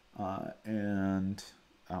 and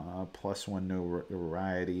 +1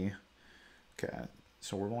 notoriety. Okay,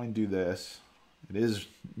 so we're going to do this. It is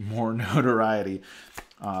more notoriety,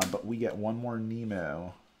 but we get 1 more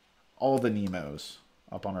Nemo, all the Nemos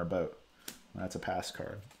up on our boat. That's a pass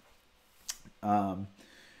card.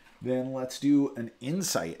 Then let's do an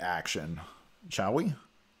insight action, shall we?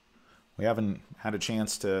 We haven't had a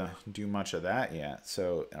chance to do much of that yet.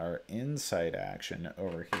 So our insight action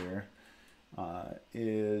over here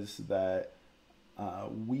is that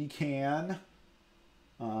we can,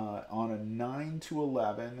 on a 9 to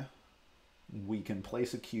 11, we can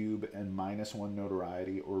place a cube and -1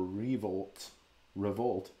 notoriety, or reboot.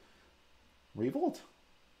 We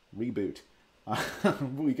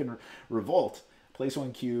can revolt, place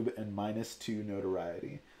 1 cube and -2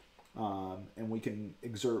 notoriety. And we can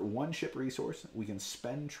exert 1 ship resource. We can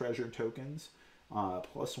spend treasure tokens,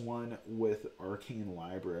 +1 with arcane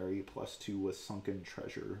library, +2 with sunken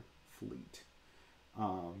treasure fleet.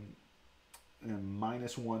 and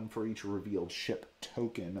 -1 for each revealed ship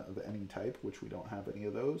token of any type, which we don't have any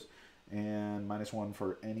of those, and -1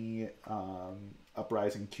 for any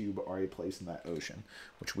uprising cube already placed in that ocean,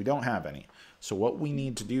 which we don't have any. So what we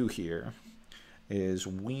need to do here is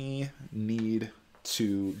we need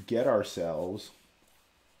to get ourselves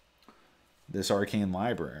this arcane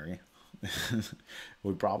library.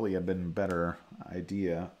 Would probably have been a better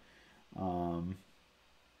idea.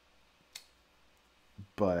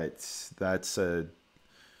 But that's I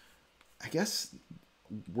guess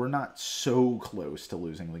we're not so close to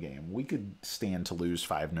losing the game. We could stand to lose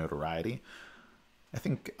 5 notoriety. I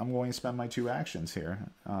think I'm going to spend my 2 actions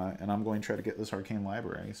here, and I'm going to try to get this arcane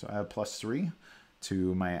library. So I have +3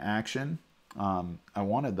 to my action. I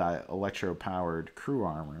wanted that electro-powered crew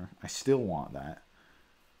armor. I still want that.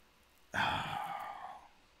 I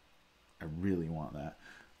really want that.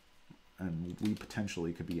 And we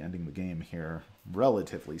potentially could be ending the game here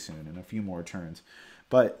relatively soon in a few more turns.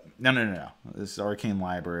 But no. This is arcane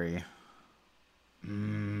library.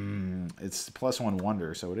 It's +1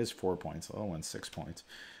 wonder, so it is 4 points. The other one's 6 points.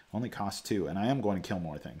 Only costs 2, and I am going to kill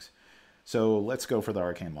more things. So let's go for the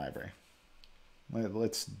arcane library.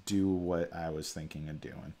 Let's do what I was thinking of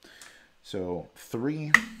doing. So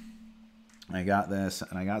 3. I got this,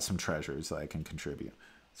 and I got some treasures that I can contribute.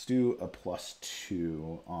 Let's do a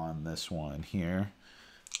 +2 on this one here.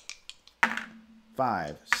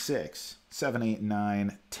 5, 6, 7, 8,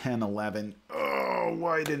 9, 10, 11. Oh,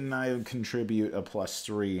 why didn't I contribute a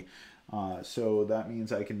 +3? So that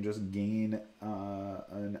means I can just gain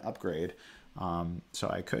an upgrade. So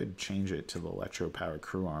I could change it to the electro-powered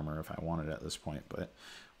crew armor if I wanted at this point, but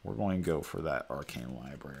we're going to go for that arcane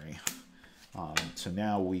library. So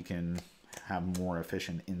now we can have more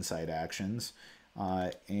efficient inside actions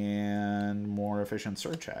and more efficient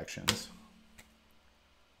search actions.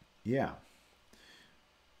 Yeah.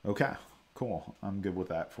 Okay, cool. I'm good with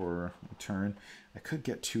that for a turn. I could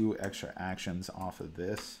get 2 extra actions off of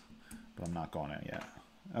this, but I'm not going to yet.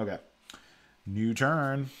 Okay. New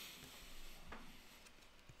turn.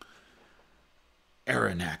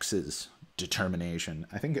 Aranax's determination.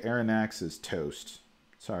 I think Aranax is toast.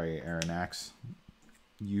 Sorry, Aranax.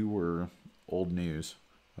 You were old news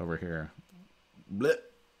over here. Blech.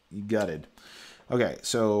 You gutted. Okay,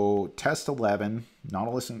 so test 11,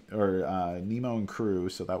 Nautilus or Nemo and crew,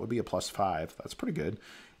 so that would be a +5. That's pretty good.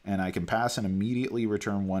 And I can pass and immediately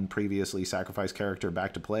return 1 previously sacrificed character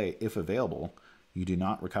back to play if available. You do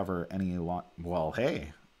not recover any well,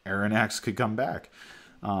 hey, Aranax could come back.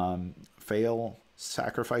 Fail,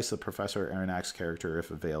 sacrifice the Professor Aranax character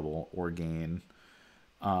if available, or gain.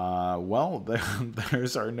 Well,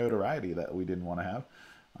 there's our notoriety that we didn't want to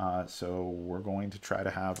have. So we're going to try to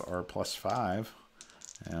have our +5,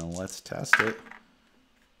 and let's test it.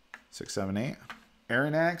 6, 7, 8.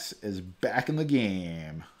 Aranax is back in the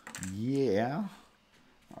game. Yeah.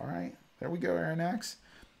 All right. There we go, Aranax.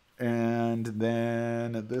 And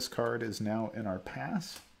then this card is now in our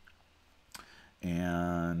pass.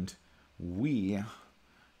 And we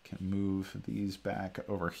can move these back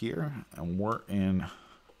over here, and we're in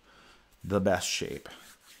the best shape.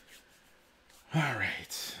 All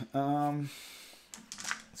right.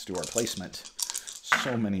 Let's do our placement.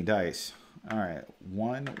 So many dice. All right.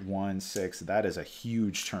 1, 1, 6. That is a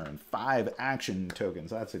huge turn. 5 action tokens.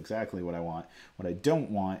 That's exactly what I want. What I don't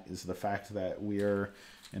want is the fact that we are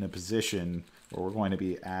in a position where we're going to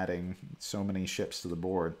be adding so many ships to the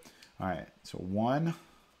board. All right. So 1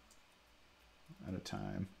 at a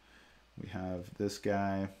time. We have this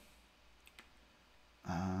guy.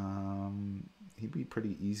 He'd be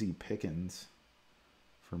pretty easy pickings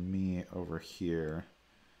for me over here.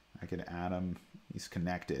 I could add him. He's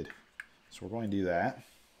connected. So we're going to do that.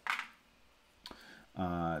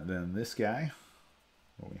 Then this guy,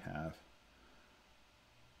 what we have,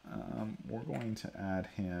 we're going to add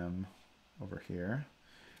him over here.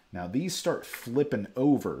 Now these start flipping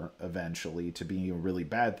over eventually to be really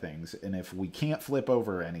bad things. And if we can't flip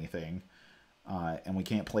over anything, and we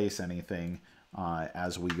can't place anything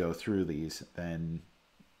as we go through these, then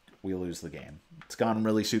we lose the game. It's gone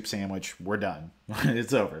really soup sandwich. We're done.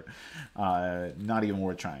 It's over. Not even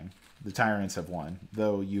worth trying. The Tyrants have won,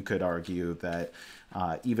 though you could argue that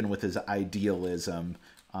even with his idealism,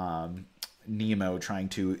 Nemo trying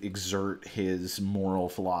to exert his moral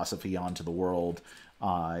philosophy onto the world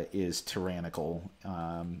is tyrannical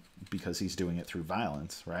because he's doing it through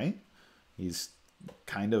violence, right? He's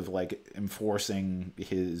kind of like enforcing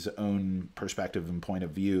his own perspective and point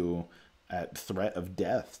of view at threat of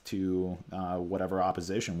death to whatever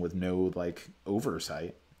opposition with no like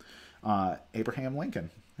oversight. Abraham Lincoln,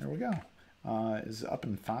 there we go, is up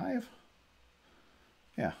in 5.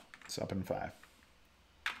 Yeah, It's up in 5.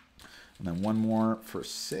 And then one more for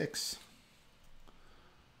 6.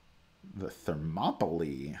 The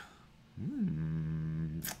Thermopylae.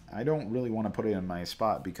 I don't really want to put it in my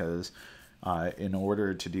spot because in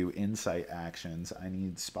order to do insight actions, I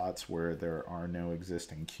need spots where there are no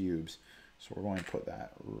existing cubes. So we're going to put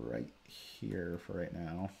that right here for right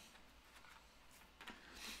now.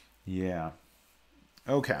 Yeah.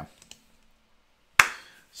 Okay.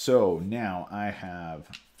 So now I have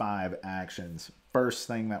 5 actions. First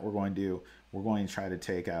thing that we're going to do, we're going to try to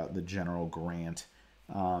take out the General Grant.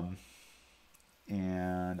 And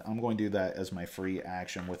I'm going to do that as my free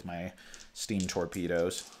action with my steam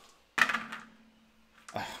torpedoes.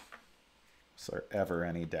 Is there ever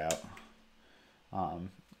any doubt? I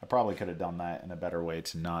probably could have done that in a better way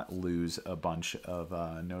to not lose a bunch of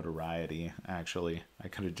notoriety, actually. I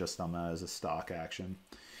could have just done that as a stock action.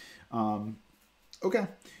 Okay.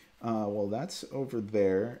 Well, that's over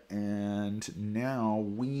there. And now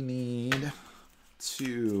we need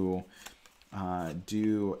to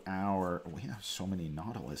do our... We have so many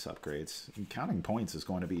Nautilus upgrades. And counting points is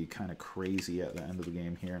going to be kind of crazy at the end of the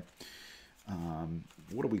game here.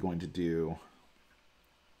 What are we going to do?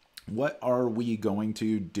 What are we going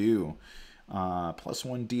to do?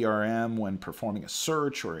 +1 DRM when performing a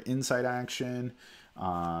search or insight action.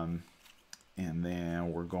 And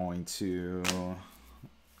then we're going to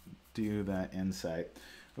do that insight.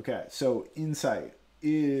 Okay, so insight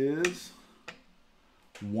is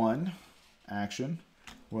 1 action.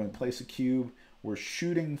 We're going to place a cube. We're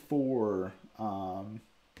shooting for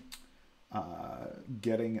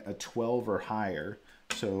getting a 12 or higher.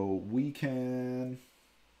 So we can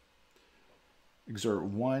exert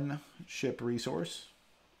 1 ship resource.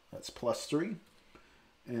 That's +3.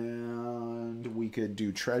 And we could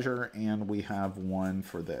do treasure, and we have 1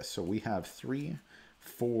 for this. So we have 3,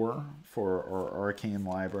 4 for our arcane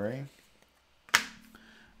library.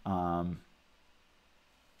 I'm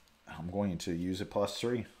going to use it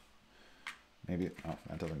 +3. Maybe, oh,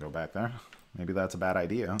 that doesn't go back there. Maybe that's a bad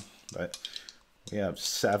idea, but we have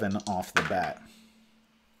 7 off the bat.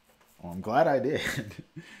 Well, I'm glad I did.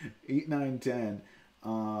 8, 9, 10.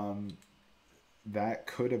 That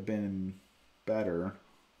could have been better.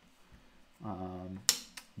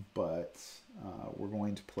 But we're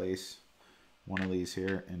going to place one of these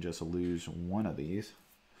here and just lose one of these.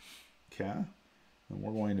 Okay. And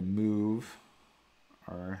we're going to move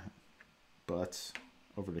our butts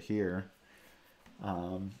over to here.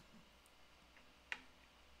 And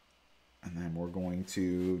then we're going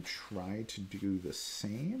to try to do the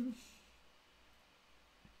same.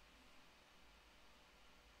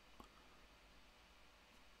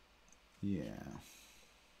 Yeah.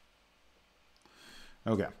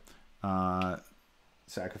 Okay.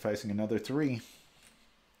 Sacrificing another 3.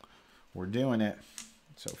 We're doing it.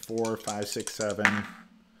 So 4, 5, 6, 7,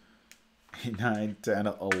 8, 9, 10,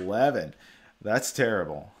 11. That's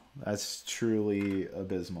terrible. That's truly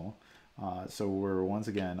abysmal. So we're once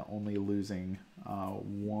again only losing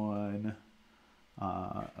 1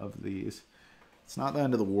 of these. It's not the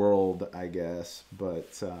end of the world, I guess,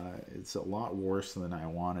 but it's a lot worse than I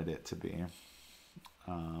wanted it to be.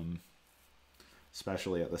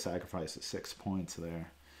 Especially at the sacrifice of 6 points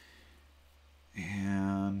there.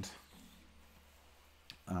 And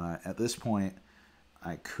at this point,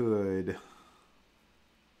 I could...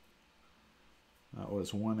 That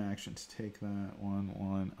was 1 action to take that.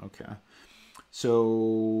 1. Okay.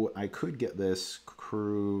 So I could get this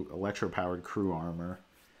electro-powered crew armor,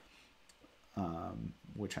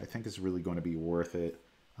 which I think is really going to be worth it,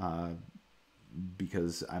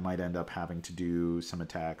 because I might end up having to do some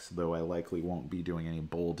attacks, though I likely won't be doing any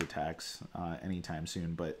bold attacks anytime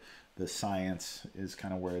soon, but the science is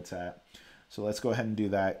kind of where it's at. So let's go ahead and do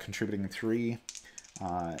that, contributing 3,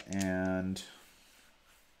 and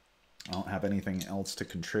I don't have anything else to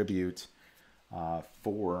contribute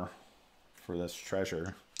for this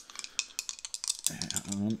treasure.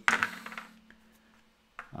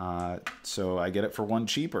 So I get it for 1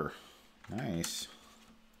 cheaper. Nice.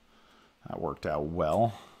 That worked out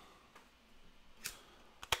well.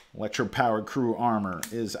 Electro-powered crew armor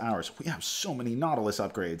is ours. We have so many Nautilus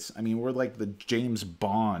upgrades. I mean, we're like the James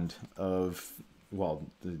Bond of,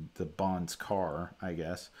 well, the Bond's car, I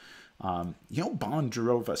guess. You know, Bond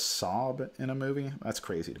drove a Saab in a movie? That's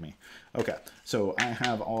crazy to me. Okay, so I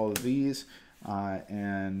have all of these,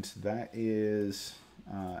 and that is,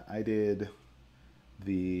 I did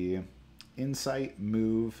the insight,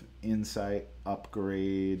 move, insight,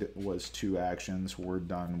 upgrade was 2 actions. We're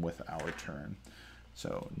done with our turn.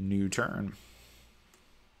 So, new turn.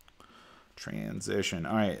 Transition.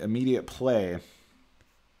 All right, immediate play.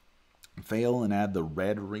 Fail and add the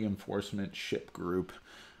red reinforcement ship group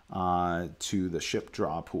to the ship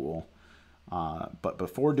draw pool. But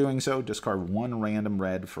before doing so, discard 1 random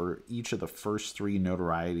red for each of the first 3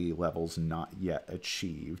 notoriety levels not yet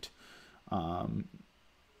achieved.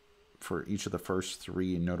 For each of the first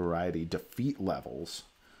 3 notoriety defeat levels.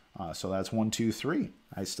 So that's 1, 2, 3.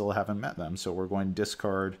 I still haven't met them, so we're going to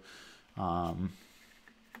discard 1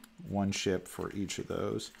 ship for each of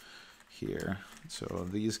those here. So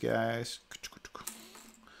these guys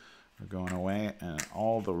are going away, and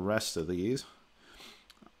all the rest of these.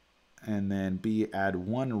 And then B, add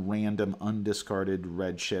 1 random undiscarded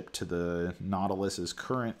red ship to the Nautilus's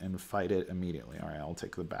current and fight it immediately. All right, I'll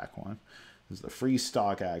take the back one. This is the free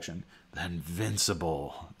stock action. The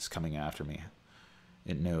Invincible is coming after me.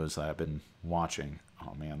 It knows that I've been watching.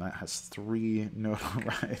 Oh man, that has 3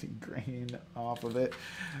 notoriety grain off of it.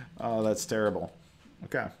 Oh, that's terrible.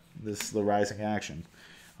 Okay, this is the rising action.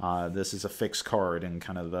 This is a fixed card in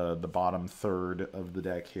kind of the bottom third of the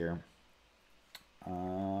deck here.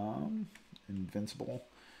 Invincible.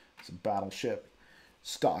 It's a battleship.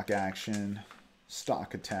 Stock action.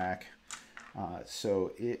 Stock attack.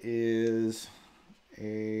 So it is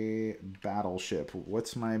a battleship.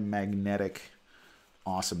 What's my magnetic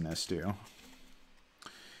awesomeness do?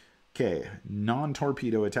 Okay,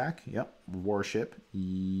 non-torpedo attack. Yep, warship.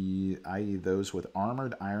 I.e. those with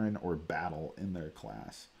armored, iron, or battle in their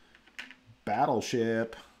class.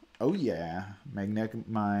 Battleship. Oh yeah, magnetic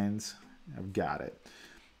mines. I've got it.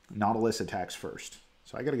 Nautilus attacks first.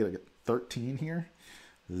 So I got to get a 13 here.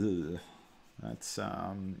 Ugh. That's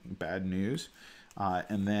bad news.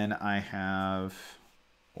 And then I have,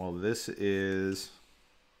 well, this is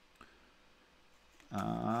the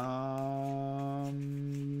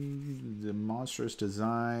monstrous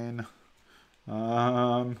design.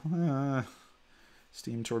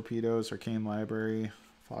 Steam torpedoes, arcane library,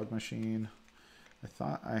 fog machine. I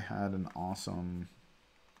thought I had an awesome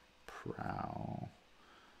prow.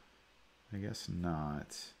 I guess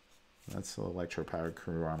not. That's the electro-powered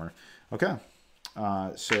crew armor. Okay,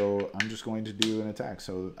 so I'm just going to do an attack.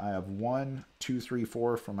 So I have 1, 2, 3,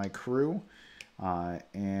 4 for my crew,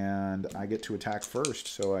 and I get to attack first.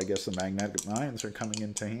 So I guess the magnetic mines are coming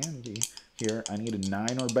into handy here. I need a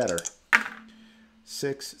 9 or better.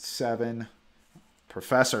 6, 7.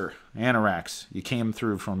 Professor Anorax, you came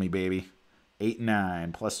through for me, baby. 8,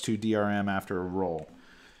 9, plus 2 DRM after a roll.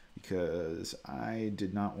 Because I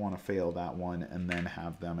did not want to fail that one and then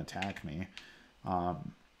have them attack me.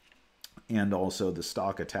 And also the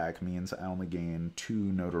stock attack means I only gain 2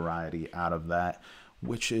 notoriety out of that,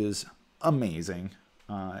 which is amazing.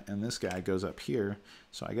 And this guy goes up here,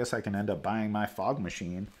 so I guess I can end up buying my fog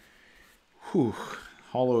machine. Whew,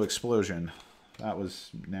 hollow explosion. That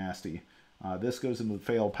was nasty. This goes into the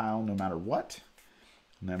fail pile no matter what.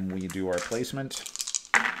 And then we do our placement.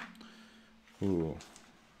 Ooh.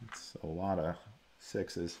 It's a lot of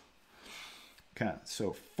 6s. Okay,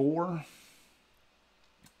 so 4.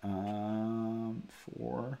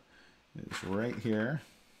 4 is right here.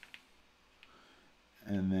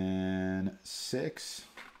 And then 6.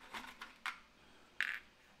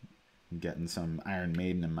 I'm getting some Iron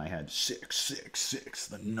Maiden in my head. 666,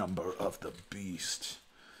 the number of the beast.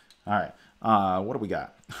 All right, what do we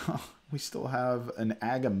got? We still have an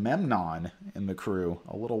Agamemnon in the crew,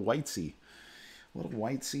 a little whitesea. Little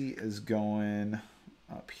whitesea is going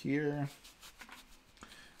up here.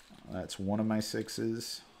 That's 1 of my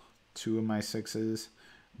 6s. 2 of my 6s.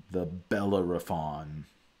 The Bellerophon.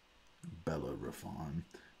 Bellerophon.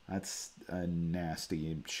 That's a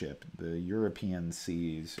nasty ship. The European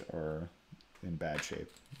seas are in bad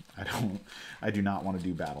shape. I do not want to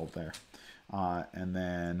do battle there. And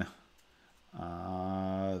then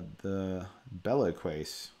the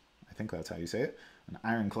Bellequace. I think that's how you say it. An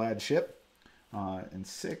ironclad ship. In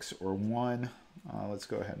 6 or 1. Let's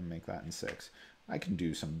go ahead and make that in 6. I can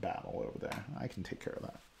do some battle over there. I can take care of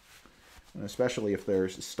that. And especially if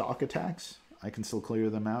there's stock attacks, I can still clear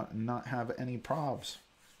them out and not have any probs.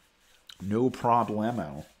 No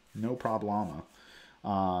problemo. No problema.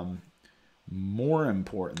 More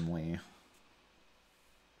importantly,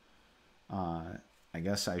 I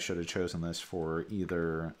guess I should have chosen this for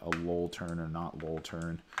either a lull turn or not lull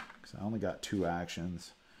turn, because I only got 2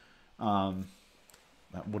 actions.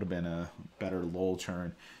 That would have been a better lull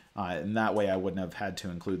turn. And that way I wouldn't have had to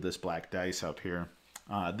include this black dice up here.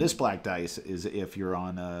 This black dice is if you're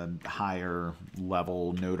on a higher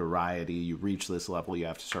level notoriety, you reach this level, you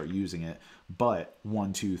have to start using it. But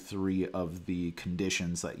 1, 2, 3 of the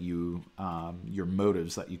conditions that you, your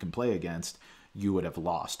motives that you can play against, you would have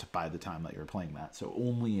lost by the time that you're playing that. So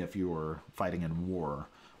only if you were fighting in war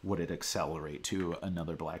would it accelerate to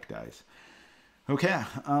another black dice. Okay,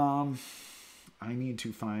 I need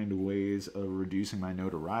to find ways of reducing my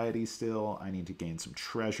notoriety still. I need to gain some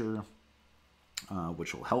treasure,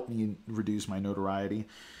 which will help me reduce my notoriety.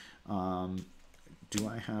 Do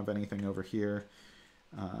I have anything over here?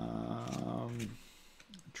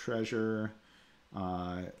 Treasure.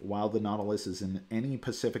 While the Nautilus is in any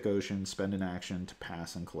Pacific Ocean, spend an action to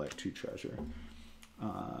pass and collect 2 treasure.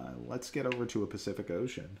 Let's get over to a Pacific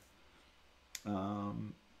Ocean.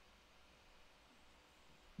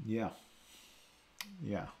 Yeah.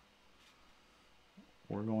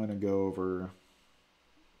 We're going to go over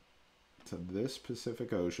to this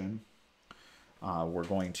Pacific Ocean. We're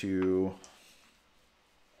going to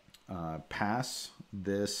pass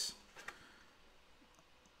this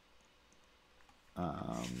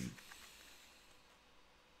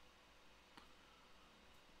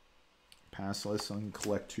pass this and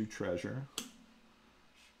collect 2 treasure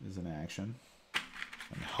is an action,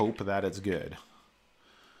 and hope that it's good.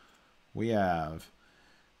 We have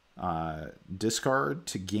discard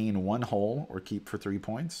to gain 1 hull or keep for 3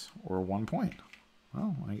 points or 1 point.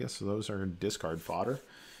 Well, I guess those are discard fodder.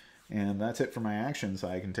 And that's it for my actions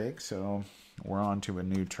I can take. So we're on to a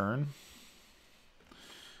new turn.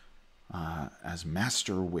 As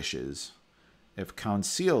Master wishes. If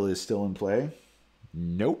Conceal is still in play,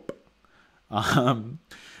 nope.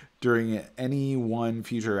 During any one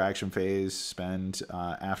future action phase, spend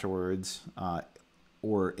afterwards,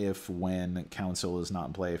 or if when Council is not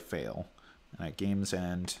in play, fail. And at game's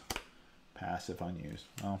end, pass if unused.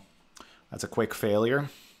 Well, that's a quick failure.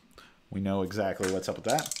 We know exactly what's up with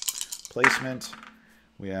that. Placement.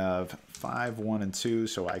 We have 5, 1, and 2,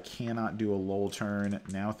 so I cannot do a lull turn.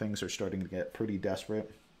 Now things are starting to get pretty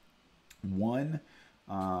desperate. 1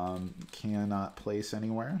 cannot place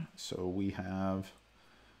anywhere, so we have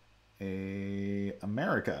a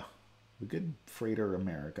America, the good freighter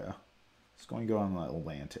America. It's going to go on the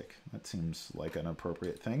Atlantic. That seems like an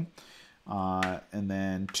appropriate thing. And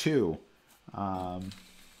then 2,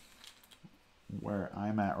 where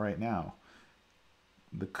I'm at right now,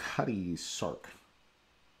 the Cuddy Sark.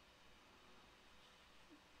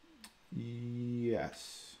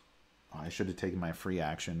 Yes. I should have taken my free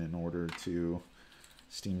action in order to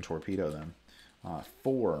steam torpedo them.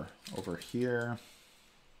 4 over here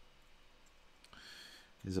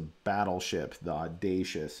is a battleship, the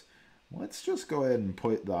Audacious. Let's just go ahead and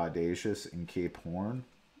put the Audacious in Cape Horn.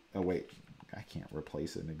 Oh, wait. I can't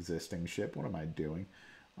replace an existing ship. What am I doing?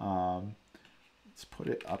 Let's put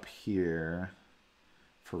it up here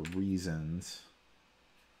for reasons.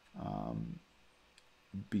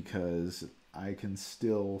 Because I can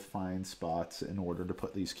still find spots in order to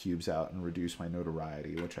put these cubes out and reduce my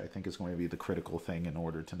notoriety, which I think is going to be the critical thing in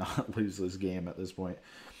order to not lose this game at this point.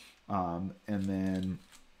 And then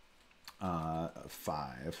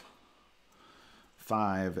 5.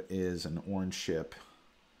 5 is an orange ship.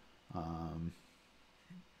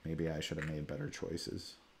 Maybe I should have made better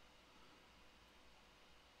choices.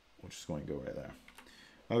 Which is going to go right there.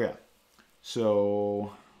 Okay,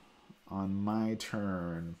 so on my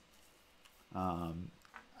turn, I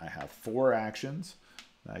have 4 actions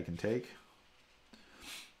that I can take.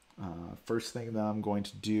 First thing that I'm going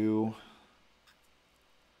to do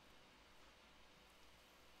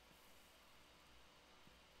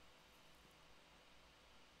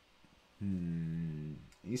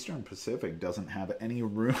Eastern Pacific doesn't have any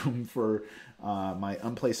room for my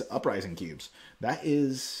unplaced uprising cubes. That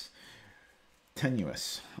is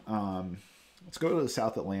tenuous. Let's go to the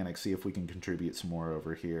South Atlantic, see if we can contribute some more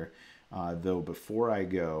over here. Though before I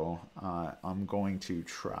go, I'm going to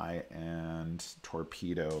try and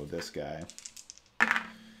torpedo this guy.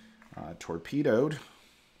 Torpedoed.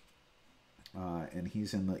 And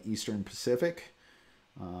he's in the Eastern Pacific.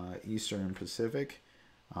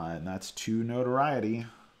 And that's 2 notoriety.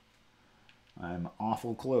 I'm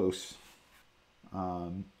awful close.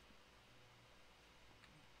 I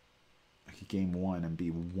could gain 1 and be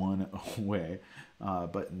 1 away.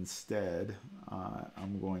 But instead,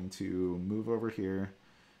 I'm going to move over here.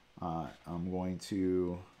 I'm going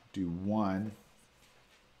to do 1.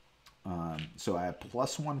 So I have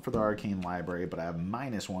 +1 for the Arcane Library, but I have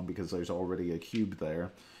 -1 because there's already a cube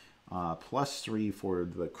there. +3 for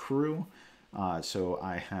the crew. So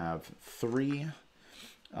I have 3.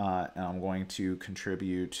 And I'm going to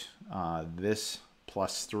contribute this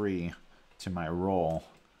 +3 to my roll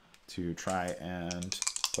to try and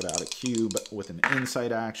put out a cube with an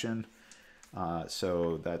insight action.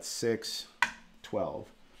 So that's 6, 12.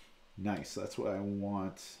 Nice, that's what I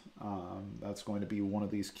want. That's going to be one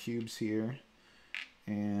of these cubes here.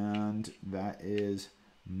 And that is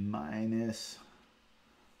minus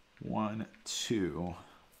 1, 2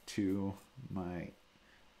 to my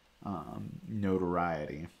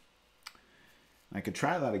notoriety. I could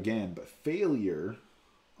try that again, but failure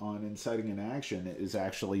on inciting an action is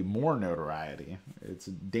actually more notoriety. It's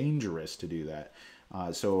dangerous to do that.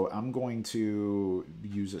 So I'm going to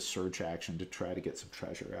use a search action to try to get some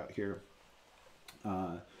treasure out here.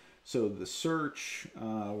 So the search,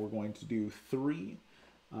 we're going to do 3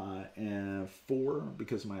 and 4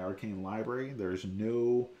 because of my arcane library. There's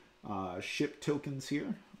no ship tokens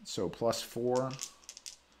here. So plus 4.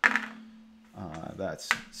 That's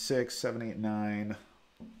 6, 7, 8, 9.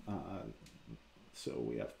 So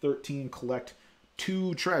we have 13. Collect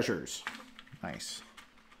 2 treasures. Nice.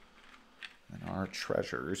 And our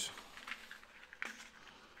treasures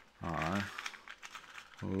are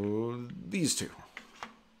these 2.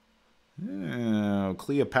 Oh,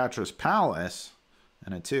 Cleopatra's Palace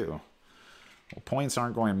and a 2. Well, points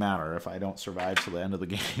aren't going to matter if I don't survive to the end of the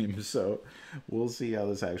game, so we'll see how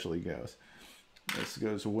this actually goes. This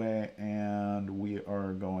goes away, and we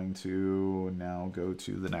are going to now go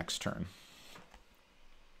to the next turn.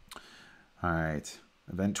 All right,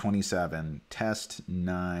 event 27, test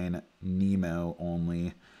 9, Nemo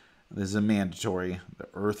only. This is a mandatory. The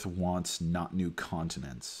Earth wants not new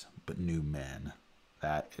continents, but new men.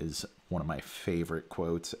 That is one of my favorite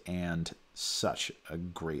quotes, and such a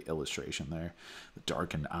great illustration there. The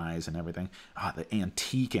darkened eyes and everything. The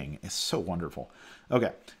antiquing is so wonderful.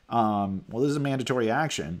 Okay, well, this is a mandatory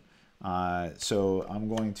action, so I'm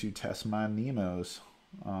going to test my Nemos.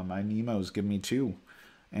 My Nemos give me 2,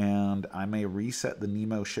 and I may reset the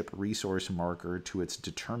Nemo ship resource marker to its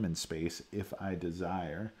determined space if I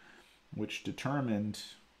desire, which determined...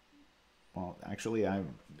 Well, actually,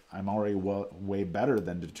 I'm already way better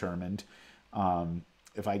than determined.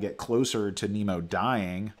 If I get closer to Nemo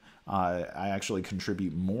dying, I actually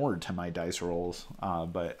contribute more to my dice rolls,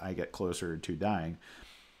 but I get closer to dying.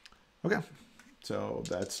 Okay, so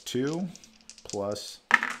that's 2 plus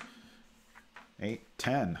 8,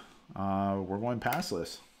 10. We're going past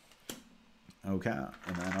this. Okay,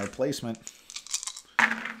 and then our placement.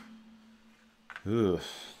 Ooh,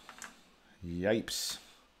 yipes.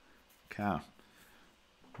 Okay,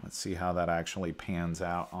 let's see how that actually pans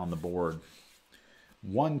out on the board.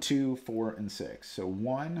 1, 2, 4, and 6. So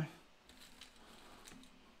 1,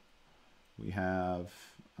 we have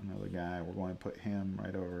another guy. We're going to put him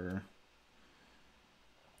right over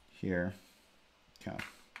here. Okay.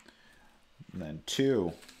 And then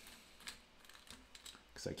 2,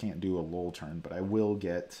 because I can't do a lull turn, but I will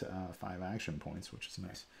get 5 action points, which is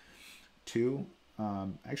nice. 2.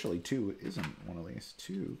 Actually, 2 isn't one of these.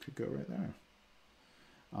 2 could go right there.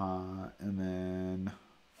 And then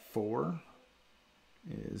 4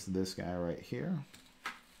 is this guy right here.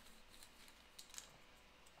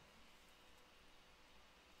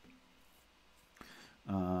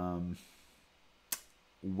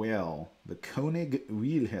 Well, the König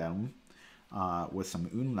Wilhelm with some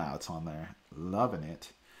umlauts on there. Loving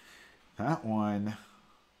it. That one...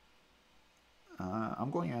 I'm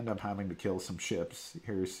going to end up having to kill some ships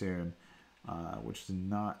here soon, which is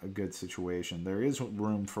not a good situation. There is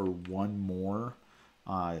room for 1 more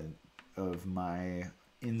of my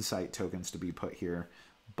insight tokens to be put here,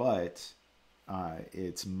 but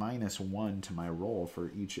it's -1 to my roll for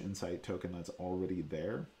each insight token that's already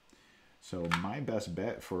there. So my best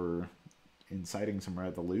bet for inciting some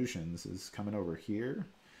revolutions is coming over here,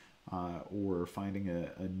 or finding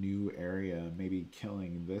a new area, maybe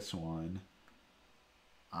killing this one.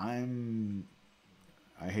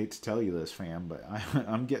 I hate to tell you this, fam, but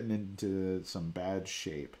I'm getting into some bad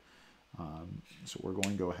shape. So we're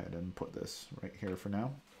going to go ahead and put this right here for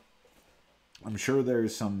now. I'm sure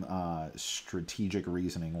there's some strategic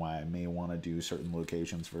reasoning why I may want to do certain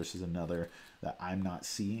locations versus another that I'm not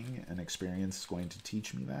seeing, and experience is going to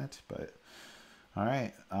teach me that. But all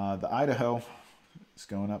right, the Idaho is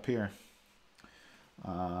going up here.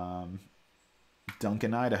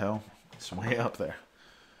 Duncan, Idaho. It's way up there.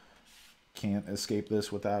 Can't escape this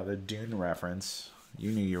without a Dune reference.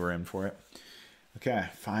 You knew you were in for it. Okay,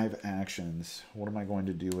 5 actions. What am I going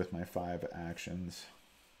to do with my 5 actions?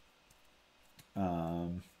 I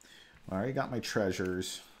already got my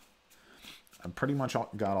treasures. I've pretty much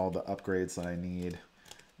got all the upgrades that I need.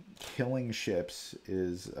 Killing ships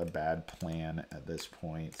is a bad plan at this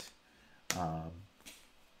point.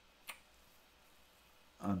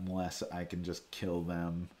 Unless I can just kill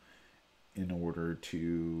them in order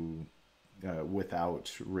to...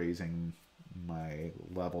 without raising my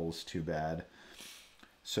levels too bad.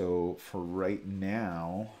 So for right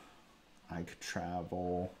now, I could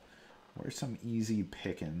travel Where's some easy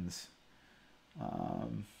pickings?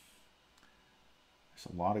 There's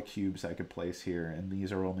a lot of cubes I could place here, and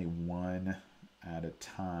these are only one at a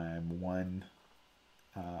time. One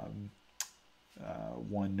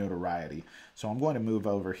notoriety. So I'm going to move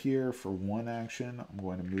over here for one action. I'm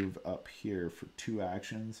going to move up here for 2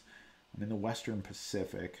 actions. I'm in the Western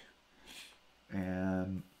Pacific,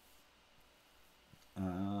 and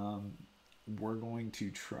we're going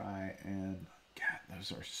to try and, God,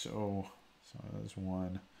 those are so there's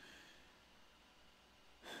one.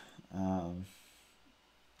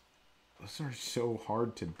 Those are so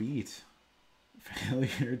hard to beat.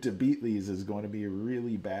 Failure to beat these is going to be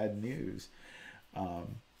really bad news.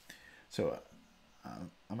 So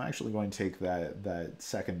I'm actually going to take that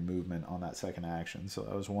second movement on that second action. So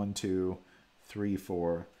that was 1, 2, 3,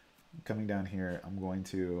 4. Coming down here, I'm going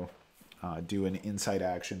to do an inside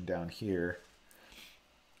action down here.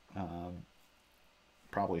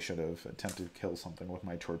 Probably should have attempted to kill something with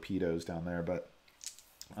my torpedoes down there, but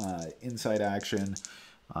inside action,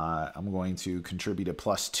 I'm going to contribute a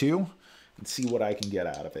 +2 and see what I can get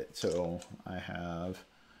out of it. So I have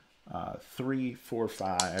 3, 4,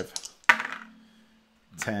 5,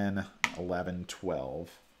 10, 11, 12.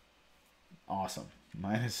 Awesome.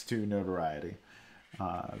 -2 notoriety.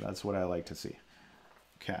 That's what I like to see.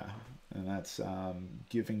 Okay. And that's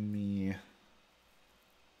giving me...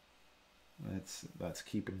 That's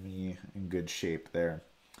keeping me in good shape there.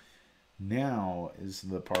 Now is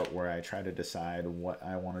the part where I try to decide what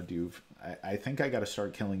I want to do. I think I got to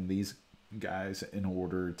start killing these guys in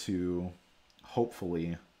order to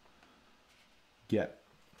hopefully get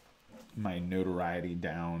my notoriety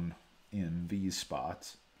down in these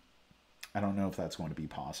spots. I don't know if that's going to be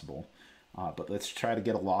possible, but let's try to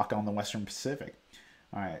get a lock on the Western Pacific.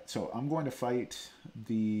 All right, so I'm going to fight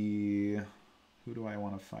the... Who do I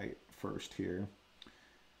want to fight first here?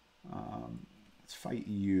 Let's fight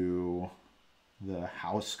you, the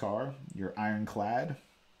house car. You're ironclad,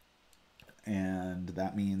 and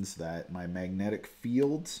that means that my magnetic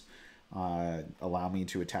fields allow me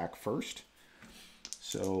to attack first.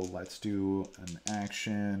 So let's do an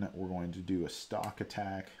action. We're going to do a stock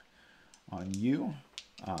attack on you.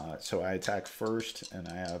 So I attack first, and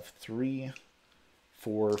I have 3,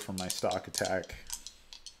 4 for my stock attack.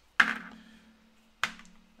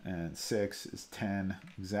 And 6 is 10,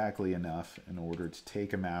 exactly enough in order to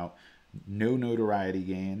take him out. No notoriety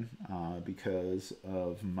gain because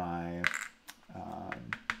of my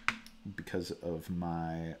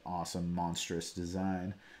awesome monstrous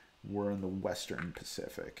design. We're in the Western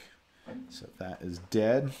Pacific, so that is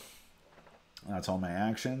dead. That's all my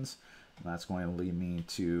actions. And that's going to lead me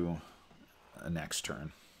to a next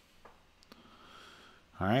turn.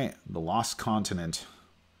 All right, the Lost Continent.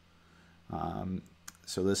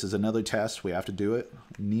 So this is another test. We have to do it.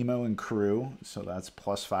 Nemo and crew. So that's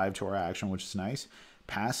 +5 to our action, which is nice.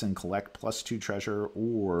 Pass and collect +2 treasure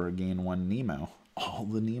or gain 1 Nemo. All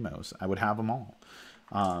the Nemos. I would have them all.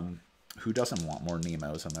 Who doesn't want more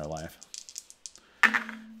Nemos in their life?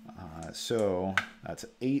 So that's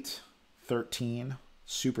 8, 13.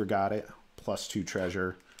 Super got it. +2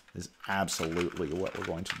 treasure is absolutely what we're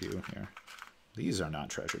going to do here. These are not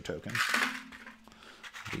treasure tokens.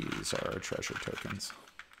 These are treasure tokens.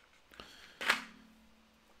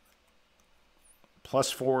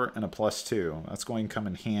 +4 and a +2. That's going to come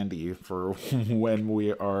in handy for when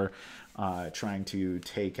we are trying to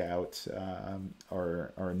take out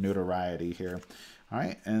our notoriety here. All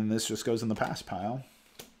right, and this just goes in the pass pile.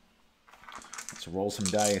 Let's roll some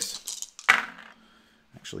dice.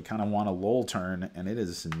 Actually kind of want a lull turn, and it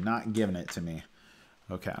is not giving it to me.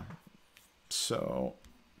 Okay, so...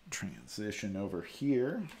 transition over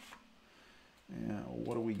here. And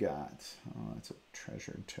what do we got? Oh, it's a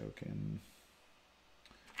treasure token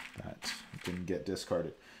that didn't get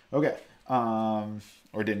discarded. Okay,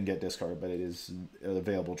 or didn't get discarded, but it is an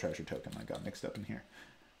available treasure token. I got mixed up in here.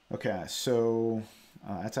 Okay, so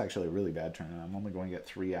that's actually a really bad turn. I'm only going to get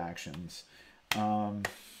 3 actions.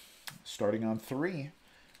 Starting on 3.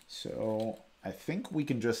 So I think we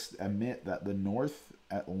can just admit that the North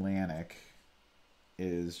Atlantic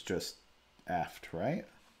is just effed, right?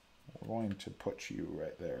 We're going to put you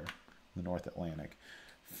right there, the North Atlantic.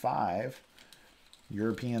 5,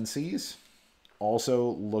 European seas,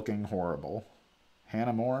 also looking horrible.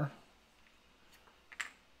 Hannah Moore,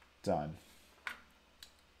 done.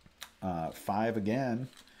 5 again,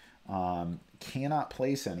 cannot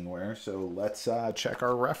place anywhere, so let's check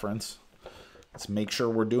our reference. Let's make sure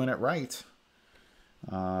we're doing it right.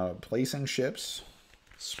 Placing ships,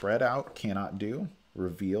 spread out, cannot do.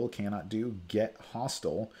 Reveal, cannot do. Get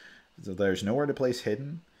hostile. So there's nowhere to place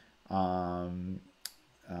hidden.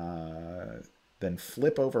 then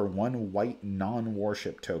flip over one white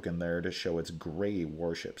non-warship token there to show its gray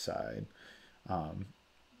warship side.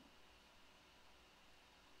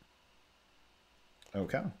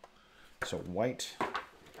 Okay, so white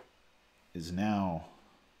is now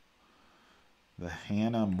the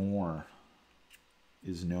Hannah Moore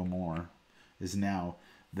is no more, is now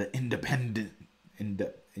the Independencia.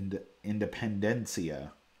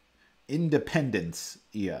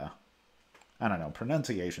 I don't know,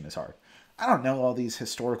 pronunciation is hard. I don't know all these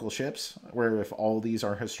historical ships, where if all these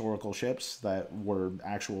are historical ships that were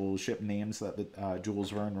actual ship names that the Jules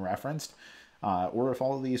Verne referenced, or if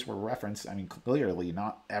all of these were referenced. I mean, clearly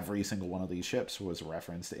not every single one of these ships was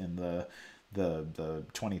referenced in the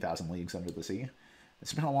 20,000 Leagues Under the Sea.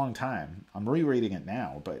 It's been a long time. I'm rereading it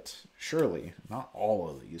now, but surely not all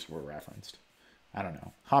of these were referenced. I don't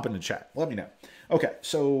know. Hop in the chat. Let me know. Okay,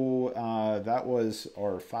 so that was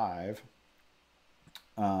our 5.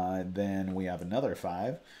 Then we have another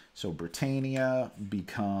 5. So Britannia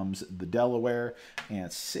becomes the Delaware,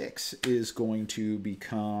 and 6 is going to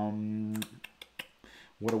become...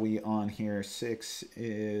 What are we on here? 6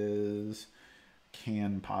 is...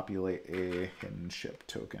 can populate a hidden ship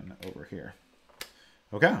token over here.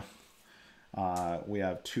 Okay. We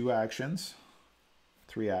have 2 actions.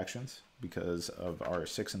 3 actions because of our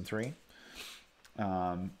 6 and 3.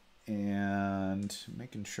 And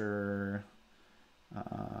making sure...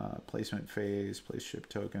 placement phase, place ship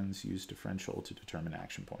tokens, use differential to determine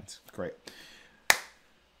action points. Great.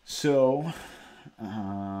 So,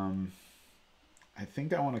 I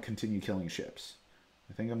think I want to continue killing ships.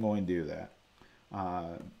 I think I'm going to do that.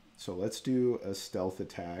 So let's do a stealth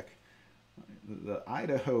attack. The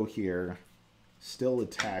Idaho here still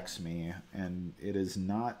attacks me, and it is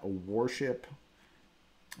not a warship.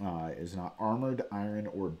 It is not armored, iron,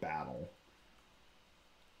 or battle.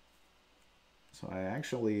 So I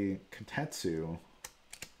actually, Katetsu,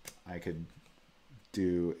 I could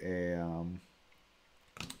do a,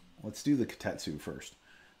 let's do the Katetsu first.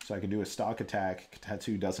 So I can do a stock attack.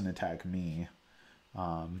 Katetsu doesn't attack me.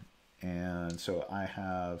 And so I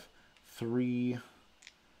have 3,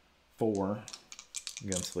 4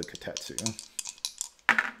 against the Katetsu.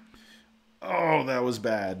 Oh, that was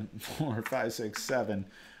bad. 4, 5, 6, 7.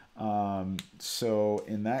 So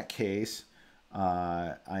in that case...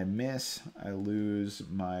 I miss, I lose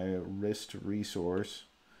my wrist resource,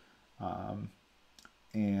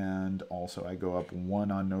 and also I go up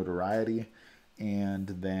 1 on notoriety, and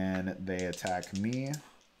then they attack me.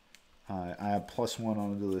 I have +1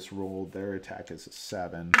 onto this roll. Their attack is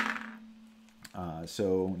 7,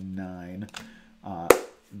 so 9.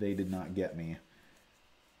 They did not get me.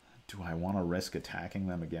 Do I want to risk attacking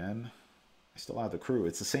them again? I still have the crew.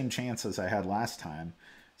 It's the same chance as I had last time.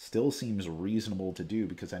 Still seems reasonable to do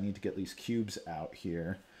because I need to get these cubes out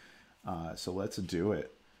here. So let's do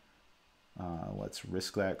it. Let's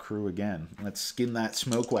risk that crew again. Let's skin that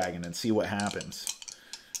smoke wagon and see what happens.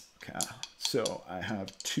 Okay, so I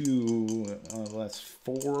have 2, that's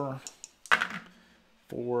 4,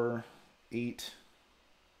 4, 8,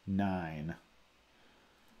 9.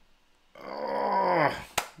 Oh,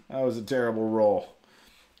 that was a terrible roll.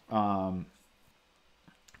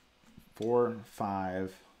 4,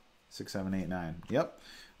 5, 6, 7, 8, 9. Yep.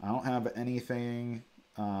 I don't have anything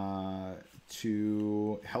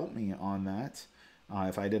to help me on that.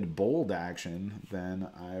 If I did a bold action, then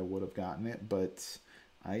I would have gotten it, but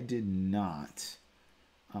I did not.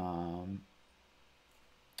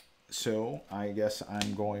 So I guess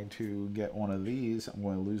I'm going to get one of these. I'm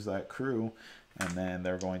going to lose that crew, and then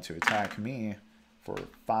they're going to attack me for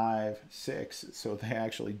 5, 6. So they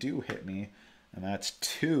actually do hit me. And that's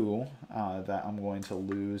 2 that I'm going to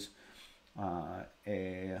lose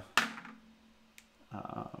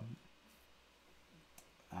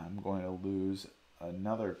I'm going to lose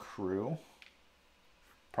another crew.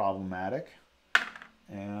 Problematic.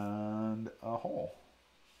 And a hole.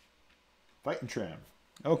 Fight and trim.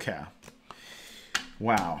 Okay.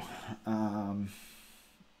 Wow.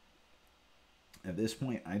 At this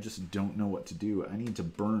point, I just don't know what to do. I need to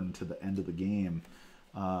burn to the end of the game.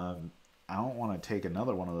 I don't want to take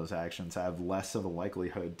another one of those actions. I have less of a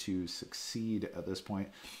likelihood to succeed at this point.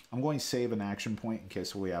 I'm going to save an action point in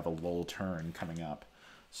case we have a lull turn coming up.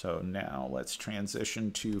 So now let's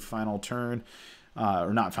transition to final turn.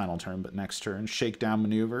 Or not final turn, but next turn. Shakedown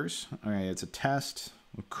maneuvers. All right, it's a test.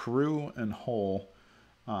 Crew and hull,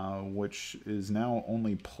 which is now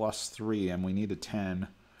only +3, and we need a 10.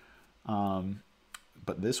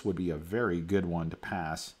 But this would be a very good one to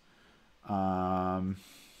pass.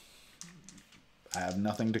 I have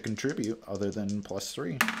nothing to contribute other than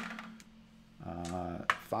 +3.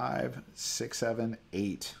 5, 6, 7,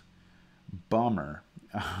 8. Bummer.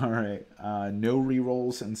 All right. No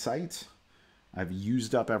rerolls in sight. I've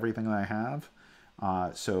used up everything that I have.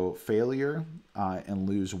 So failure and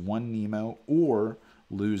lose 1 Nemo or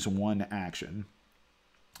lose 1 action.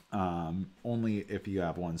 Only if you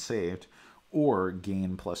have 1 saved, or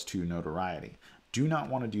gain +2 notoriety. Do not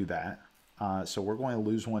want to do that. So we're going to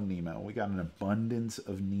lose 1 Nemo. We got an abundance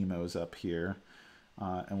of Nemos up here.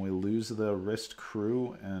 And we lose the wrist,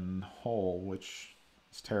 crew, and hull, which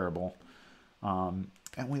is terrible. And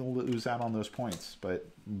we lose out on those points. But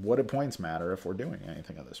what do points matter if we're doing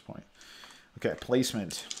anything at this point? Okay,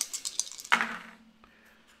 placement.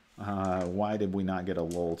 Why did we not get a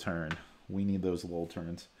lull turn? We need those lull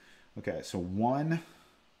turns. Okay, so 1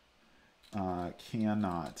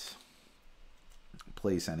 cannot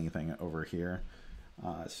place anything over here.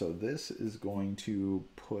 So this is going to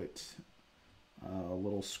put a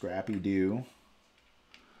little scrappy-doo.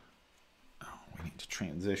 Oh, we need to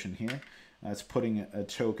transition here. That's putting a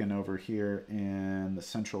token over here in the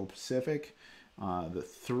Central Pacific. The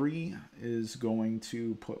 3 is going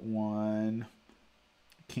to put 1.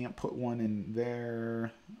 Can't put 1 in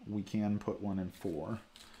there. We can put 1 in 4.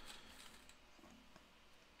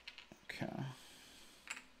 Okay.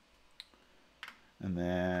 And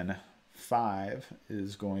then 5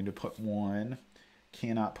 is going to put 1.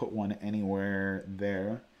 Cannot put 1 anywhere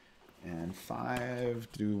there. And 5,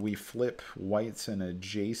 do we flip whites in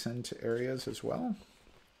adjacent areas as well?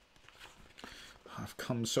 I've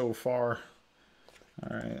come so far.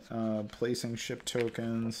 All right, placing ship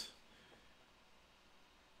tokens.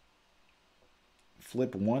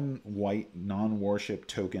 Flip 1 white non-warship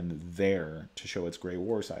token there to show its gray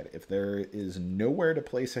war side. If there is nowhere to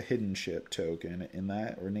place a hidden ship token in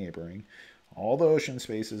that or neighboring, all the ocean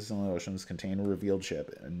spaces in the oceans contain a revealed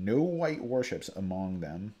ship. No white warships among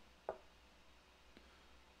them.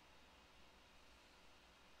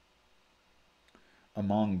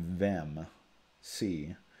 Among them.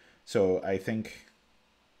 See. So I think...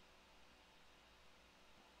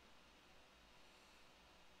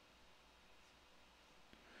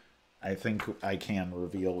 I can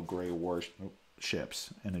reveal gray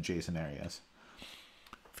warships in adjacent areas.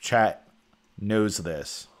 If chat knows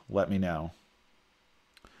this, let me know.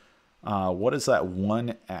 What is that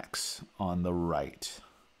 1x on the right?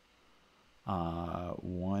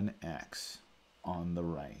 1x on the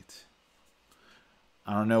right.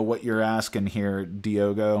 I don't know what you're asking here,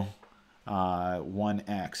 Diogo.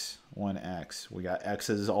 1x. We got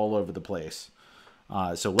x's all over the place.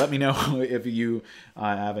 So let me know if you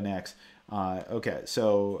have an X. Okay,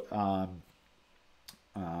 so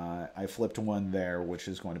I flipped 1 there, which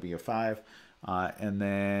is going to be a 5. And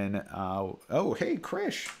then, oh, hey,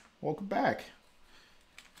 Krish, welcome back.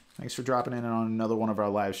 Thanks for dropping in on another one of our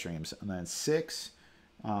live streams. And then 6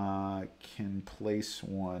 can place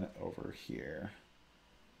 1 over here.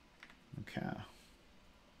 Okay.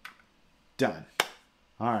 Done.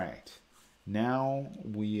 All right. Now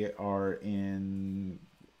we are in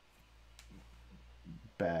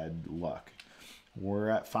bad luck. We're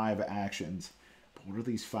at 5 actions. But what are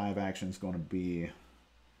these 5 actions going to be?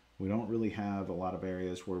 We don't really have a lot of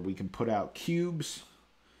areas where we can put out cubes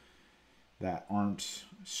that aren't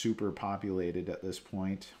super populated at this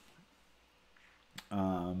point.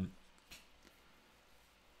 I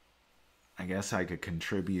guess I could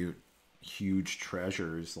contribute huge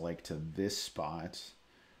treasures like to this spot.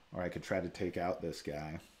 Or I could try to take out this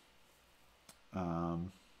guy.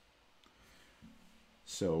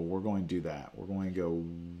 So we're going to do that. We're going to go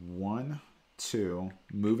 1, 2,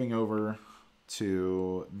 moving over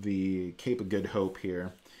to the Cape of Good Hope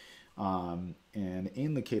here. And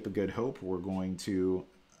in the Cape of Good Hope, we're going to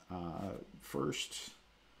first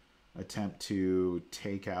attempt to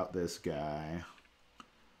take out this guy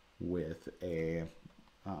with a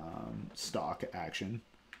stock action.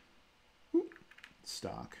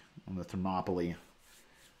 Stock on the Thermopylae.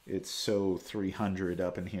 It's so 300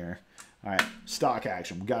 up in here. All right, stock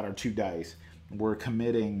action. We got our 2 dice. We're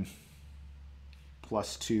committing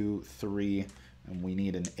 +2, 3, and we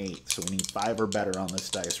need an 8. So we need 5 or better on this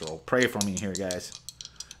dice roll. Pray for me here, guys.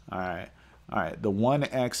 All right. The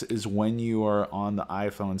 1x is when you are on the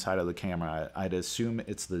iPhone side of the camera. I'd assume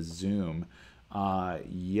it's the zoom.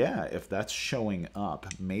 Yeah, if that's showing up,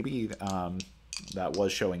 maybe that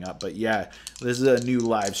was showing up. But yeah, this is a new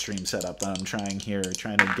live stream setup that I'm trying here,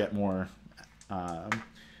 trying to get more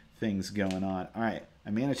things going on. All right,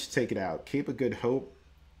 I managed to take it out. Cape of Good Hope.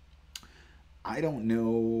 I don't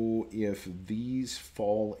know if these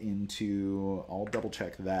fall into, I'll double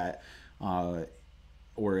check that,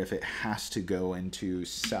 or if it has to go into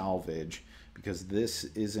salvage, because this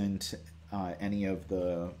isn't any of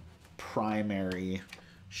the primary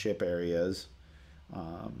ship areas.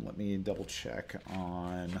 Let me double check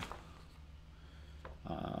on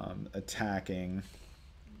attacking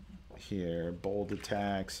here. Bold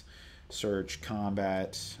attacks, search,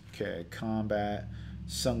 combat. Okay, combat,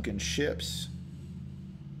 sunken ships.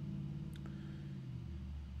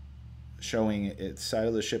 Showing its side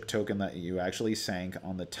of the ship token that you actually sank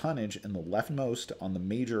on the tonnage in the leftmost on the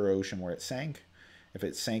major ocean where it sank. If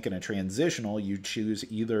it sank in a transitional, you choose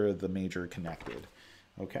either the major connected.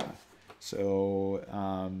 Okay, so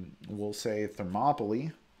we'll say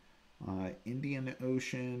Thermopylae, Indian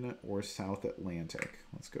Ocean, or South Atlantic.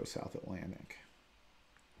 Let's go South Atlantic.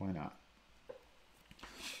 Why not?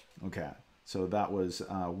 Okay, so that was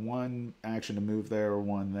one action to move there,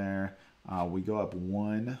 one there. We go up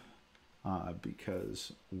one.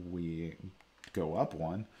 Because we go up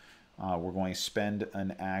one, we're going to spend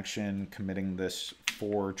an action committing this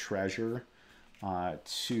for treasure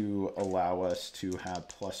to allow us to have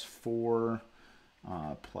 +4,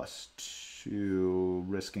 +2,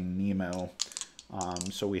 risking Nemo.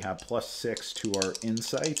 So we have +6 to our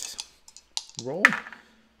insight roll.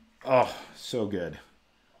 Oh, so good.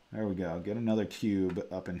 There we go. Get another cube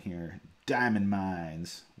up in here. Diamond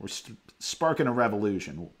mines. We're sparking a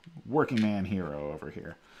revolution. Working man hero over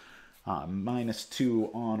here.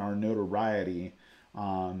 -2 on our notoriety.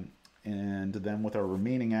 And then with our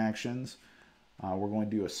remaining actions, we're going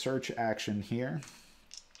to do a search action here.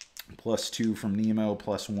 +2 from Nemo,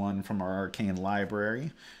 +1 from our arcane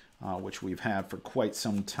library, which we've had for quite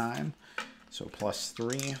some time. So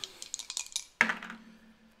 +3.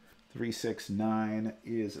 3, 6, 9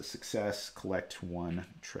 is a success. Collect 1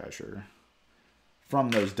 treasure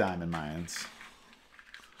from those diamond mines.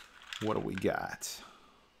 What do we got?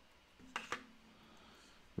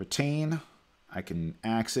 Retain. I can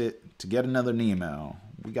axe it to get another Nemo.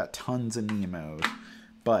 We got tons of Nemos,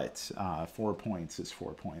 but 4 points is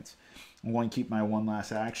 4 points. I'm going to keep my one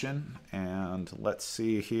last action, and let's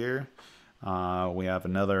see here. We have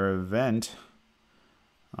another event.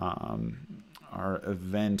 Our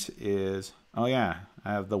event is, oh yeah,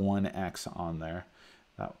 I have the 1X on there.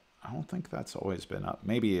 I don't think that's always been up.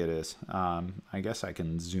 Maybe it is. I guess I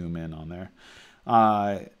can zoom in on there.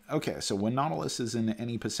 Okay, so when Nautilus is in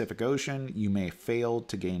any Pacific Ocean, you may fail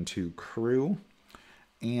to gain 2 crew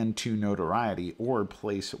and 2 notoriety, or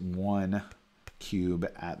place 1 cube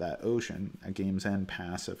at that ocean. At game's end,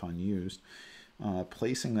 pass if unused.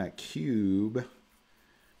 Placing that cube...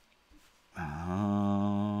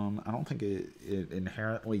 I don't think it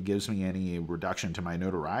inherently gives me any reduction to my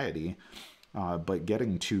notoriety, but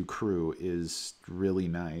getting 2 crew is really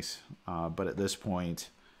nice. But at this point,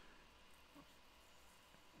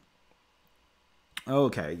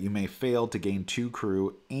 okay, you may fail to gain 2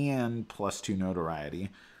 crew and +2 notoriety,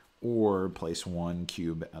 or place 1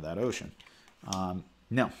 cube at that ocean.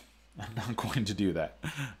 No, I'm not going to do that,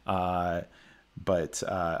 but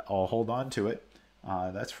I'll hold on to it.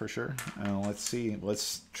 That's for sure. Let's see.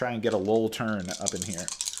 Let's try and get a lull turn up in here.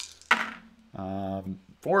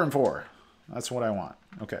 4 and 4. That's what I want.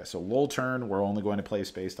 Okay, so lull turn, we're only going to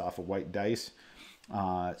place based off of white dice.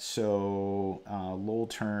 Lull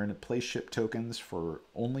turn, place ship tokens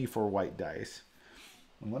only for white dice.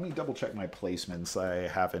 And let me double check my placements. I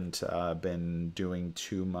haven't been doing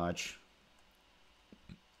too much.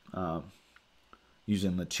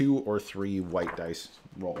 Using the 2 or 3 white dice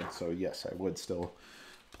rolled. So yes, I would still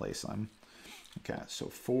place them. Okay, so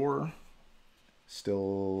 4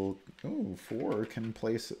 still... Ooh, 4 can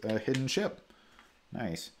place a hidden ship.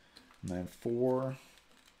 Nice. And then 4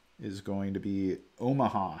 is going to be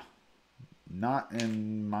Omaha. Not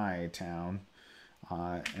in my town.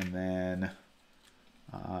 And then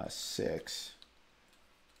 6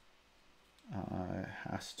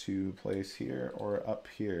 has to place here or up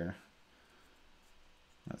here.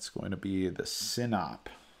 That's going to be the Synop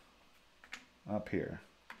up here.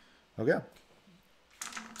 Okay.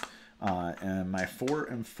 And my 4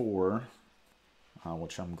 and 4,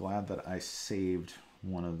 which I'm glad that I saved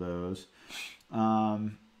one of those.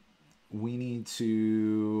 We need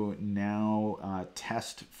to now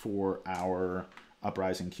test for our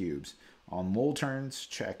uprising cubes. On lull turns,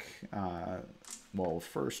 check. Well,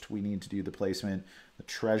 first we need to do the placement. The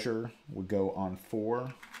treasure would go on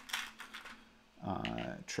 4.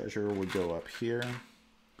 Treasure would go up here,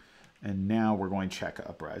 and now we're going to check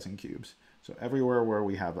uprising cubes. So everywhere where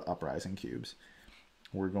we have uprising cubes,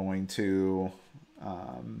 we're going to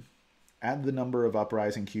add the number of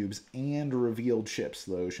uprising cubes and revealed ships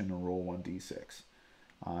to the ocean and roll 1d6.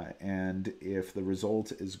 And if the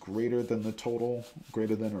result is greater than the total,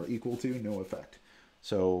 greater than or equal to, no effect.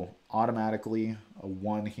 So automatically a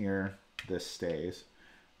 1 here this stays.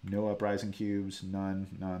 No uprising cubes, none,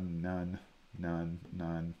 none, none, none,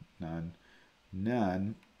 none, none,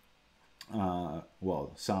 none.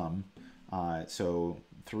 Well, some. So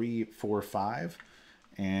 3, 4, 5,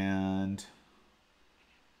 and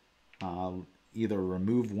either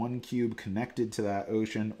remove one cube connected to that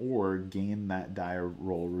ocean or gain that die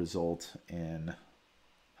roll result in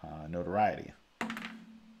notoriety.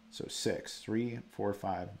 So 6, 3, 4,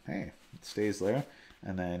 5. Hey, it stays there.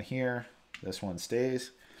 And then here, this one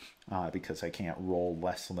stays because I can't roll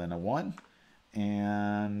less than a 1.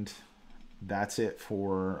 And that's it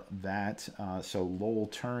for that. So Lowell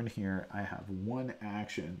turn here, I have one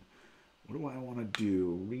action. What do I want to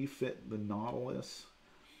do? Refit the Nautilus.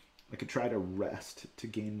 I could try to rest to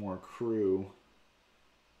gain more crew.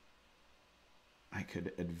 I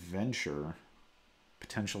could adventure,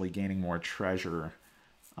 potentially gaining more treasure.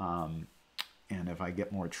 And if I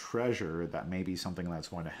get more treasure, that may be something that's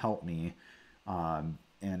going to help me. And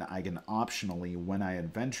I can optionally, when I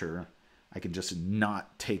adventure, I can just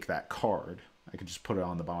not take that card. I can just put it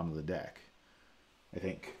on the bottom of the deck, I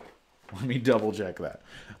think. Let me double check that.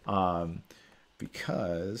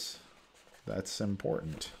 Because that's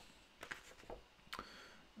important.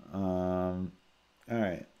 All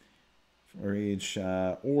right. For each,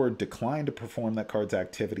 or decline to perform that card's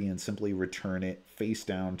activity and simply return it face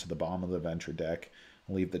down to the bottom of the adventure deck.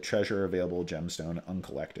 Leave the treasure available gemstone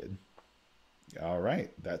uncollected. All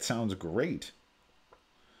right. That sounds great.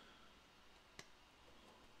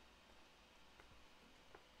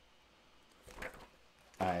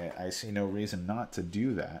 I see no reason not to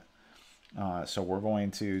do that. So we're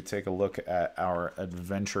going to take a look at our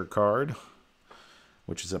adventure card,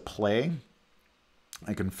 which is a play.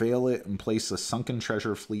 I can fail it and place a sunken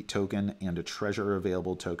treasure fleet token and a treasure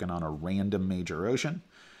available token on a random major ocean.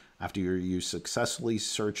 After you successfully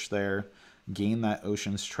search there, gain that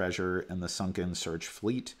ocean's treasure and the sunken search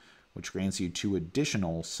fleet, which grants you 2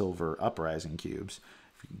 additional silver uprising cubes,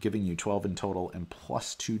 giving you 12 in total and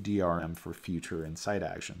plus 2 DRM for future insight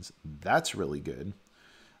actions. That's really good.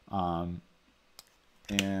 And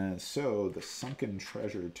so the sunken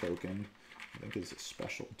treasure token, I think, is a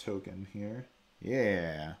special token here.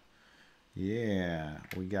 Yeah. Yeah.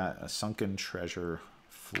 We got a sunken treasure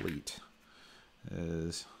fleet.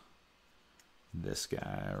 Is this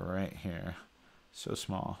guy right here. So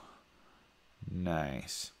small.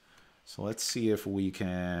 Nice. So let's see if we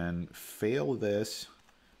can fail this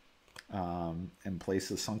and place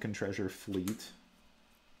the sunken treasure fleet.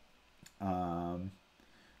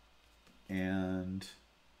 And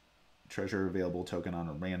treasure available token on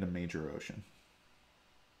a random major ocean.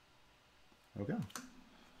 Okay.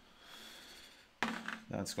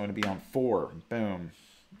 That's going to be on 4. Boom.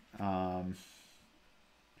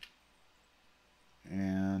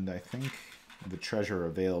 And I think the treasure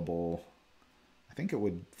available, I think it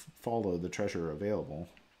would follow the treasure available.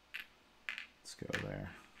 Let's go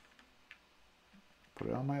there. Put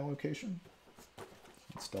it on my location.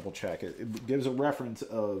 Let's double check it. It gives a reference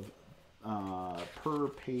of per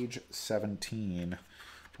page 17.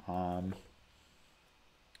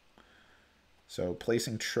 So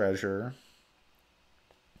placing treasure.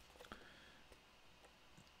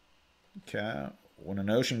 Okay. When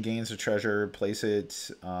an ocean gains a treasure, place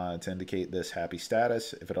it to indicate this happy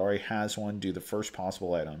status. If it already has one, do the first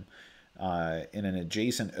possible item in an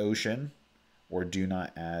adjacent ocean, or do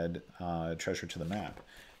not add treasure to the map.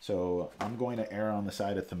 So I'm going to err on the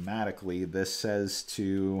side of thematically. This says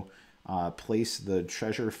to place the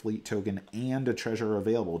treasure fleet token and a treasure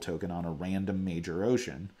available token on a random major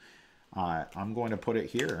ocean. I'm going to put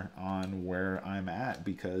it here on where I'm at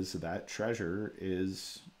because that treasure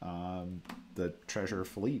is the treasure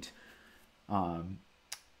fleet.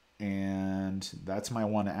 And that's my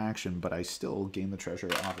one action, but I still gain the treasure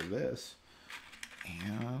off of this.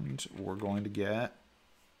 And we're going to get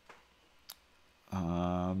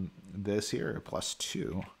this here, plus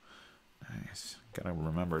 2. Nice. Gotta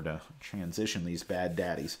remember to transition these bad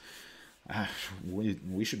daddies.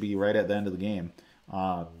 We should be right at the end of the game.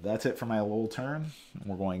 That's it for my little turn.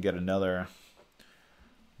 We're going to get another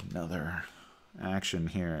action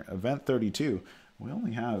here. Event 32. We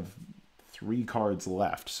only have 3 cards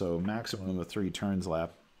left, so maximum of 3 turns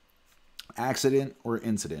left. Accident or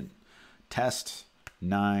incident. Test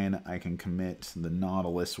 9. I can commit the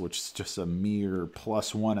Nautilus, which is just a mere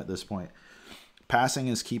 +1 at this point. Passing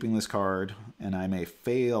is keeping this card, and I may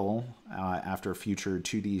fail after a future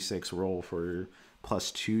 2d6 roll for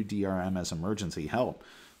 +2 DRM as emergency help.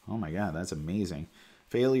 Oh my god, that's amazing.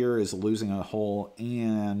 Failure is losing a hole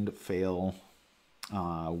and fail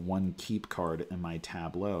 1 keep card in my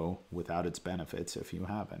tableau without its benefits if you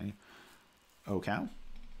have any. Okay,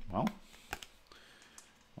 well,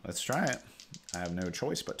 Let's try it. I have no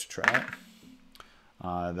choice but to try it.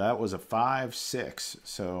 That was a 5-6,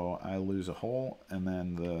 so I lose a hole and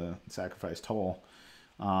then the sacrificed hole.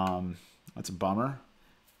 That's a bummer.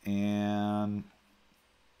 And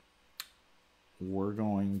we're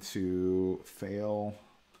going to fail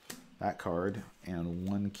that card and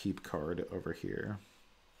one keep card over here.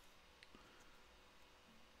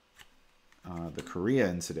 The Korea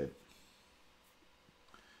incident.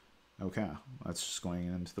 Okay, that's just going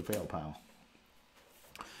into the fail pile.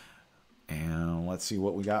 And let's see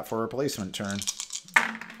what we got for a replacement turn.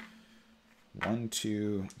 1,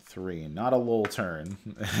 2, 3. Not a lull turn.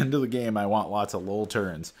 End of the game, I want lots of lull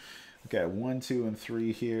turns. Okay, 1, 2, and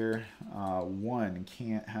 3 here. 1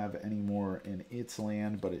 can't have any more in its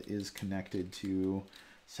land, but it is connected to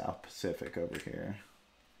South Pacific over here.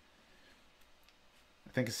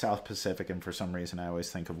 I think it's South Pacific, and for some reason I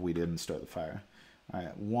always think of we didn't start the fire. All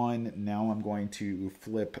right, 1. Now I'm going to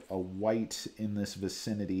flip a white in this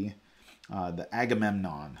vicinity. The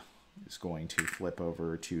Agamemnon is going to flip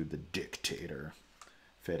over to the Dictator.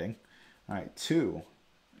 Fitting. All right, 2.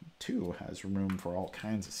 2 has room for all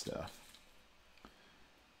kinds of stuff.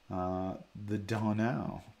 The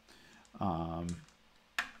Donau. And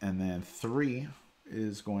then 3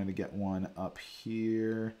 is going to get one up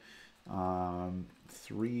here.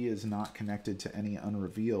 3 is not connected to any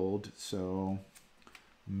unrevealed, so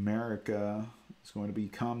America is going to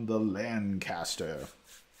become the Lancaster.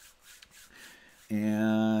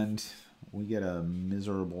 And we get a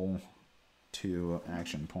miserable 2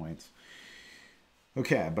 action points.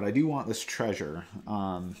 Okay, but I do want this treasure.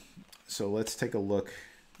 So let's take a look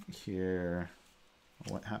here.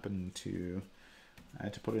 What happened to... I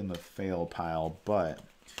had to put it in the fail pile, but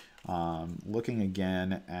looking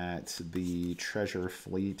again at the treasure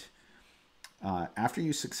fleet, after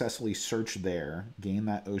you successfully search there, gain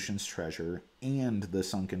that ocean's treasure and the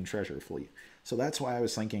sunken treasure fleet. So that's why I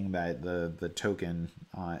was thinking that the token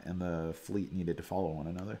and the fleet needed to follow one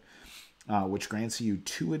another, which grants you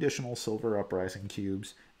 2 additional silver uprising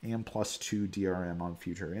cubes and +2 DRM on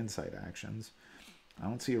future insight actions. I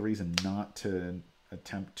don't see a reason not to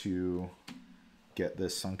attempt to get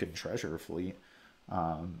this sunken treasure fleet.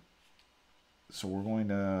 So we're going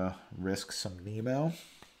to risk some Nemo.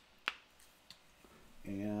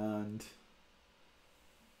 And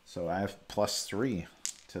so I have +3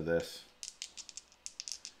 to this.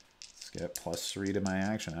 Let's get +3 to my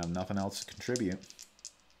action. I have nothing else to contribute.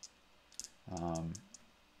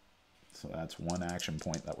 So that's 1 action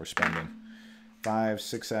point that we're spending. 5,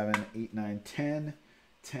 6, 7, 8, 9, 10.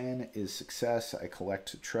 10 is success. I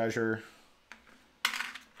collect treasure,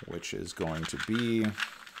 which is going to be...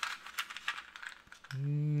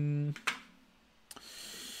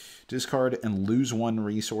 discard and lose 1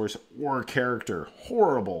 resource or character.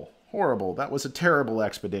 Horrible. Horrible. That was a terrible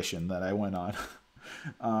expedition that I went on.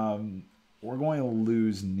 We're going to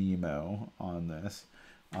lose Nemo on this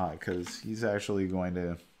because he's actually going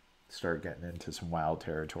to start getting into some wild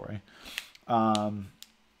territory.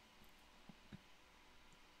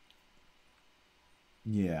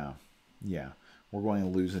 Yeah. We're going to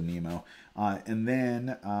lose a Nemo. And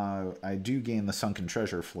then I do gain the sunken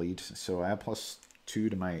treasure fleet, so I have +2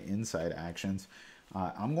 to my inside actions.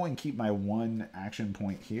 I'm going to keep my 1 action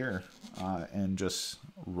point here and just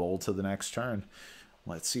roll to the next turn.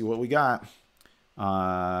 Let's see what we got.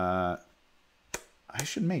 I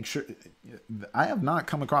should make sure... I have not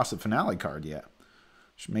come across the finale card yet.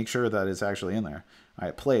 Should make sure that it's actually in there. All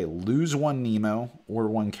right, play. Lose 1 Nemo or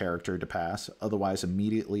 1 character to pass. Otherwise,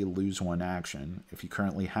 immediately lose 1 action if you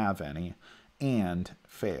currently have any. And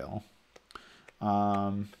fail.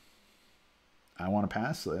 I want to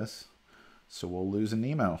pass this, so we'll lose a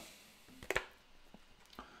Nemo.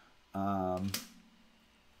 And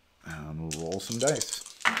roll some dice.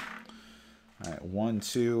 All right, 1,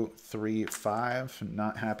 2, 3, 5.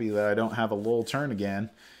 Not happy that I don't have a lull turn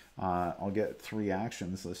again. I'll get 3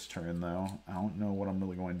 actions this turn, though. I don't know what I'm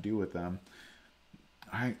really going to do with them.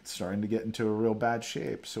 All right, starting to get into a real bad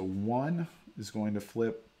shape. So 1 is going to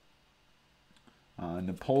flip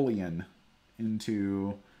Napoleon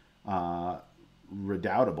into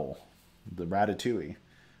Redoubtable, the Ratatouille.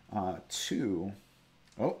 2,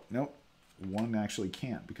 oh, nope. 1 actually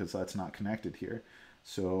can't because that's not connected here.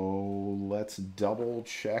 So let's double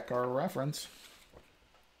check our reference.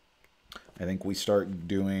 I think we start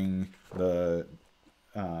doing the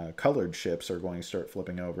colored ships are going to start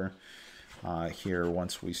flipping over here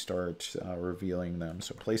once we start revealing them.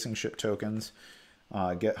 So placing ship tokens,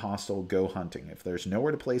 get hostile, go hunting. If there's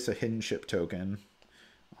nowhere to place a hidden ship token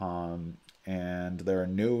and there are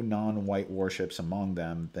no non-white warships among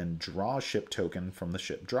them, then draw a ship token from the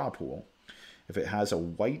ship draw pool. If it has a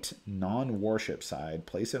white non-warship side,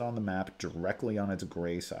 place it on the map directly on its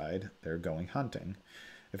gray side. They're going hunting.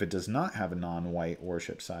 If it does not have a non-white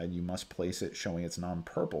warship side, you must place it showing its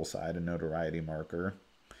non-purple side, a notoriety marker,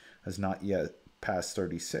 has not yet passed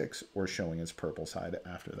 36, or showing its purple side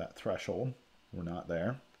after that threshold. We're not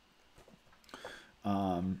there.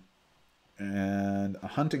 And a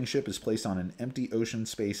hunting ship is placed on an empty ocean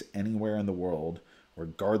space anywhere in the world,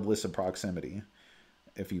 regardless of proximity.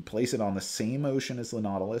 If you place it on the same ocean as the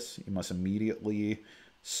Nautilus, you must immediately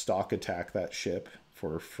stock attack that ship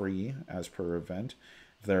for free as per event.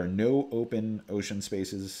 If there are no open ocean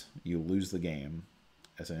spaces, you lose the game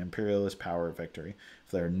as an imperialist power victory.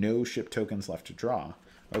 If there are no ship tokens left to draw.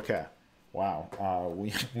 Okay. Wow.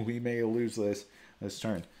 We may lose this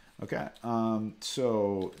turn. Okay.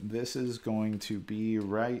 So this is going to be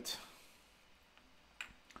right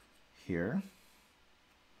here.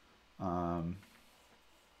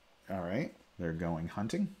 All right. They're going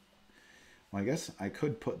hunting. Well, I guess I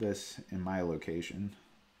could put this in my location.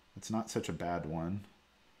 It's not such a bad one.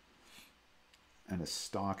 And a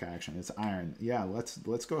stock action. It's iron. Yeah, let's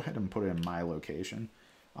go ahead and put it in my location.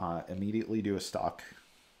 Immediately do a stock.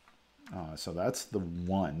 So that's the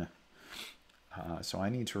one. So I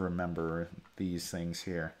need to remember these things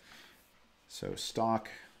here. So stock,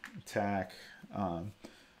 attack.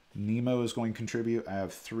 Nemo is going to contribute. I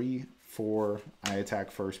have 3, 4. I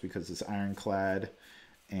attack first because it's ironclad.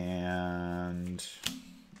 And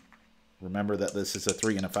remember that this is a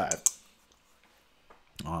 3 and a 5.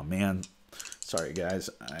 Oh, man. Sorry, guys.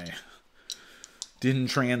 I didn't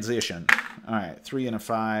transition. All right, 3 and a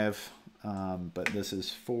 5. But this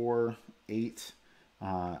is 4, 8.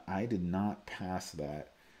 I did not pass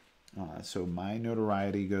that. So my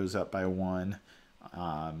notoriety goes up by 1.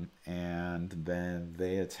 And then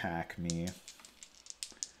they attack me.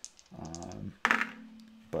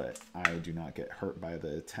 But I do not get hurt by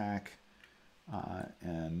the attack.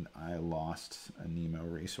 And I lost a Nemo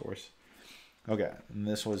resource. Okay, and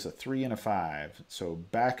this was a 3 and a 5. So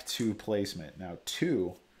back to placement. Now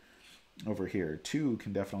 2 over here. 2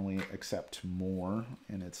 can definitely accept more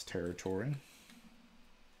in its territory.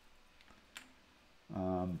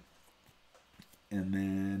 And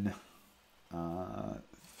then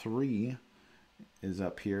 3 is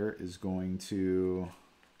up here, is going to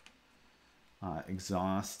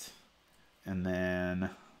exhaust. And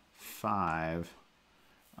then 5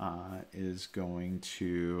 is going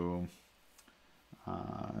to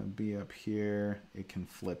be up here. It can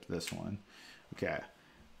flip this one. Okay.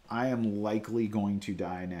 I am likely going to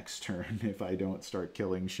die next turn if I don't start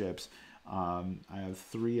killing ships. I have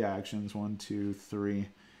 3 actions. 1, 2, 3.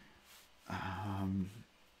 I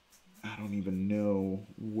don't even know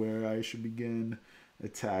where I should begin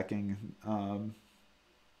attacking.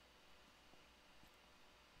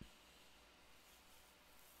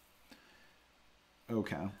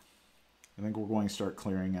 Okay. I think we're going to start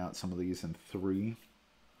clearing out some of these in 3.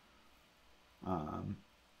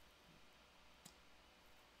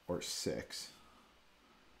 Or 6.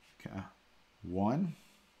 Okay. 1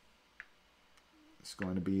 is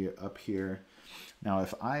going to be up here. Now,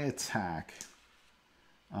 if I attack,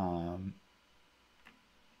 I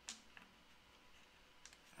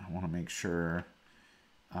want to make sure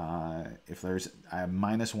if there's, I have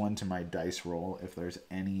 -1 to my dice roll if there's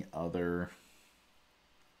any other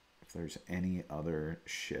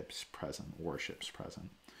ships present, warships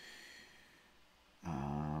present.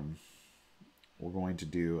 We're going to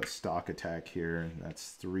do a stock attack here.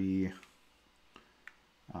 That's 3,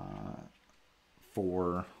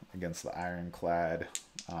 4 against the ironclad.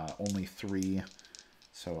 Only 3,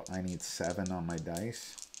 so I need 7 on my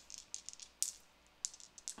dice.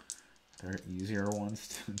 There are easier ones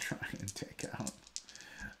to try and take out.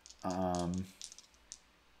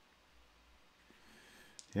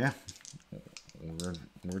 Yeah,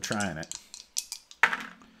 we're trying it. All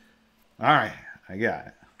right, I got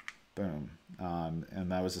it. Boom.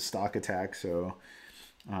 And that was a stock attack. So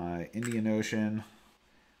Indian Ocean,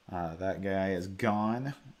 that guy is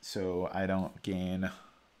gone. So I don't gain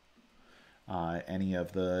any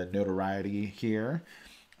of the notoriety here.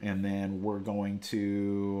 And then we're going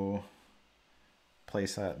to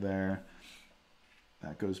place that there.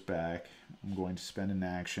 That goes back. I'm going to spend an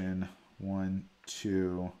action. 1,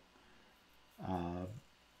 2,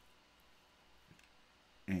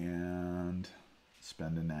 and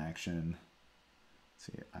spend an action. Let's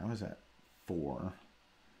see, I was at 4.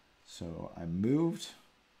 So I moved,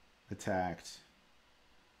 attacked,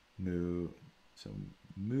 moved. So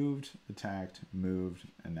moved, attacked, moved,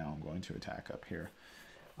 and now I'm going to attack up here.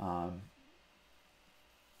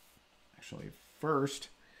 Actually, first,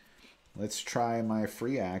 let's try my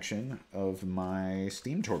free action of my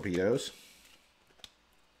steam torpedoes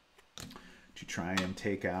to try and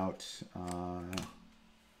take out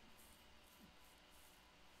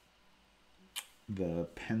the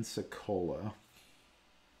Pensacola.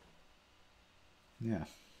 Yeah.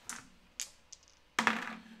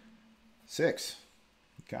 6.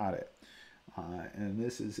 Got it. And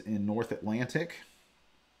this is in North Atlantic.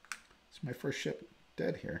 It's my first ship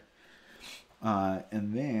dead here.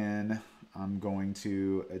 And then I'm going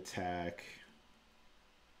to attack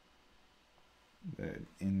the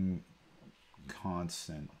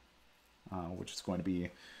inconstant, which is going to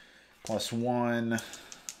be +1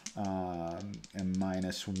 and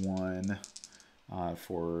 -1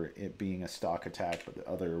 for it being a stock attack, but the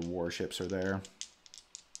other warships are there.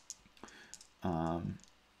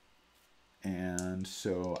 And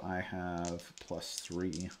so I have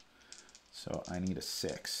 +3. So I need a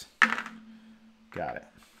 6. Got it.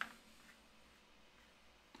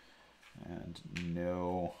 And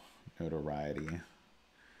no notoriety.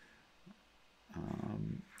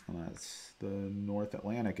 That's the North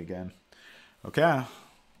Atlantic again. Okay.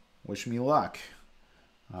 Wish me luck.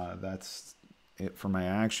 That's it for my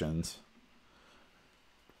actions.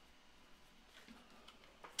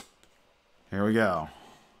 Here we go.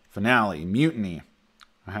 Finale. Mutiny.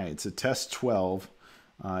 All right. It's a test 12.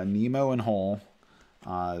 Nemo and Hull.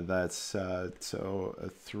 That's so a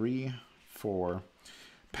 3, 4.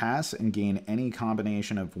 Pass and gain any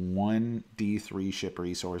combination of 1d3 ship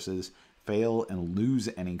resources. Fail and lose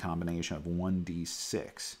any combination of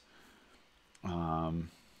 1d6.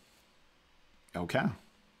 Okay.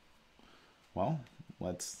 Well,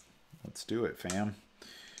 let's do it, fam.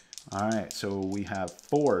 All right, so we have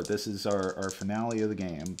 4. This is our finale of the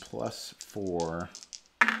game. +4.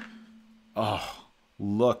 Oh,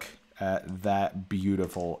 look at that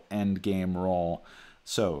beautiful end game roll.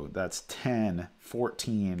 So that's 10,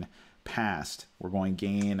 14 passed. We're going to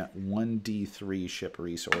gain 1d3 ship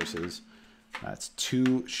resources. That's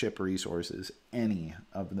 2 ship resources, any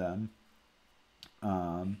of them.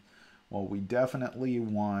 Well, we definitely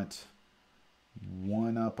want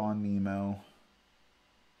 1 up on Nemo,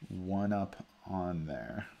 1 up on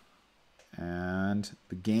there. And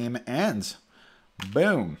the game ends.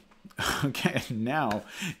 Boom. Okay, now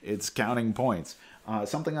it's counting points.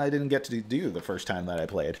 Something I didn't get to do the first time that I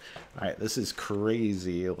played. All right, this is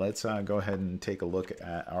crazy. Let's go ahead and take a look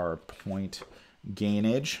at our point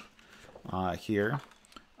gainage here.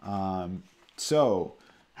 So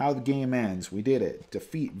how the game ends. We did it.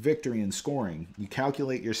 Defeat, victory, and scoring. You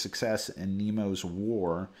calculate your success in Nemo's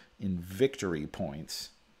war in victory points.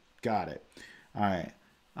 Got it. All right.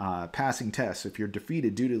 Passing tests. If you're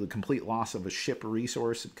defeated due to the complete loss of a ship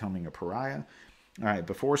resource, becoming a pariah. All right.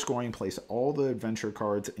 Before scoring, place all the adventure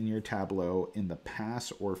cards in your tableau in the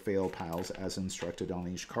pass or fail piles as instructed on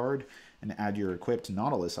each card, and add your equipped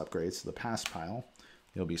Nautilus upgrades to the pass pile.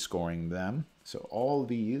 You'll be scoring them. So all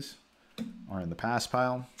these are in the pass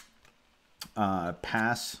pile.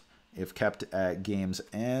 Pass if kept at game's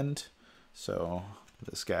end. So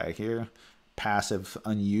this guy here, passive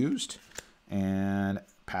unused, and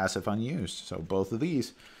passive unused. So both of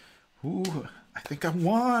these. Ooh, I think I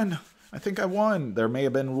won. I think I won. There may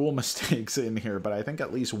have been rule mistakes in here, but I think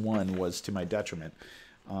at least one was to my detriment.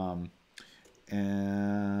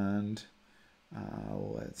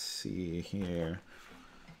 Let's see here.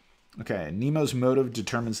 Okay, Nemo's motive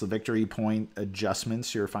determines the victory point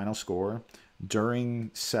adjustments to your final score.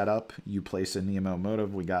 During setup, you place a Nemo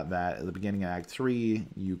motive. We got that at the beginning of Act 3.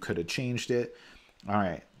 You could have changed it. All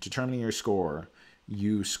right, determining your score.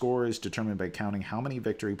 Your score is determined by counting how many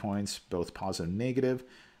victory points, both positive and negative.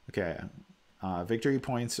 Okay, victory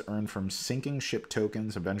points earned from sinking ship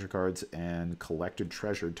tokens, adventure cards, and collected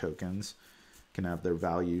treasure tokens can have their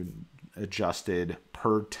value adjusted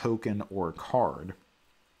per token or card.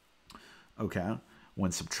 Okay,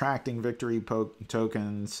 when subtracting victory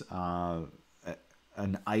tokens,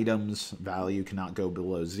 an item's value cannot go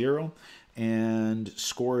below 0, and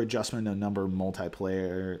score adjustment of number of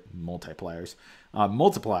multipliers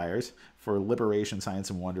for liberation, science,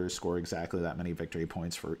 and wonders score exactly that many victory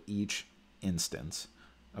points for each instance.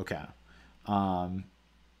 Okay.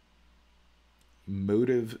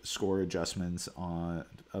 Motive score adjustments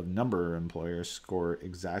of number of employers score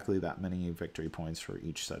exactly that many victory points for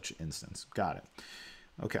each such instance. Got it.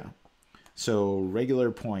 Okay. So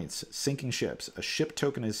regular points, sinking ships. A ship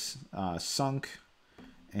token is sunk,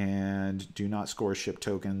 and do not score ship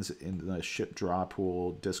tokens in the ship draw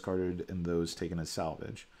pool, discarded, and those taken as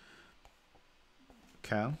salvage.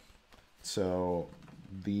 Okay. So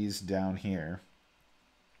these down here,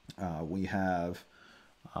 we have,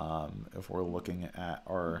 if we're looking at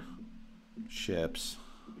our ships.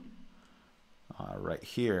 Right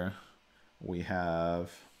here, we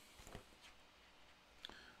have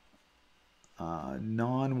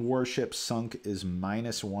non-warship sunk is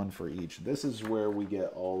 -1 for each. This is where we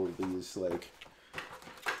get all of these like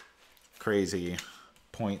crazy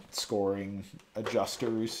point scoring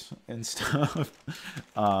adjusters and stuff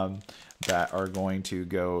that are going to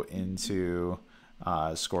go into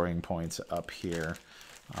scoring points up here.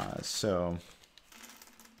 So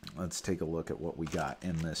let's take a look at what we got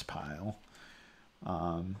in this pile.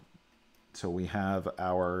 So we have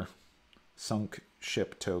our sunk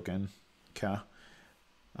ship token. Okay.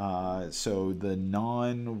 So the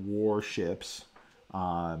non-warships,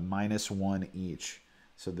 -1 each.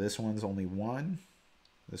 So this one's only 1.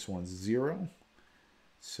 This one's 0.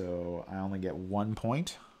 So I only get 1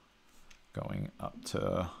 point, going up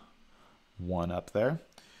to 1 up there.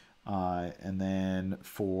 And then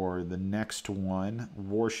for the next one,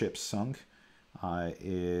 warship sunk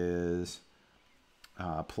is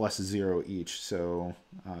 +0 each. So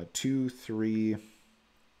 2, 3,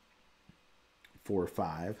 4,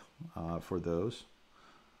 5 for those.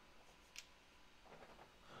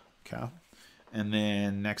 Okay. And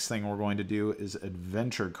then next thing we're going to do is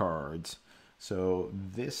adventure cards. So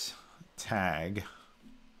this tag,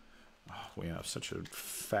 we have such a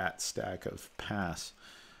fat stack of pass.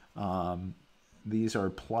 These are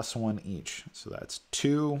 +1 each. So that's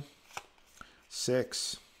 2,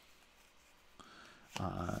 6,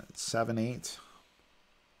 7, 8,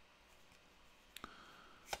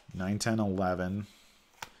 9, 10, 11.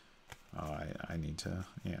 Oh, I need to,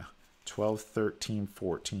 yeah. 12, 13,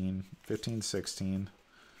 14, 15, 16,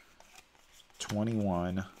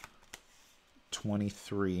 21,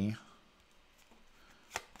 23,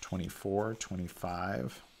 24,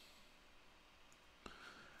 25,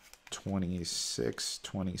 26,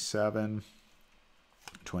 27,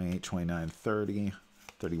 28, 29, 30,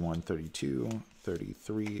 31, 32,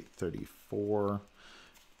 33, 34,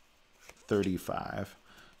 35.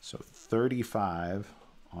 So 35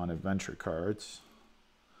 on adventure cards.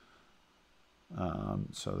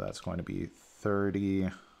 So that's going to be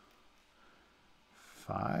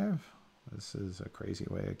 35. This is a crazy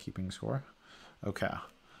way of keeping score. Okay.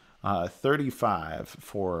 35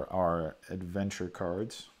 for our adventure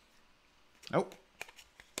cards. Oh.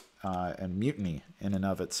 And mutiny in and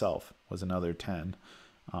of itself was another 10.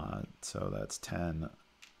 So that's 10,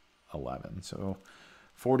 11. So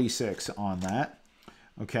 46 on that.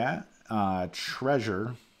 Okay.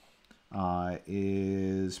 Treasure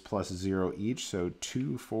is +0 each. So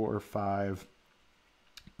 2, 4, 5,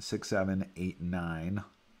 6, 7, 8, 9.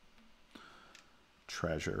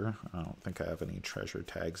 Treasure. I don't think I have any treasure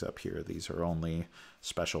tags up here. These are only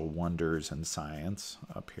special wonders and science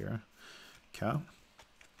up here. Okay.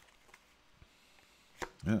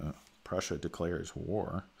 Yeah. Prussia declares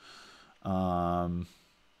war.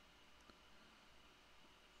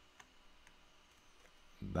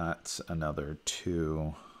 That's another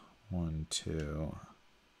 2, 1, 2,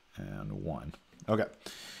 and 1. Okay.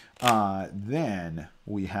 Then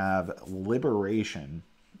we have liberation.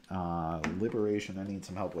 Liberation I need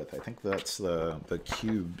some help with. I think that's the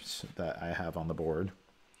cubes that I have on the board.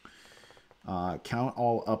 Count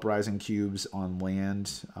all uprising cubes on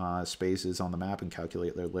land spaces on the map and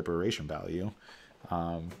calculate their liberation value.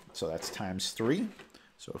 So that's ×3.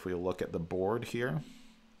 So if we look at the board here,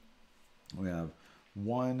 we have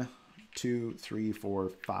 1, 2, 3, 4,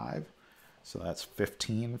 5. So that's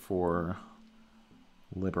 15 for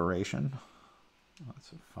liberation.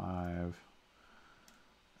 That's a 5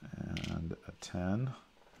 and a 10.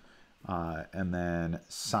 And then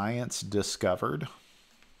science discovered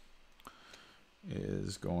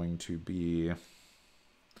is going to be,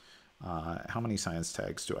 how many science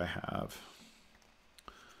tags do I have?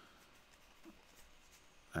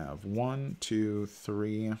 I have 1, 2,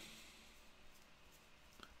 3,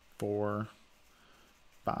 4,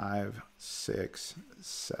 5, 6,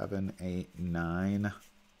 7, 8, 9,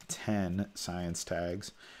 10 science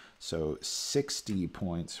tags. So 60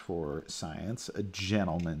 points for science, a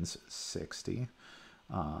gentleman's 60.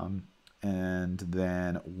 And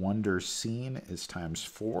then wonder seen is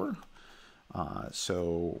 ×4.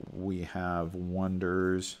 So we have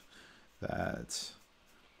wonders that's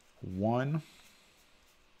 1,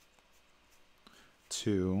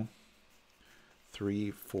 2,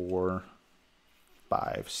 3, 4,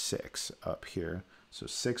 5, 6 up here. So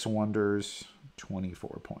 6 wonders,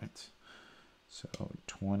 24 points. So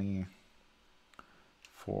 24.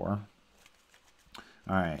 All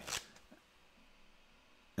right.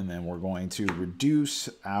 And then we're going to reduce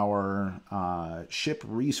our ship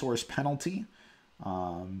resource penalty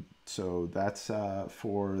So that's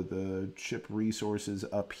for the ship resources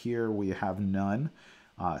up here. We have none.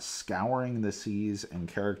 Scouring the seas and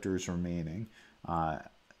characters remaining. I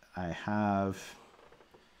have,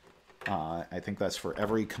 I think that's for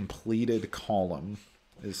every completed column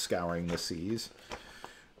is scouring the seas.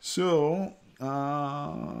 So,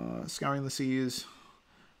 scouring the seas,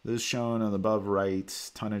 this is shown on the above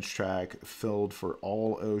right, tonnage track filled for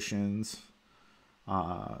all oceans.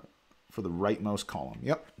 For the rightmost column.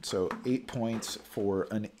 Yep. So 8 points for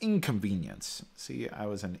an inconvenience. See, I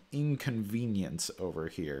was an inconvenience over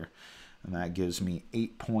here. And that gives me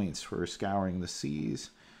 8 points for scouring the seas.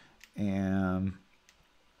 And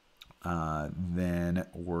then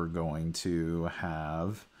we're going to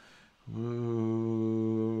have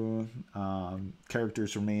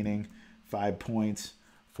characters remaining. 5 points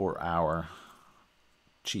for our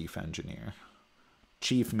chief engineer.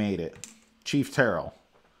 Chief made it. Chief Terrell.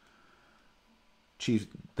 Chief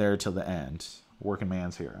there till the end. Working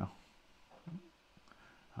man's hero.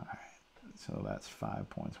 All right. So that's 5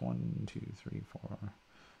 points. 1, 2, 3, 4,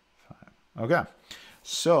 5. Okay.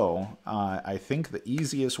 So I think the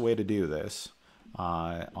easiest way to do this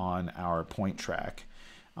on our point track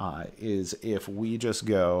is if we just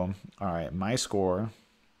go, all right, my score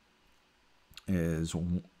is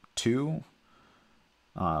 2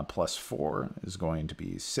 plus 4 is going to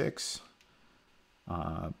be 6.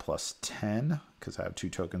 Plus 10, because I have 2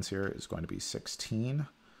 tokens here, is going to be 16.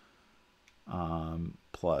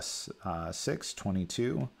 Plus 6,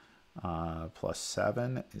 22. Plus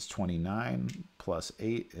 7 is 29. Plus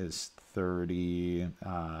 8 is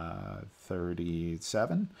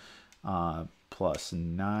 37. Plus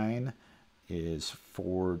 9 is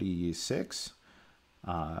 46.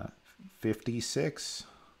 56.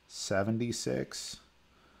 76.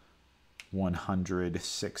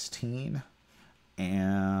 116.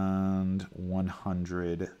 And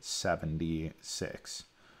 176.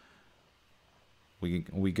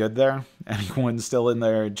 We good there? Anyone still in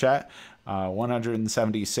there chat?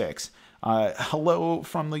 176. Hello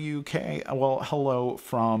from the UK. Well, hello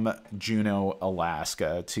from Juneau,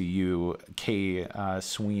 Alaska to you, K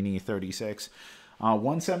Sweeney 36.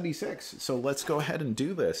 176. So let's go ahead and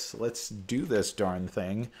do this. Let's do this darn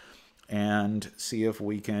thing and see if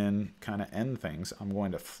we can kind of end things. I'm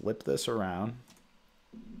going to flip this around.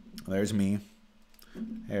 There's me.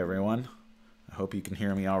 Hey, everyone. I hope you can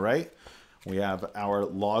hear me all right. We have our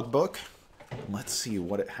logbook. Let's see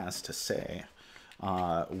what it has to say.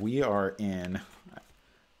 We are in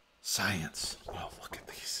science. Oh, look at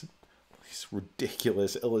these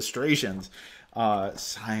ridiculous illustrations.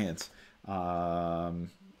 Science.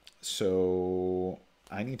 So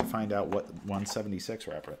I need to find out what 176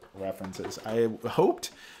 reference is. I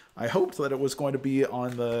hoped that it was going to be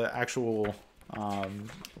on the actual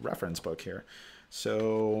reference book here.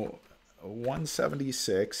 So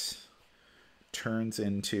 176 turns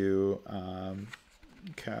into at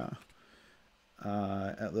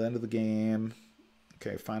the end of the game.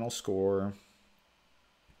 Okay, final score.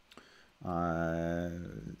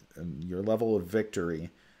 Your level of victory.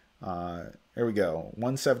 Here we go.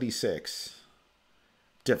 176.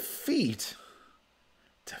 Defeat.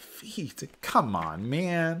 Come on,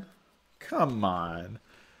 man. Come on.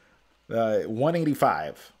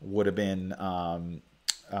 185 would have been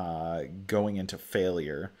going into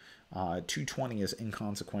failure. 220 is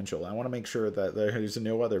inconsequential. I want to make sure that there's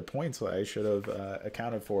no other points that I should have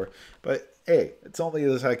accounted for. But hey, it's only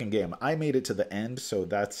the second game. I made it to the end, so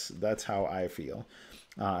that's how I feel.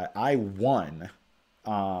 I won,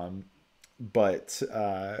 but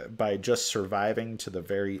by just surviving to the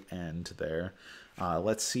very end there.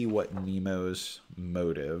 Let's see what Nemo's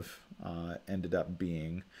motive ended up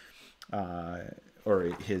being.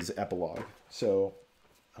 Or his epilogue. So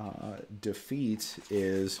defeat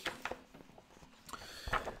is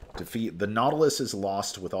defeat. The Nautilus is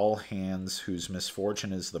lost with all hands whose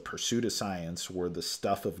misfortune is the pursuit of science were the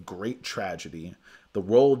stuff of great tragedy. The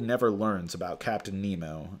world never learns about Captain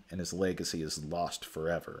Nemo, and his legacy is lost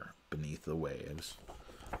forever beneath the waves.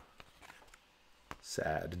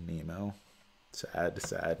 Sad Nemo.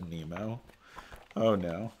 Sad Nemo. Oh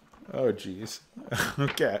no. Oh, geez.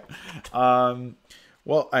 Okay.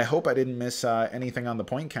 Well, I hope I didn't miss anything on the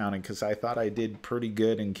point counting, because I thought I did pretty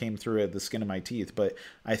good and came through at the skin of my teeth. But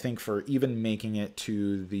I think for even making it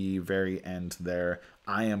to the very end there,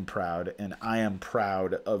 I am proud. And I am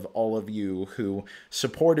proud of all of you who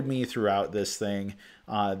supported me throughout this thing.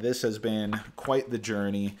 This has been quite the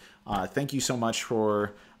journey. Thank you so much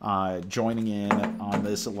for joining in on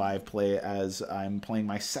this live play as I'm playing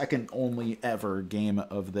my second only ever game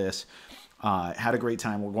of this. Had a great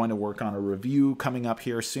time. We're going to work on a review coming up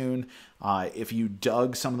here soon. If you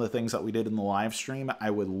dug some of the things that we did in the live stream, I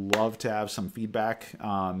would love to have some feedback.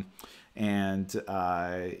 And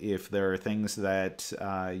if there are things that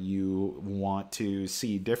you want to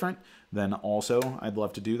see different, then also I'd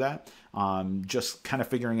love to do that. Just kind of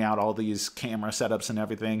figuring out all these camera setups and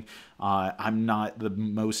everything. I'm not the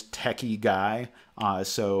most techie guy,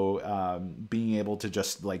 so being able to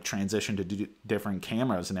just like transition to different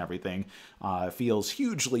cameras and everything feels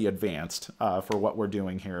hugely advanced for what we're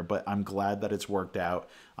doing here, but I'm glad that it's worked out.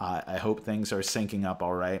 I hope things are syncing up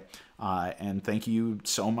all right. And thank you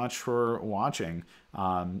so much for watching.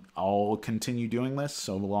 I'll continue doing this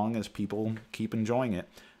so long as people keep enjoying it.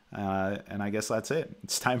 And I guess that's it.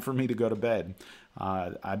 It's time for me to go to bed.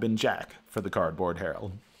 I've been Jack for the Cardboard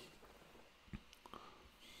Herald.